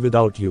would be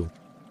without you.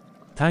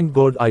 Thank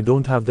God I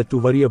don't have that to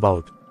worry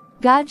about.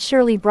 God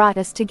surely brought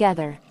us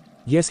together.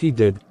 Yes, he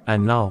did,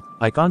 and now,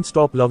 I can't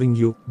stop loving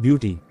you,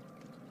 beauty.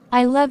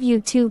 I love you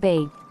too,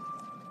 babe.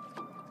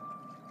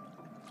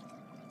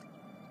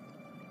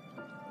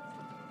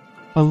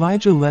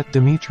 Elijah let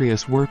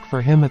Demetrius work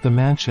for him at the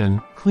mansion,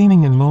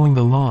 cleaning and mowing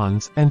the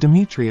lawns, and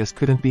Demetrius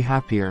couldn't be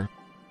happier.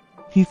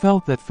 He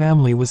felt that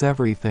family was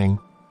everything.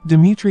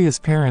 Demetrius'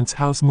 parents'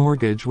 house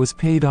mortgage was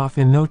paid off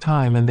in no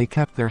time, and they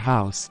kept their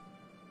house.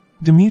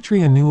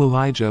 Demetria knew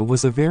Elijah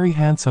was a very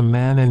handsome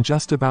man, and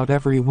just about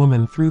every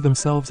woman threw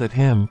themselves at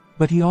him,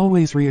 but he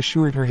always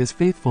reassured her his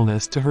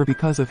faithfulness to her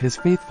because of his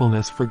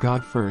faithfulness for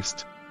God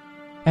first.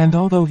 And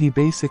although he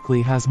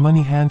basically has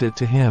money handed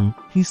to him,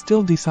 he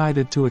still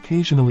decided to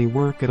occasionally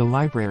work at a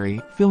library,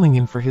 filling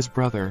in for his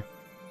brother.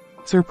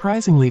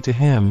 Surprisingly to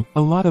him,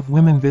 a lot of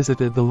women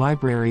visited the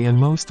library and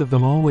most of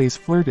them always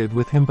flirted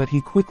with him, but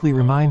he quickly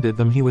reminded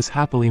them he was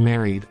happily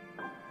married.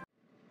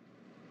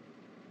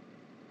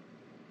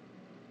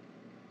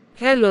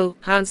 Hello,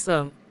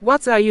 handsome.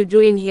 What are you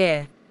doing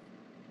here?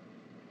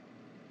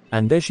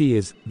 And there she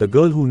is, the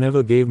girl who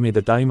never gave me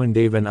the time and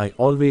day when I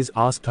always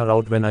asked her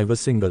out when I was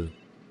single.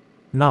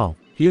 Now,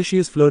 here she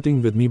is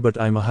flirting with me,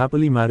 but I'm a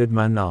happily married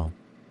man now.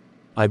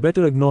 I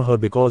better ignore her,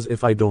 because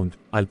if I don't,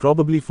 I'll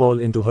probably fall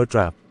into her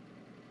trap.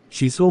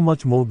 She's so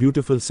much more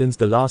beautiful since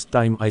the last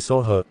time I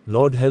saw her,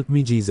 Lord help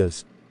me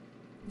Jesus.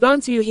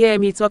 Don't you hear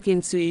me talking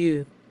to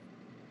you?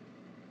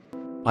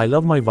 I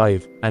love my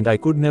wife, and I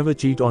could never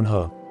cheat on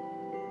her.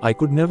 I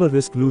could never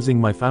risk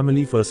losing my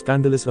family for a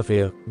scandalous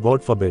affair,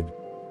 God forbid.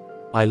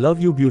 I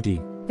love you,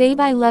 beauty. Babe,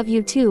 I love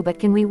you too, but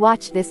can we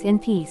watch this in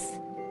peace?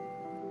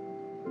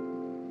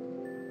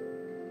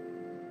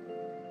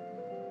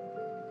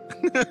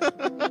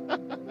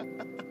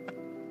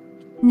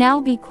 Now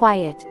be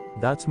quiet.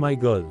 That's my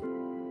girl.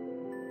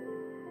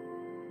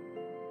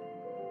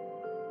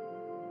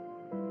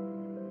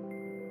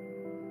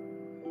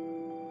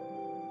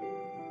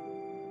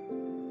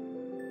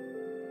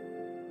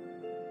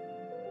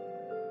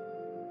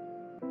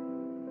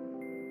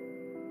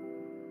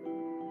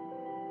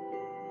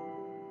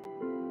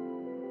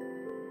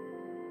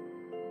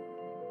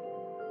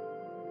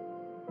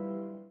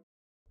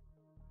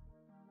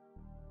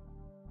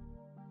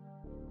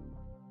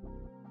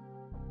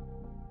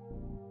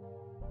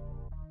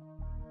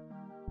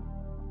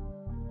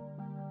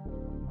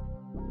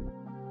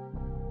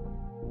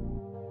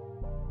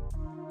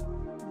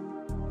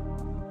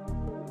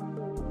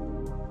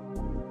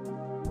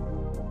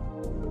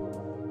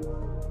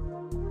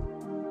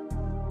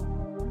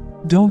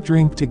 Don't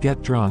drink to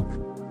get drunk.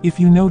 If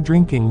you know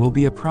drinking will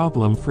be a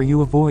problem for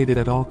you, avoid it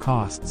at all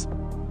costs.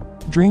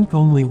 Drink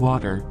only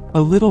water.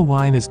 A little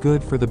wine is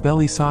good for the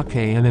belly, sake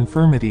and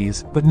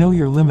infirmities, but know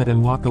your limit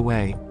and walk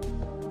away.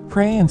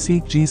 Pray and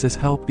seek Jesus'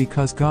 help,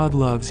 because God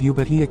loves you,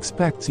 but he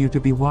expects you to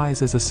be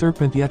wise as a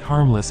serpent yet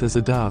harmless as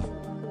a dove.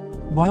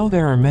 While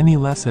there are many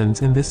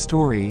lessons in this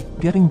story,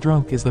 getting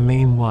drunk is the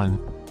main one.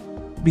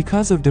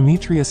 Because of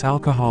Demetrius'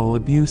 alcohol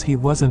abuse, he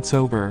wasn't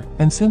sober,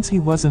 and since he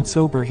wasn't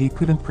sober he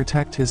couldn't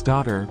protect his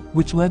daughter,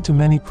 which led to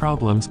many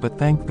problems, but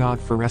thank God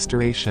for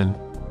restoration.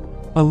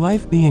 A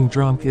life being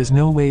drunk is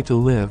no way to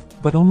live,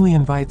 but only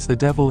invites the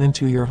devil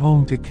into your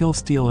home to kill,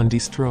 steal and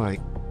destroy.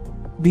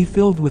 Be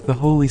filled with the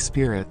Holy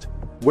Spirit.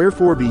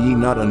 Wherefore be ye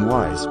not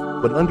unwise,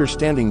 but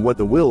understanding what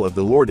the will of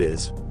the Lord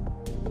is.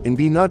 And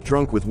be not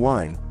drunk with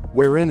wine,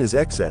 wherein is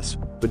excess,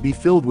 but be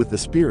filled with the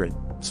Spirit,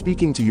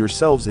 speaking to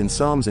yourselves in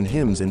psalms and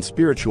hymns and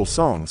spiritual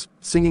songs,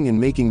 singing and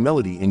making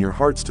melody in your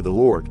hearts to the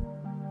Lord,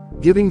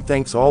 giving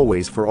thanks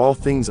always for all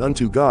things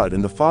unto God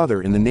and the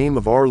Father in the name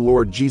of our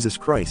Lord Jesus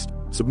Christ,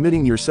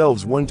 submitting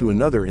yourselves one to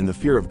another in the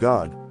fear of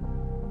God.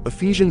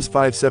 Ephesians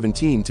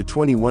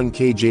 5:17-21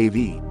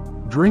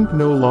 KJV. Drink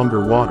no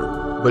longer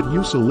water, but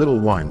use a little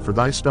wine for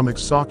thy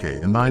stomach's sake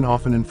and thine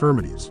often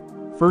infirmities.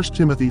 1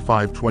 Timothy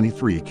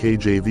 5:23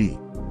 KJV.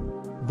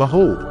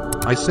 Behold,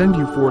 I send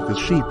you forth as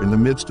sheep in the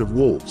midst of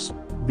wolves.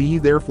 Be ye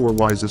therefore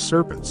wise as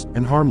serpents,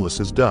 and harmless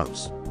as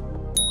doves.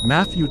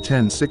 Matthew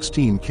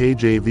 10:16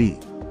 KJV.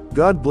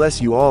 God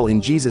bless you all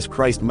in Jesus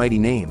Christ's mighty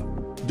name.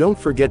 Don't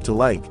forget to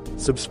like,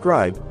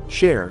 subscribe,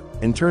 share,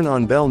 and turn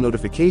on bell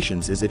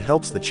notifications as it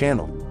helps the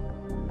channel.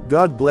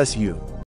 God bless you.